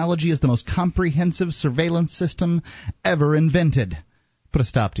Internet technology is the most comprehensive surveillance system ever invented. Put a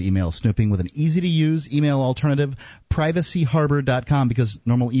stop to email snooping with an easy-to-use email alternative, privacyharbor.com, because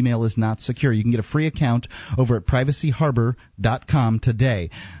normal email is not secure. You can get a free account over at privacyharbor.com today.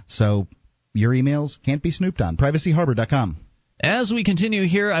 So your emails can't be snooped on. privacyharbor.com. As we continue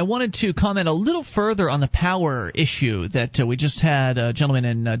here, I wanted to comment a little further on the power issue that we just had a gentleman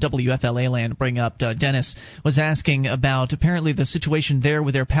in WFLA land bring up. Dennis was asking about apparently the situation there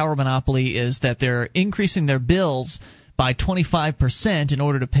with their power monopoly is that they're increasing their bills by 25% in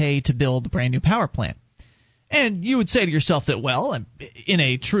order to pay to build a brand new power plant. And you would say to yourself that, well, in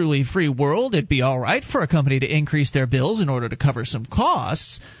a truly free world, it'd be all right for a company to increase their bills in order to cover some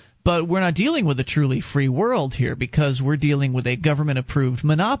costs. But we're not dealing with a truly free world here because we're dealing with a government-approved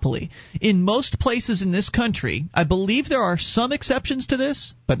monopoly. In most places in this country, I believe there are some exceptions to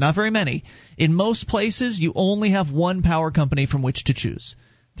this, but not very many. In most places, you only have one power company from which to choose.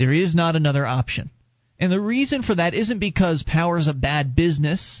 There is not another option. And the reason for that isn't because power is a bad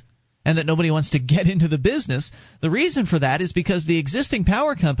business and that nobody wants to get into the business. The reason for that is because the existing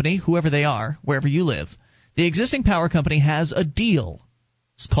power company, whoever they are, wherever you live, the existing power company has a deal.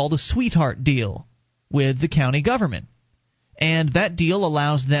 It's called a sweetheart deal with the county government. And that deal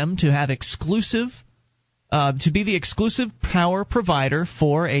allows them to have to be the exclusive power provider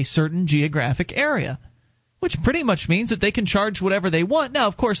for a certain geographic area, which pretty much means that they can charge whatever they want. Now,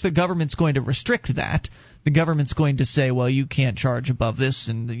 of course, the government's going to restrict that. The government's going to say, well, you can't charge above this,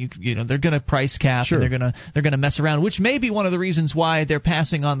 and they're going to price cap, sure. And they're going to mess around, which may be one of the reasons why they're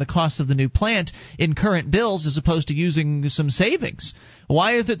passing on the cost of the new plant in current bills as opposed to using some savings.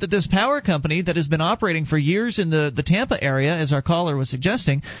 Why is it that this power company that has been operating for years in the Tampa area, as our caller was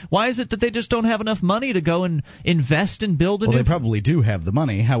suggesting, why is it that they just don't have enough money to go and invest and build a new... Well, they probably do have the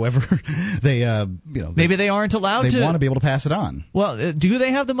money. However, they maybe they aren't allowed to... They want to be able to pass it on. Well, do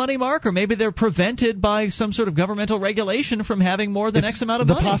they have the money, Mark? Or maybe they're prevented by some sort of governmental regulation from having more than X amount of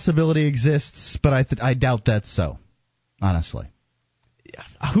money? The possibility exists, but I doubt that's so, honestly.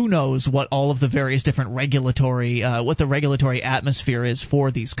 Who knows what all of the various different regulatory atmosphere is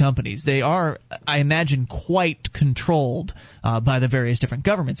for these companies. They are, I imagine, quite controlled by the various different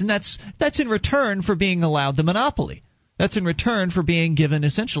governments, and that's in return for being allowed the monopoly. That's in return for being given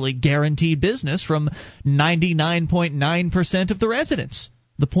essentially guaranteed business from 99.9% of the residents.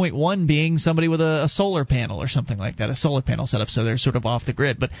 The point one being somebody with a solar panel or something like that, a solar panel set up so they're sort of off the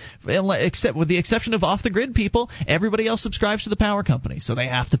grid. But except with the exception of off the grid people, everybody else subscribes to the power company, so they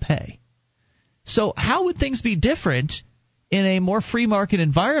have to pay. So how would things be different in a more free market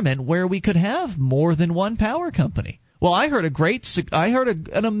environment where we could have more than one power company? Well, I heard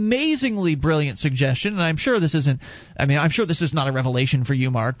an amazingly brilliant suggestion, and I'm sure this is not a revelation for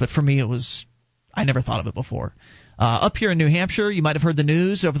you, Mark, but for me I never thought of it before. Up here in New Hampshire, you might have heard the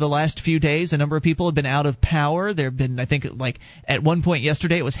news over the last few days. A number of people have been out of power. There have been, I think, like at one point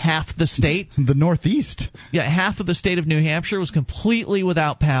yesterday, it was half the state. The Northeast. Yeah, half of the state of New Hampshire was completely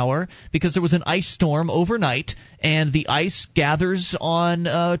without power because there was an ice storm overnight, and the ice gathers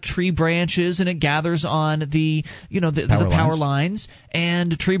on tree branches and it gathers on the power lines,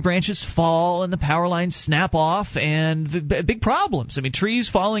 and tree branches fall and the power lines snap off, and the big problems. I mean, trees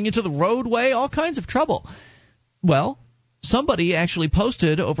falling into the roadway, all kinds of trouble. Well, somebody actually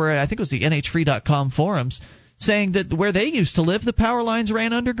posted over, I think it was the NHFree.com forums, saying that where they used to live, the power lines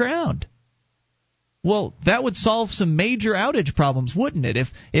ran underground. Well, that would solve some major outage problems, wouldn't it?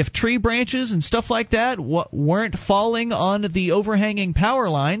 If tree branches and stuff like that weren't falling on the overhanging power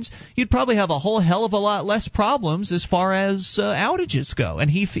lines, you'd probably have a whole hell of a lot less problems as far as outages go. And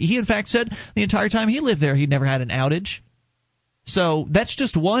he in fact said the entire time he lived there, he'd never had an outage. So that's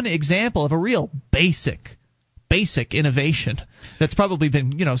just one example of a real basic innovation that's probably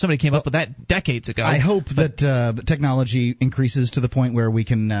been, somebody came up with that decades ago. I hope that technology increases to the point where we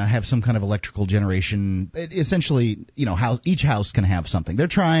can have some kind of electrical generation. Essentially, each house can have something. They're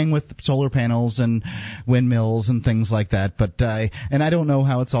trying with solar panels and windmills and things like that, but I don't know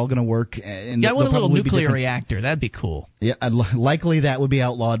how it's all going to work. And I want a little nuclear reactor. That'd be cool. Yeah, likely that would be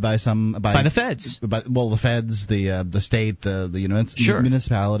outlawed by the feds. The feds, the state, the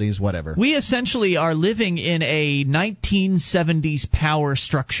municipalities, whatever. We essentially are living in a 1970s power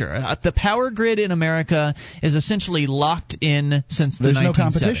structure. The power grid in America is essentially locked in since the 1970s. There's no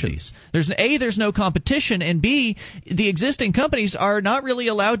competition. There's no competition, and B, the existing companies are not really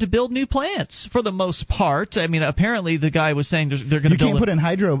allowed to build new plants for the most part. I mean, apparently the guy was saying they're going to build. You can't put in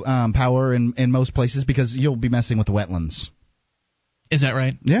hydro power in most places because you'll be messing with the wetlands. Is that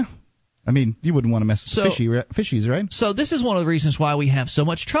right? Yeah. I mean, you wouldn't want to mess with fishies, right? So this is one of the reasons why we have so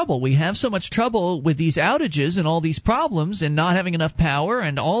much trouble. We have so much trouble with these outages and all these problems and not having enough power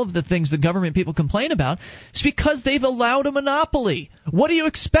and all of the things the government people complain about. It's because they've allowed a monopoly. What do you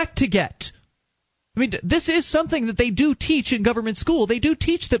expect to get? I mean, this is something that they do teach in government school. They do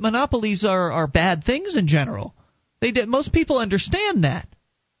teach that monopolies are bad things in general. Most people understand that.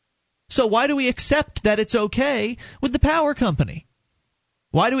 So why do we accept that it's okay with the power company?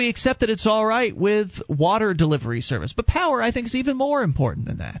 Why do we accept that it's all right with water delivery service? But power, I think, is even more important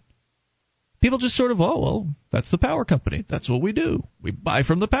than that. People just sort of, that's the power company. That's what we do. We buy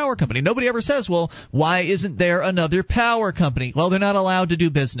from the power company. Nobody ever says, why isn't there another power company? Well, they're not allowed to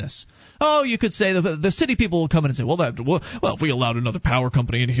do business. Oh, you could say the city people will come in and say, if we allowed another power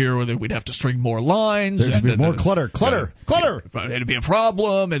company in here, we'd have to string more lines. There'd be more clutter. It'd be a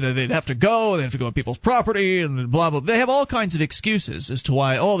problem, and then they'd have to go on people's property, and blah, blah. They have all kinds of excuses as to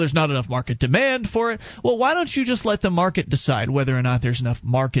why, there's not enough market demand for it. Well, why don't you just let the market decide whether or not there's enough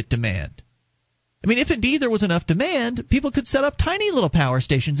market demand? I mean, if indeed there was enough demand, people could set up tiny little power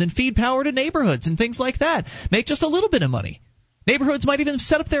stations and feed power to neighborhoods and things like that. Make just a little bit of money. Neighborhoods might even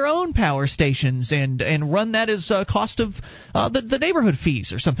set up their own power stations and run that as a cost of the neighborhood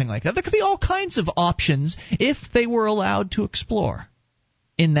fees or something like that. There could be all kinds of options if they were allowed to explore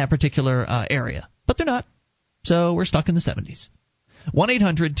in that particular area. But they're not. So we're stuck in the 70s.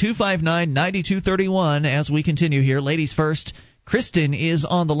 1-800-259-9231 as we continue here. Ladies first. Kristen is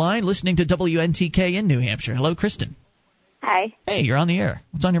on the line listening to WNTK in New Hampshire. Hello, Kristen. Hi. Hey, you're on the air.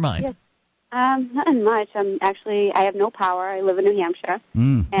 What's on your mind? Yes. Nothing much. I have no power. I live in New Hampshire.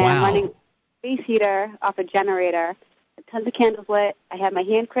 And I'm running a space heater off a generator. Tons of candles lit. I have my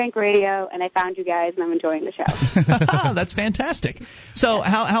hand crank radio, and I found you guys, and I'm enjoying the show. That's fantastic. So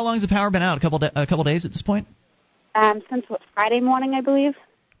how long has the power been out? A couple days at this point? Since Friday morning, I believe.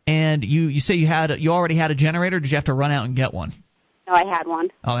 And you say you already had a generator, or did you have to run out and get one? No, I had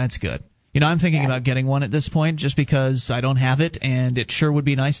one. Oh, that's good. I'm thinking about getting one at this point just because I don't have it, and it sure would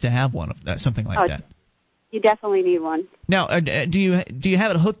be nice to have one of that, something like that. You definitely need one. Now, do you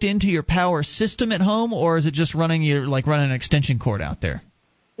have it hooked into your power system at home, or is it just running an extension cord out there?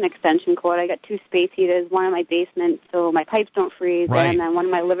 An extension cord. I got two space heaters, one in my basement so my pipes don't freeze, and then one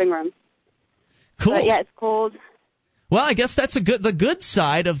in my living room. Cool. But yeah, it's cold. Well, I guess that's the good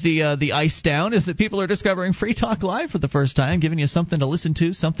side of the ice down is that people are discovering Free Talk Live for the first time, giving you something to listen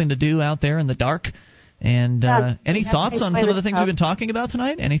to, something to do out there in the dark. And any thoughts on some of the things we've been talking about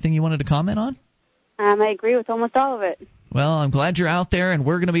tonight? Anything you wanted to comment on? I agree with almost all of it. Well, I'm glad you're out there, and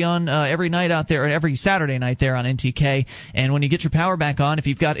we're going to be on every night out there, or every Saturday night there on NTK. And when you get your power back on, if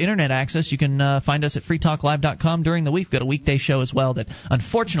you've got internet access, you can find us at freetalklive.com during the week. We've got a weekday show as well that,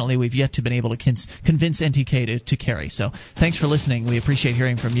 unfortunately, we've yet to been able to convince NTK to carry. So thanks for listening. We appreciate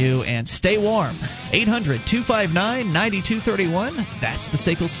hearing from you, and stay warm. 800-259-9231. That's the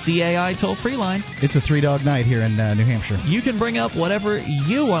SACL CAI toll-free line. It's a three-dog night here in New Hampshire. You can bring up whatever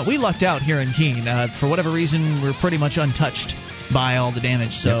you want. We lucked out here in Keene. For whatever reason, we're pretty much untouched by all the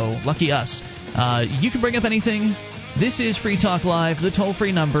damage, so lucky us. You can bring up anything. This is Free Talk Live. The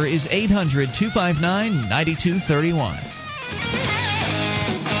toll-free number is 800-259-9231.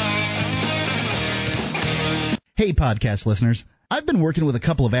 Hey, podcast listeners. I've been working with a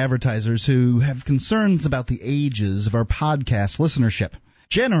couple of advertisers who have concerns about the ages of our podcast listenership.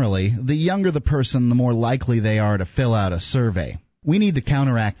 Generally, the younger the person, the more likely they are to fill out a survey. We need to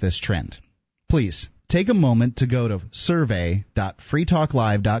counteract this trend. Please, take a moment to go to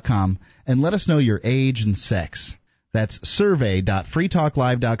survey.freetalklive.com and let us know your age and sex. That's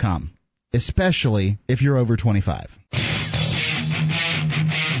survey.freetalklive.com, especially if you're over 25.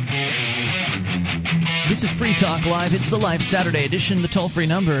 This is Free Talk Live. It's the live Saturday edition. The toll-free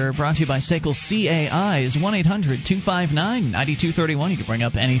number brought to you by SACL CAI is 1-800-259-9231. You can bring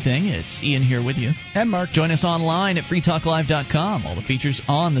up anything. It's Ian here with you. And Mark. Join us online at freetalklive.com. All the features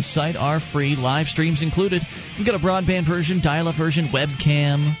on the site are free, live streams included. We've got a broadband version, dial-up version,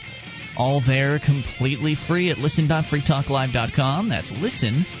 webcam, all there completely free at listen.freetalklive.com. That's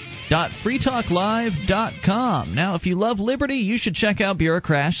listen.freetalklive.com. Now, if you love liberty, you should check out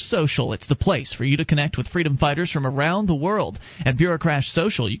Bureaucrash Social. It's the place for you to connect with freedom fighters from around the world. At Bureaucrash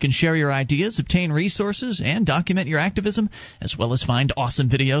Social, you can share your ideas, obtain resources, and document your activism, as well as find awesome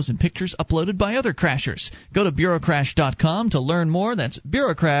videos and pictures uploaded by other crashers. Go to bureaucrash.com to learn more. That's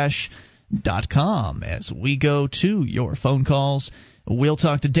bureaucrash.com. As we go to your phone calls, we'll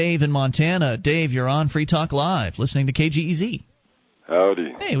talk to Dave in Montana. Dave, you're on Free Talk Live, listening to KGEZ.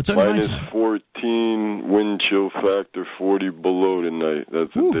 Howdy. Hey, what's on your mind? -14, wind chill factor, 40 below tonight.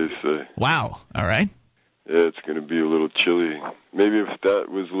 That's what they say. Wow. All right. Yeah, it's going to be a little chilly. Maybe if that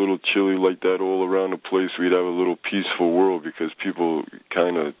was a little chilly like that all around the place, we'd have a little peaceful world, because people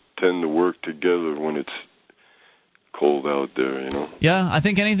kind of tend to work together when it's cold out there, you know? Yeah, I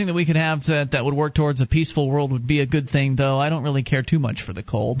think anything that we could have that would work towards a peaceful world would be a good thing, though. I don't really care too much for the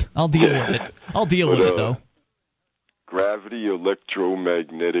cold. I'll deal with it. I'll deal with it, though. Gravity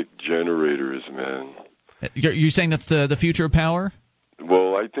electromagnetic generators, man. You're saying that's the future of power?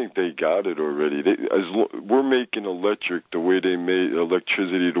 Well, I think they got it already. We're making electricity the way they made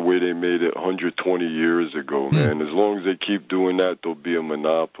it 120 years ago, man. As long as they keep doing that, there'll be a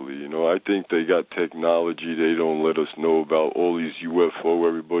monopoly. You know, I think they got technology they don't let us know about. All these UFO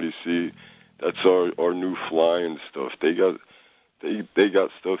everybody see, that's our new flying stuff. They got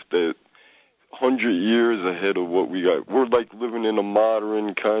stuff that 100 years ahead of what we got. We're like living in a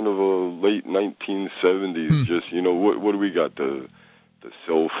modern kind of a late 1970s. Just, you know, what do we got? The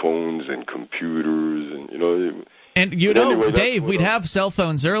cell phones and computers, and, you know. And, you know, anyway, Dave, we'd have cell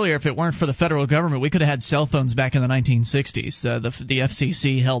phones earlier if it weren't for the federal government. We could have had cell phones back in the 1960s. The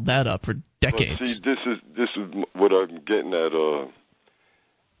FCC held that up for decades. Well, see, this is what I'm getting at.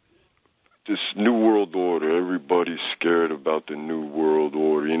 This New World Order, everybody's scared about the New World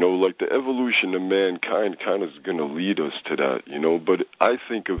Order. You know, like the evolution of mankind kind of is going to lead us to that, you know. But I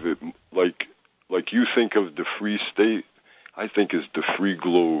think of it like you think of the free state, I think it's the free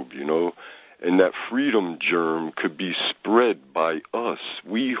globe, you know. And that freedom germ could be spread by us.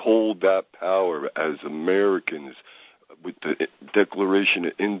 We hold that power as Americans with the Declaration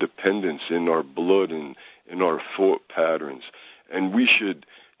of Independence in our blood and in our thought patterns. And we should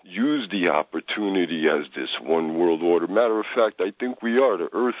use the opportunity as this one world order. Matter of fact, I think we are. The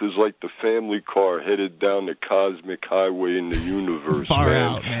Earth is like the family car headed down the cosmic highway in the universe, Far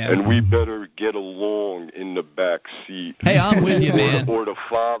out, man. And we better get along in the back seat. Hey, I'm with you, man. Or the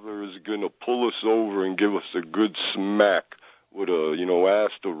father is going to pull us over and give us a good smack with a, you know,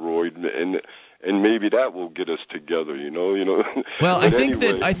 asteroid, and maybe that will get us together, you know. Well, I think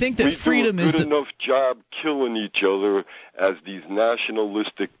that freedom is a good enough job killing each other as these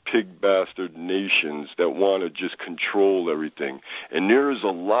nationalistic pig bastard nations that want to just control everything. And there is a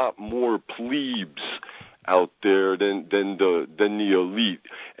lot more plebes out there than the elite,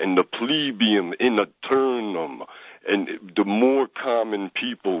 and the plebeium in eternum And the more common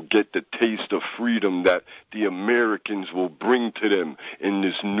people get the taste of freedom that the Americans will bring to them in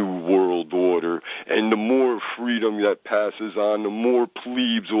this new world order, and the more freedom that passes on, the more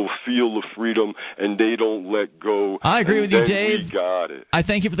plebes will feel the freedom, and they don't let go. I agree with you, Dave. We got it. I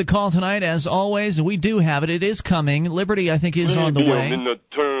thank you for the call tonight. As always, we do have it. It is coming. Liberty, I think, is on the way. In the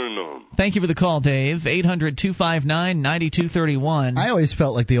turnum. Thank you for the call, Dave. 800-259-9231. I always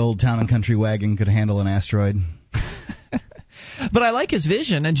felt like the old Town and Country wagon could handle an asteroid. But I like his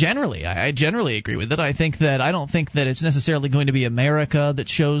vision, and I generally agree with it. I don't think that it's necessarily going to be America that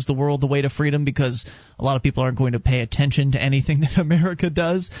shows the world the way to freedom, because a lot of people aren't going to pay attention to anything that America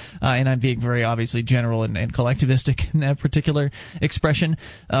does. And I'm being very obviously general and collectivistic in that particular expression,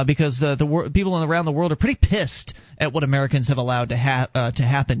 because the people around the world are pretty pissed at what Americans have allowed to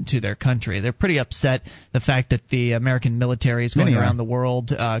happen to their country. They're pretty upset the fact that the American military is going around the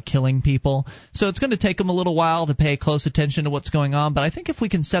world killing people. So it's going to take them a little while to pay close attention to what's going on, but I think if we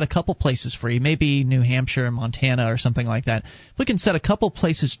can set a couple places free, maybe New Hampshire and Montana or something like that, if we can set a couple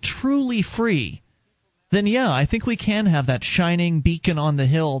places truly free, then yeah, I think we can have that shining beacon on the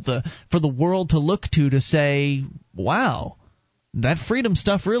hill for the world to look to say, wow, that freedom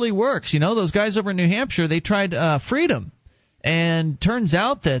stuff really works. You know, those guys over in New Hampshire, they tried freedom, and turns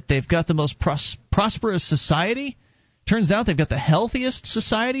out that they've got the most prosperous society. Turns out they've got the healthiest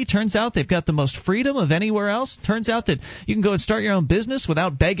society. Turns out they've got the most freedom of anywhere else. Turns out that you can go and start your own business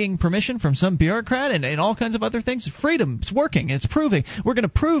without begging permission from some bureaucrat and all kinds of other things. Freedom's working. It's proving. We're going to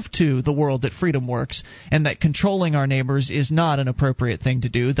prove to the world that freedom works, and that controlling our neighbors is not an appropriate thing to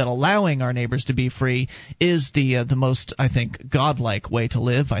do, that allowing our neighbors to be free is the most, I think, godlike way to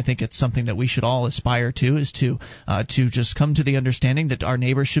live. I think it's something that we should all aspire to, is to just come to the understanding that our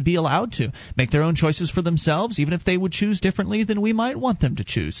neighbors should be allowed to make their own choices for themselves, even if they would choose differently than we might want them to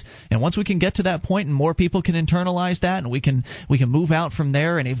choose. And once we can get to that point and more people can internalize that, and we can move out from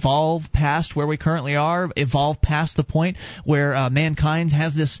there and evolve past where we currently are, evolve past the point where mankind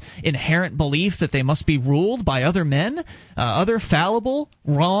has this inherent belief that they must be ruled by other men, other fallible,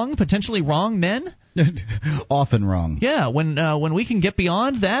 potentially wrong men. Often wrong. Yeah, when we can get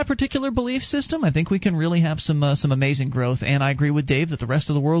beyond that particular belief system, I think we can really have some amazing growth. And I agree with Dave that the rest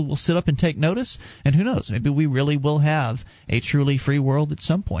of the world will sit up and take notice. And who knows, maybe we really will have a truly free world at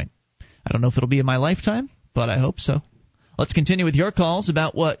some point. I don't know if it'll be in my lifetime, but I hope so. Let's continue with your calls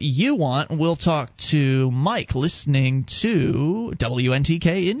about what you want. We'll talk to Mike, listening to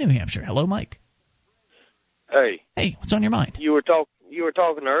WNTK in New Hampshire. Hello, Mike. Hey. Hey, what's on your mind? You were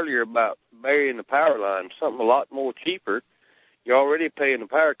talking earlier about burying the power line, something a lot more cheaper. You're already paying the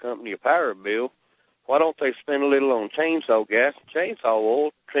power company a power bill. Why don't they spend a little on chainsaw gas and chainsaw oil,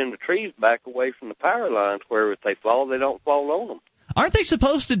 trim the trees back away from the power lines, where if they fall, they don't fall on them? Aren't they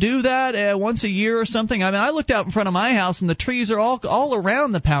supposed to do that once a year or something? I mean, I looked out in front of my house, and the trees are all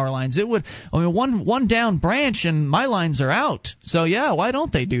around the power lines. One down branch, and my lines are out. So, yeah, why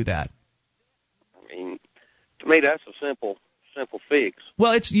don't they do that? I mean, to me, that's a simple fix.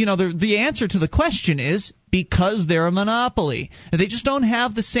 Well, it's the answer to the question is because they're a monopoly. They just don't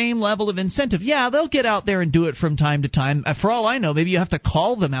have the same level of incentive. Yeah, they'll get out there and do it from time to time. For all I know, maybe you have to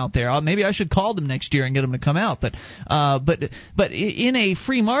call them out there. Maybe I should call them next year and get them to come out. But in a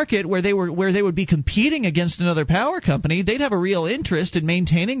free market where they would be competing against another power company, they'd have a real interest in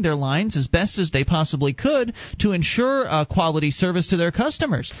maintaining their lines as best as they possibly could to ensure quality service to their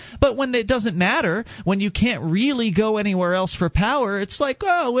customers. But when it doesn't matter, when you can't really go anywhere else for power, it's like,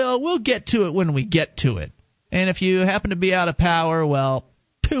 oh, well, we'll get to it when we get to it. And if you happen to be out of power, well,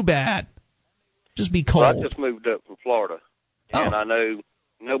 too bad. Just be cold. Well, I just moved up from Florida, and I know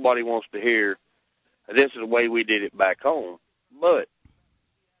nobody wants to hear this is the way we did it back home. But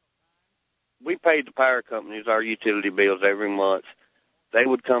we paid the power companies our utility bills every month. They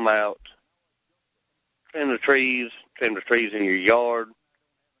would come out, trim the trees in your yard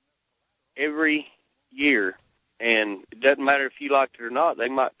every year. And it doesn't matter if you liked it or not. They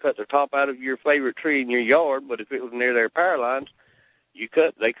might cut the top out of your favorite tree in your yard, but if it was near their power lines, they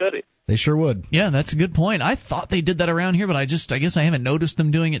cut it. They sure would. Yeah, that's a good point. I thought they did that around here, but I guess I haven't noticed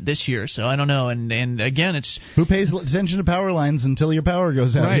them doing it this year, so I don't know. And again, it's who pays attention to power lines until your power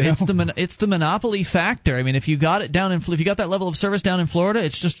goes out. Right, it's the monopoly factor. I mean, if you got it if you got that level of service down in Florida,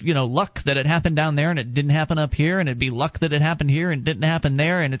 it's just luck that it happened down there and it didn't happen up here, and it'd be luck that it happened here and didn't happen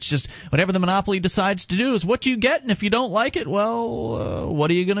there, and it's just whatever the monopoly decides to do is what you get, and if you don't like it, well, what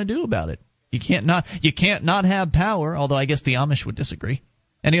are you going to do about it? You can't not have power. Although I guess the Amish would disagree.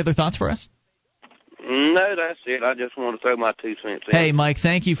 Any other thoughts for us? No, that's it. I just want to throw my 2 cents in. Hey, Mike,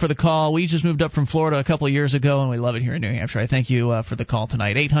 thank you for the call. We just moved up from Florida a couple of years ago, and we love it here in New Hampshire. I thank you for the call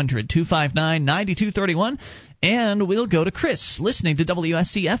tonight. 800-259-9231. And we'll go to Chris, listening to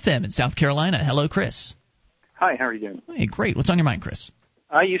WSC-FM in South Carolina. Hello, Chris. Hi, how are you doing? Hey, great. What's on your mind, Chris?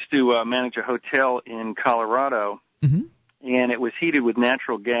 I used to manage a hotel in Colorado, and it was heated with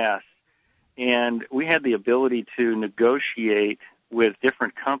natural gas. And we had the ability to negotiate with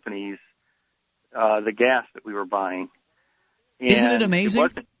different companies the gas that we were buying. And isn't it amazing?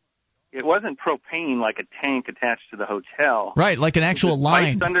 It wasn't propane like a tank attached to the hotel. Right, like an actual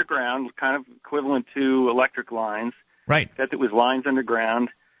line. Pipes underground, kind of equivalent to electric lines. Right. Except it was lines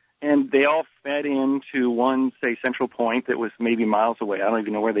underground. And they all fed into one, say, central point that was maybe miles away. I don't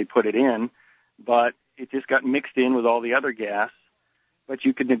even know where they put it in. But it just got mixed in with all the other gas. But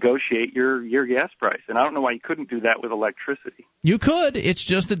you could negotiate your gas price. And I don't know why you couldn't do that with electricity. You could. It's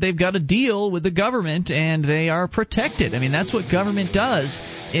just that they've got a deal with the government, and they are protected. I mean, that's what government does,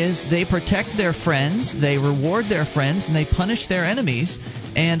 is they protect their friends, they reward their friends, and they punish their enemies.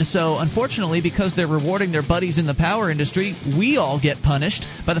 And so, unfortunately, because they're rewarding their buddies in the power industry, we all get punished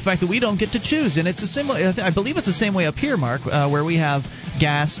by the fact that we don't get to choose. And it's a similar, I believe it's the same way up here, Mark, where we have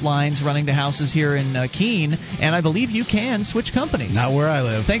gas lines running to houses here in Keene, and I believe you can switch companies. Not where I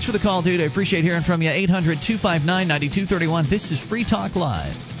live. Thanks for the call, dude. I appreciate hearing from you. 800-259-9231. This is Free Talk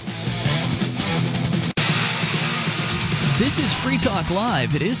Live. This is Free Talk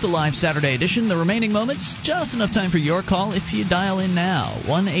Live. It is the live Saturday edition. The remaining moments, just enough time for your call if you dial in now.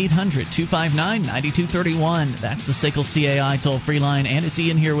 1-800-259-9231. That's the SACL CAI toll-free line, and it's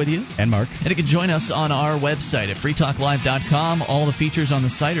Ian here with you. And Mark. And you can join us on our website at freetalklive.com. All the features on the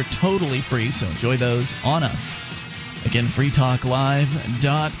site are totally free, so enjoy those on us. Again,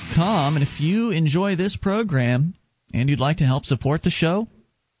 freetalklive.com. And if you enjoy this program and you'd like to help support the show,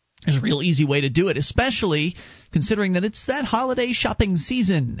 there's a real easy way to do it, especially considering that it's that holiday shopping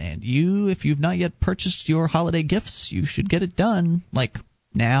season. And if you've not yet purchased your holiday gifts, you should get it done, like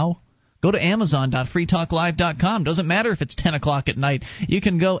now. Go to Amazon.freetalklive.com. Doesn't matter if it's 10 o'clock at night. You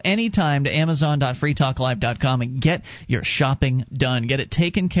can go anytime to Amazon.freetalklive.com and get your shopping done. Get it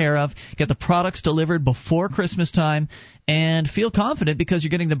taken care of. Get the products delivered before Christmas time. And feel confident because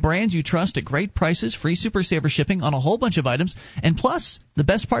you're getting the brands you trust at great prices, free Super Saver shipping on a whole bunch of items. And plus, the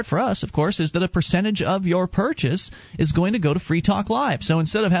best part for us, of course, is that a percentage of your purchase is going to go to Free Talk Live. So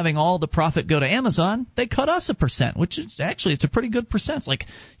instead of having all the profit go to Amazon, they cut us a percent, which is actually, it's a pretty good percent. It's like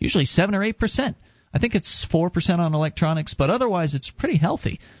usually 7 or 8%. I think it's 4% on electronics, but otherwise it's pretty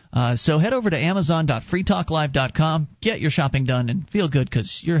healthy. So head over to Amazon.freetalklive.com, get your shopping done, and feel good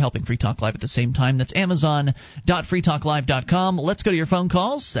because you're helping Free Talk Live at the same time. That's Amazon.freetalklive.com. Let's go to your phone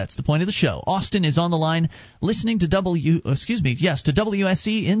calls. That's the point of the show. Austin is on the line, listening to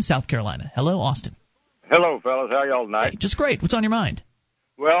WSC in South Carolina. Hello, Austin. Hello, fellas. How y'all tonight? Hey, just great. What's on your mind?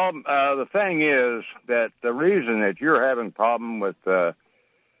 Well, the thing is that the reason that you're having a problem with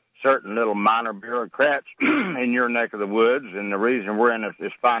certain little minor bureaucrats in your neck of the woods, and the reason we're in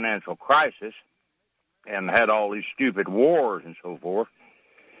this financial crisis and had all these stupid wars and so forth,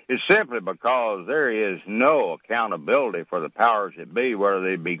 is simply because there is no accountability for the powers that be, whether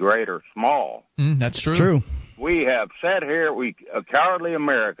they be great or small. That's true. We have sat here, cowardly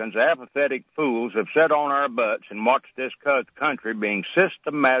Americans, apathetic fools, have sat on our butts and watched this country being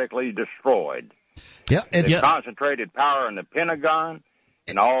systematically destroyed. Yeah, They've concentrated power in the Pentagon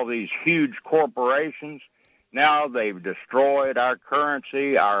and all these huge corporations. Now they've destroyed our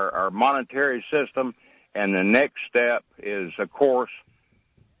currency, our monetary system, and the next step is, of course,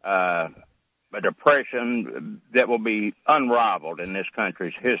 a depression that will be unrivaled in this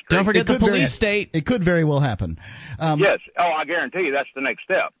country's history. Don't forget the police state. It could very well happen. Yes. Oh, I guarantee you that's the next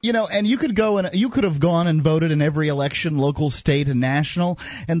step. You know, and you could have gone and voted in every election, local, state, and national.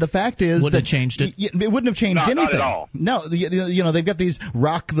 And the fact is, wouldn't have changed it. It wouldn't have changed anything. Not at all. No, you know, they've got these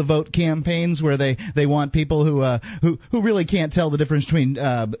rock the vote campaigns where they want people who really can't tell the difference between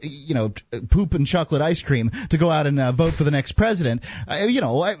poop and chocolate ice cream to go out and vote for the next president.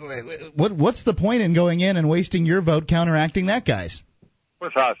 What's the point in going in and wasting your vote counteracting that guy's?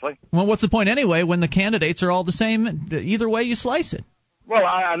 Precisely. Well, what's the point anyway when the candidates are all the same? Either way you slice it. Well,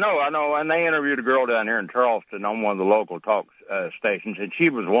 I know. And they interviewed a girl down here in Charleston on one of the local talk stations, and she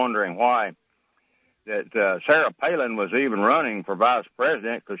was wondering why that Sarah Palin was even running for vice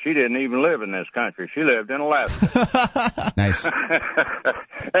president because she didn't even live in this country. She lived in Alaska. Nice.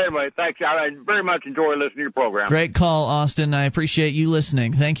 Anyway, thanks. I very much enjoy listening to your program. Great call, Austin. I appreciate you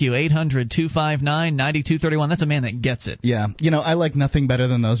listening. Thank you. 800-259-9231. That's a man that gets it. Yeah. You know, I like nothing better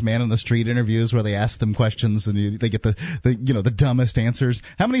than those man-on-the-street interviews where they ask them questions and they get the dumbest answers.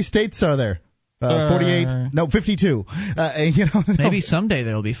 How many states are there? 48. No, 52. Maybe someday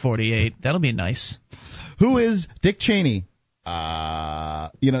there'll be 48. That'll be nice. Who is Dick Cheney?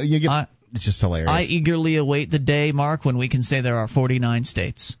 You get. It's just hilarious. I eagerly await the day, Mark, when we can say there are 49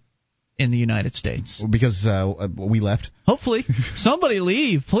 states in the United States. Because we left? Hopefully. Somebody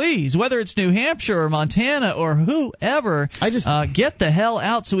leave, please. Whether it's New Hampshire or Montana or whoever, get the hell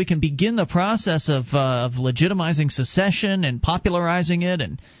out so we can begin the process of legitimizing secession and popularizing it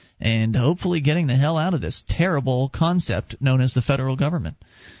and hopefully getting the hell out of this terrible concept known as the federal government.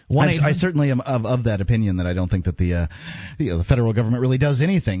 I certainly am of that opinion that I don't think that the federal government really does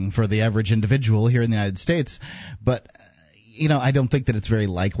anything for the average individual here in the United States, but I don't think that it's very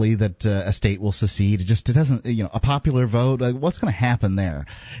likely that a state will secede. It doesn't. A popular vote. What's going to happen there?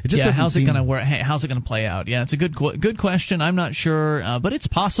 How's it going to work? How's it going to play out? Yeah, it's a good question. I'm not sure, but it's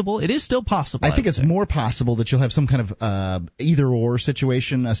possible. It is still possible. I think it's more possible that you'll have some kind of either-or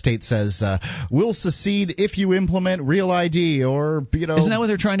situation. A state says, "We'll secede if you implement Real ID," or Isn't that what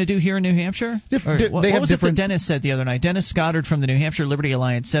they're trying to do here in New Hampshire? What was it that Dennis said the other night? Dennis Goddard from the New Hampshire Liberty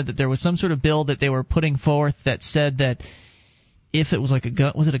Alliance said that there was some sort of bill that they were putting forth that said that. If it was like a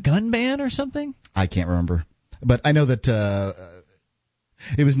gun, was it a gun ban or something? I can't remember, but I know that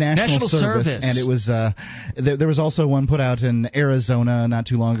it was national service, and it was there was also one put out in Arizona not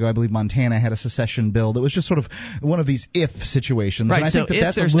too long ago. I believe Montana had a secession bill that was just sort of one of these if situations. Right, and I think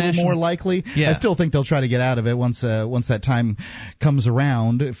that's a little more likely. Yeah. I still think they'll try to get out of it once that time comes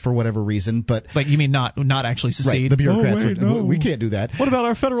around for whatever reason. But you mean not actually secede? Right, the bureaucrats we can't do that. What about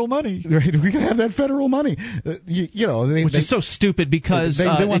our federal money? Right, we can have that federal money. Which is so stupid because they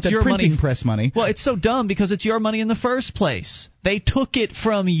want that printing press money. Well, it's so dumb because it's your money in the first place. They took it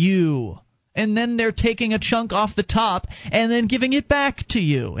from you, and then they're taking a chunk off the top and then giving it back to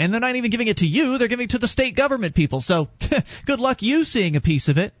you. And they're not even giving it to you, they're giving it to the state government people. So good luck you seeing a piece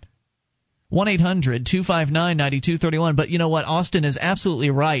of it. 1-800-259-9231. But you know what? Austin is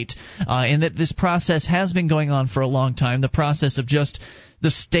absolutely right in that this process has been going on for a long time, the process of just the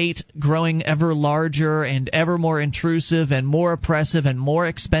state growing ever larger and ever more intrusive and more oppressive and more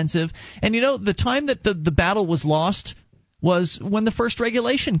expensive. And the time that the battle was lost was when the first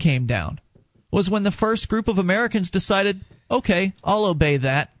regulation came down, was when the first group of Americans decided, okay, I'll obey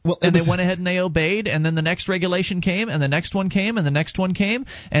that. And they went ahead and they obeyed, and then the next regulation came, and the next one came, and the next one came,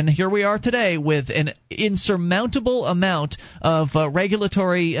 and here we are today with an insurmountable amount of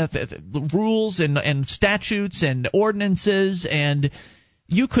regulatory rules and statutes and ordinances, and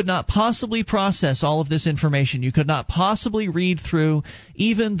you could not possibly process all of this information. You could not possibly read through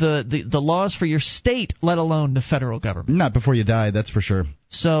even the laws for your state, let alone the federal government. Not before you die, that's for sure.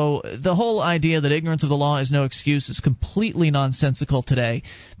 So the whole idea that ignorance of the law is no excuse is completely nonsensical today.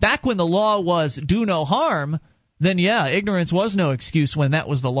 Back when the law was do no harm, then ignorance was no excuse when that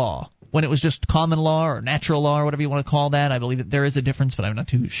was the law. When it was just common law or natural law or whatever you want to call that. I believe that there is a difference, but I'm not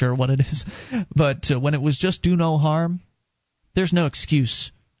too sure what it is. But when it was just do no harm, there's no excuse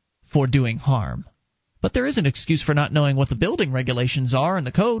for doing harm. But there is an excuse for not knowing what the building regulations are and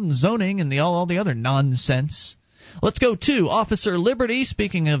the code and zoning and all the other nonsense. Let's go to Officer Liberty.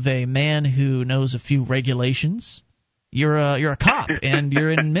 Speaking of a man who knows a few regulations, you're a cop and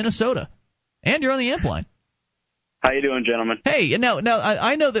you're in Minnesota and you're on the amp line. How you doing, gentlemen? Hey, now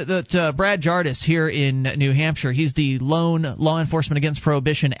I know that Brad Jardis here in New Hampshire, he's the lone law enforcement against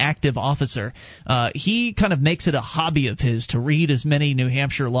prohibition active officer. He kind of makes it a hobby of his to read as many New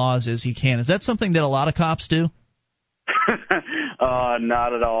Hampshire laws as he can. Is that something that a lot of cops do?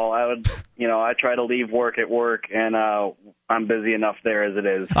 Not at all. I try to leave work at work, and I'm busy enough there as it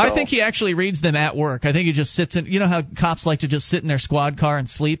is. So. I think he actually reads them at work. I think he just sits in. You know how cops like to just sit in their squad car and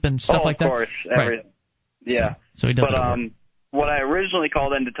sleep and stuff like that? Of course. Right. Yeah. So he does it at work. What I originally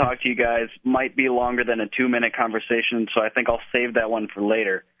called in to talk to you guys might be longer than a 2-minute conversation, so I think I'll save that one for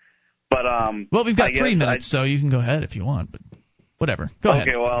later. But well, we've got 3 minutes, so you can go ahead if you want. But whatever, go ahead.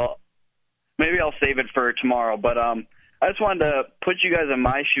 Okay, well, maybe I'll save it for tomorrow. But I just wanted to put you guys in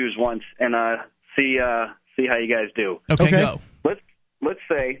my shoes once and see how you guys do. Okay, go.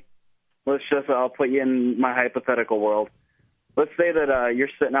 I'll put you in my hypothetical world. Let's say that you're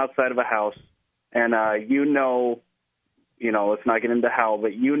sitting outside of a house, and let's not get into how,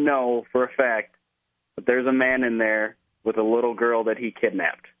 but you know for a fact that there's a man in there with a little girl that he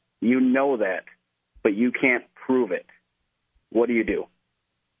kidnapped. You know that, but you can't prove it. What do you do?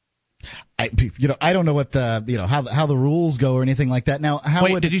 I don't know what how the rules go or anything like that. Now,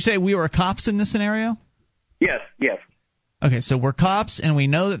 did you say we were cops in this scenario? Yes. Okay, so we're cops, and we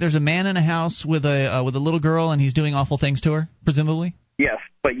know that there's a man in a house with a little girl, and he's doing awful things to her, presumably. Yes,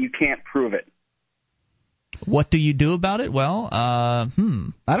 but you can't prove it. What do you do about it? Well, I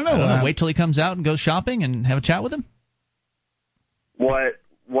don't know. Wait till he comes out and go shopping and have a chat with him?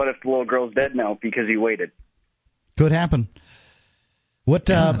 What if the little girl's dead now because he waited? Could happen. What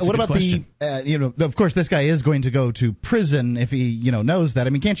about question. of course this guy is going to go to prison if he, knows that. I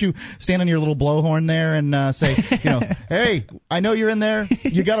mean, can't you stand on your little blowhorn there and say, hey, I know you're in there.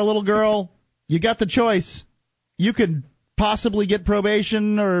 You got a little girl. You got the choice. You could possibly get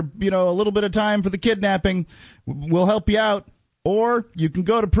probation or, a little bit of time for the kidnapping. We'll help you out. Or you can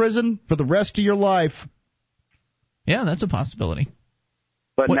go to prison for the rest of your life. Yeah, that's a possibility.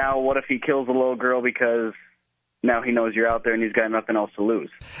 But now what if he kills the little girl because now he knows you're out there and he's got nothing else to lose?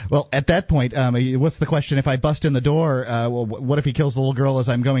 Well, at that point, what's the question? If I bust in the door, what if he kills the little girl as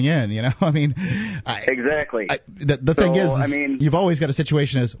I'm going in? Exactly. The thing is, you've always got a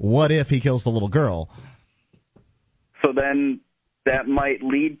situation as, what if he kills the little girl? So then that might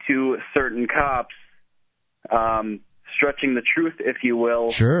lead to certain cops stretching the truth, if you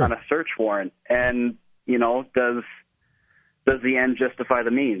will, on a search warrant. And, does the end justify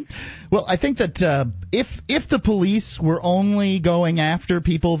the means? Well, I think that if the police were only going after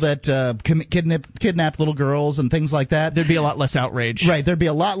people that kidnap little girls and things like that, there'd be a lot less outrage. Right, there'd be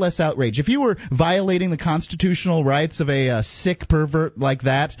a lot less outrage. If you were violating the constitutional rights of a sick pervert like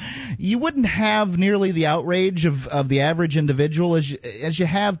that, you wouldn't have nearly the outrage of the average individual as you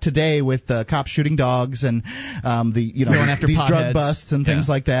have today with cops shooting dogs and these drug busts and things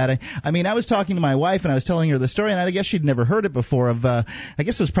like that. I was talking to my wife and I was telling her the story, and I guess she'd never heard it before. I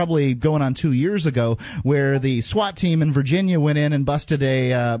guess it was probably going on 2 years ago, where the SWAT team in Virginia went in and busted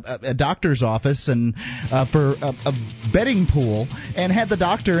a doctor's office and for a betting pool, and had the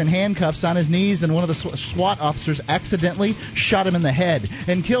doctor in handcuffs on his knees, and one of the SWAT officers accidentally shot him in the head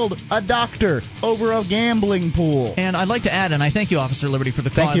and killed a doctor over a gambling pool. And I'd like to add, and I thank you, Officer Liberty, for the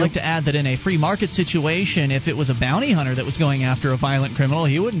call. I'd like to add that in a free market situation, if it was a bounty hunter that was going after a violent criminal,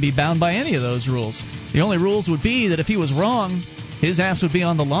 he wouldn't be bound by any of those rules. The only rules would be that if he was wrong, his ass would be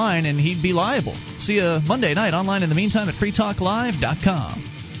on the line and he'd be liable. See you Monday night online in the meantime at freetalklive.com.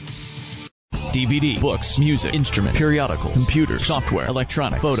 DVD, books, music, instruments, periodicals, computers, software,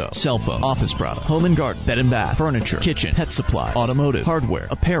 electronic, photo, cell phone, office product, home and garden, bed and bath, furniture, kitchen, pet supply, automotive, hardware,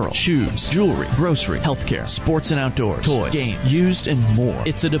 apparel, shoes, jewelry, grocery, healthcare, sports and outdoors, toys, games, used, and more.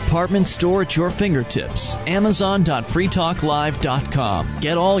 It's a department store at your fingertips. Amazon.freetalklive.com.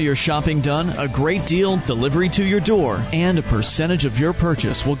 Get all your shopping done, a great deal, delivery to your door, and a percentage of your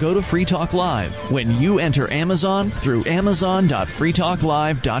purchase will go to Free Talk Live when you enter Amazon through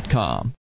Amazon.freetalklive.com.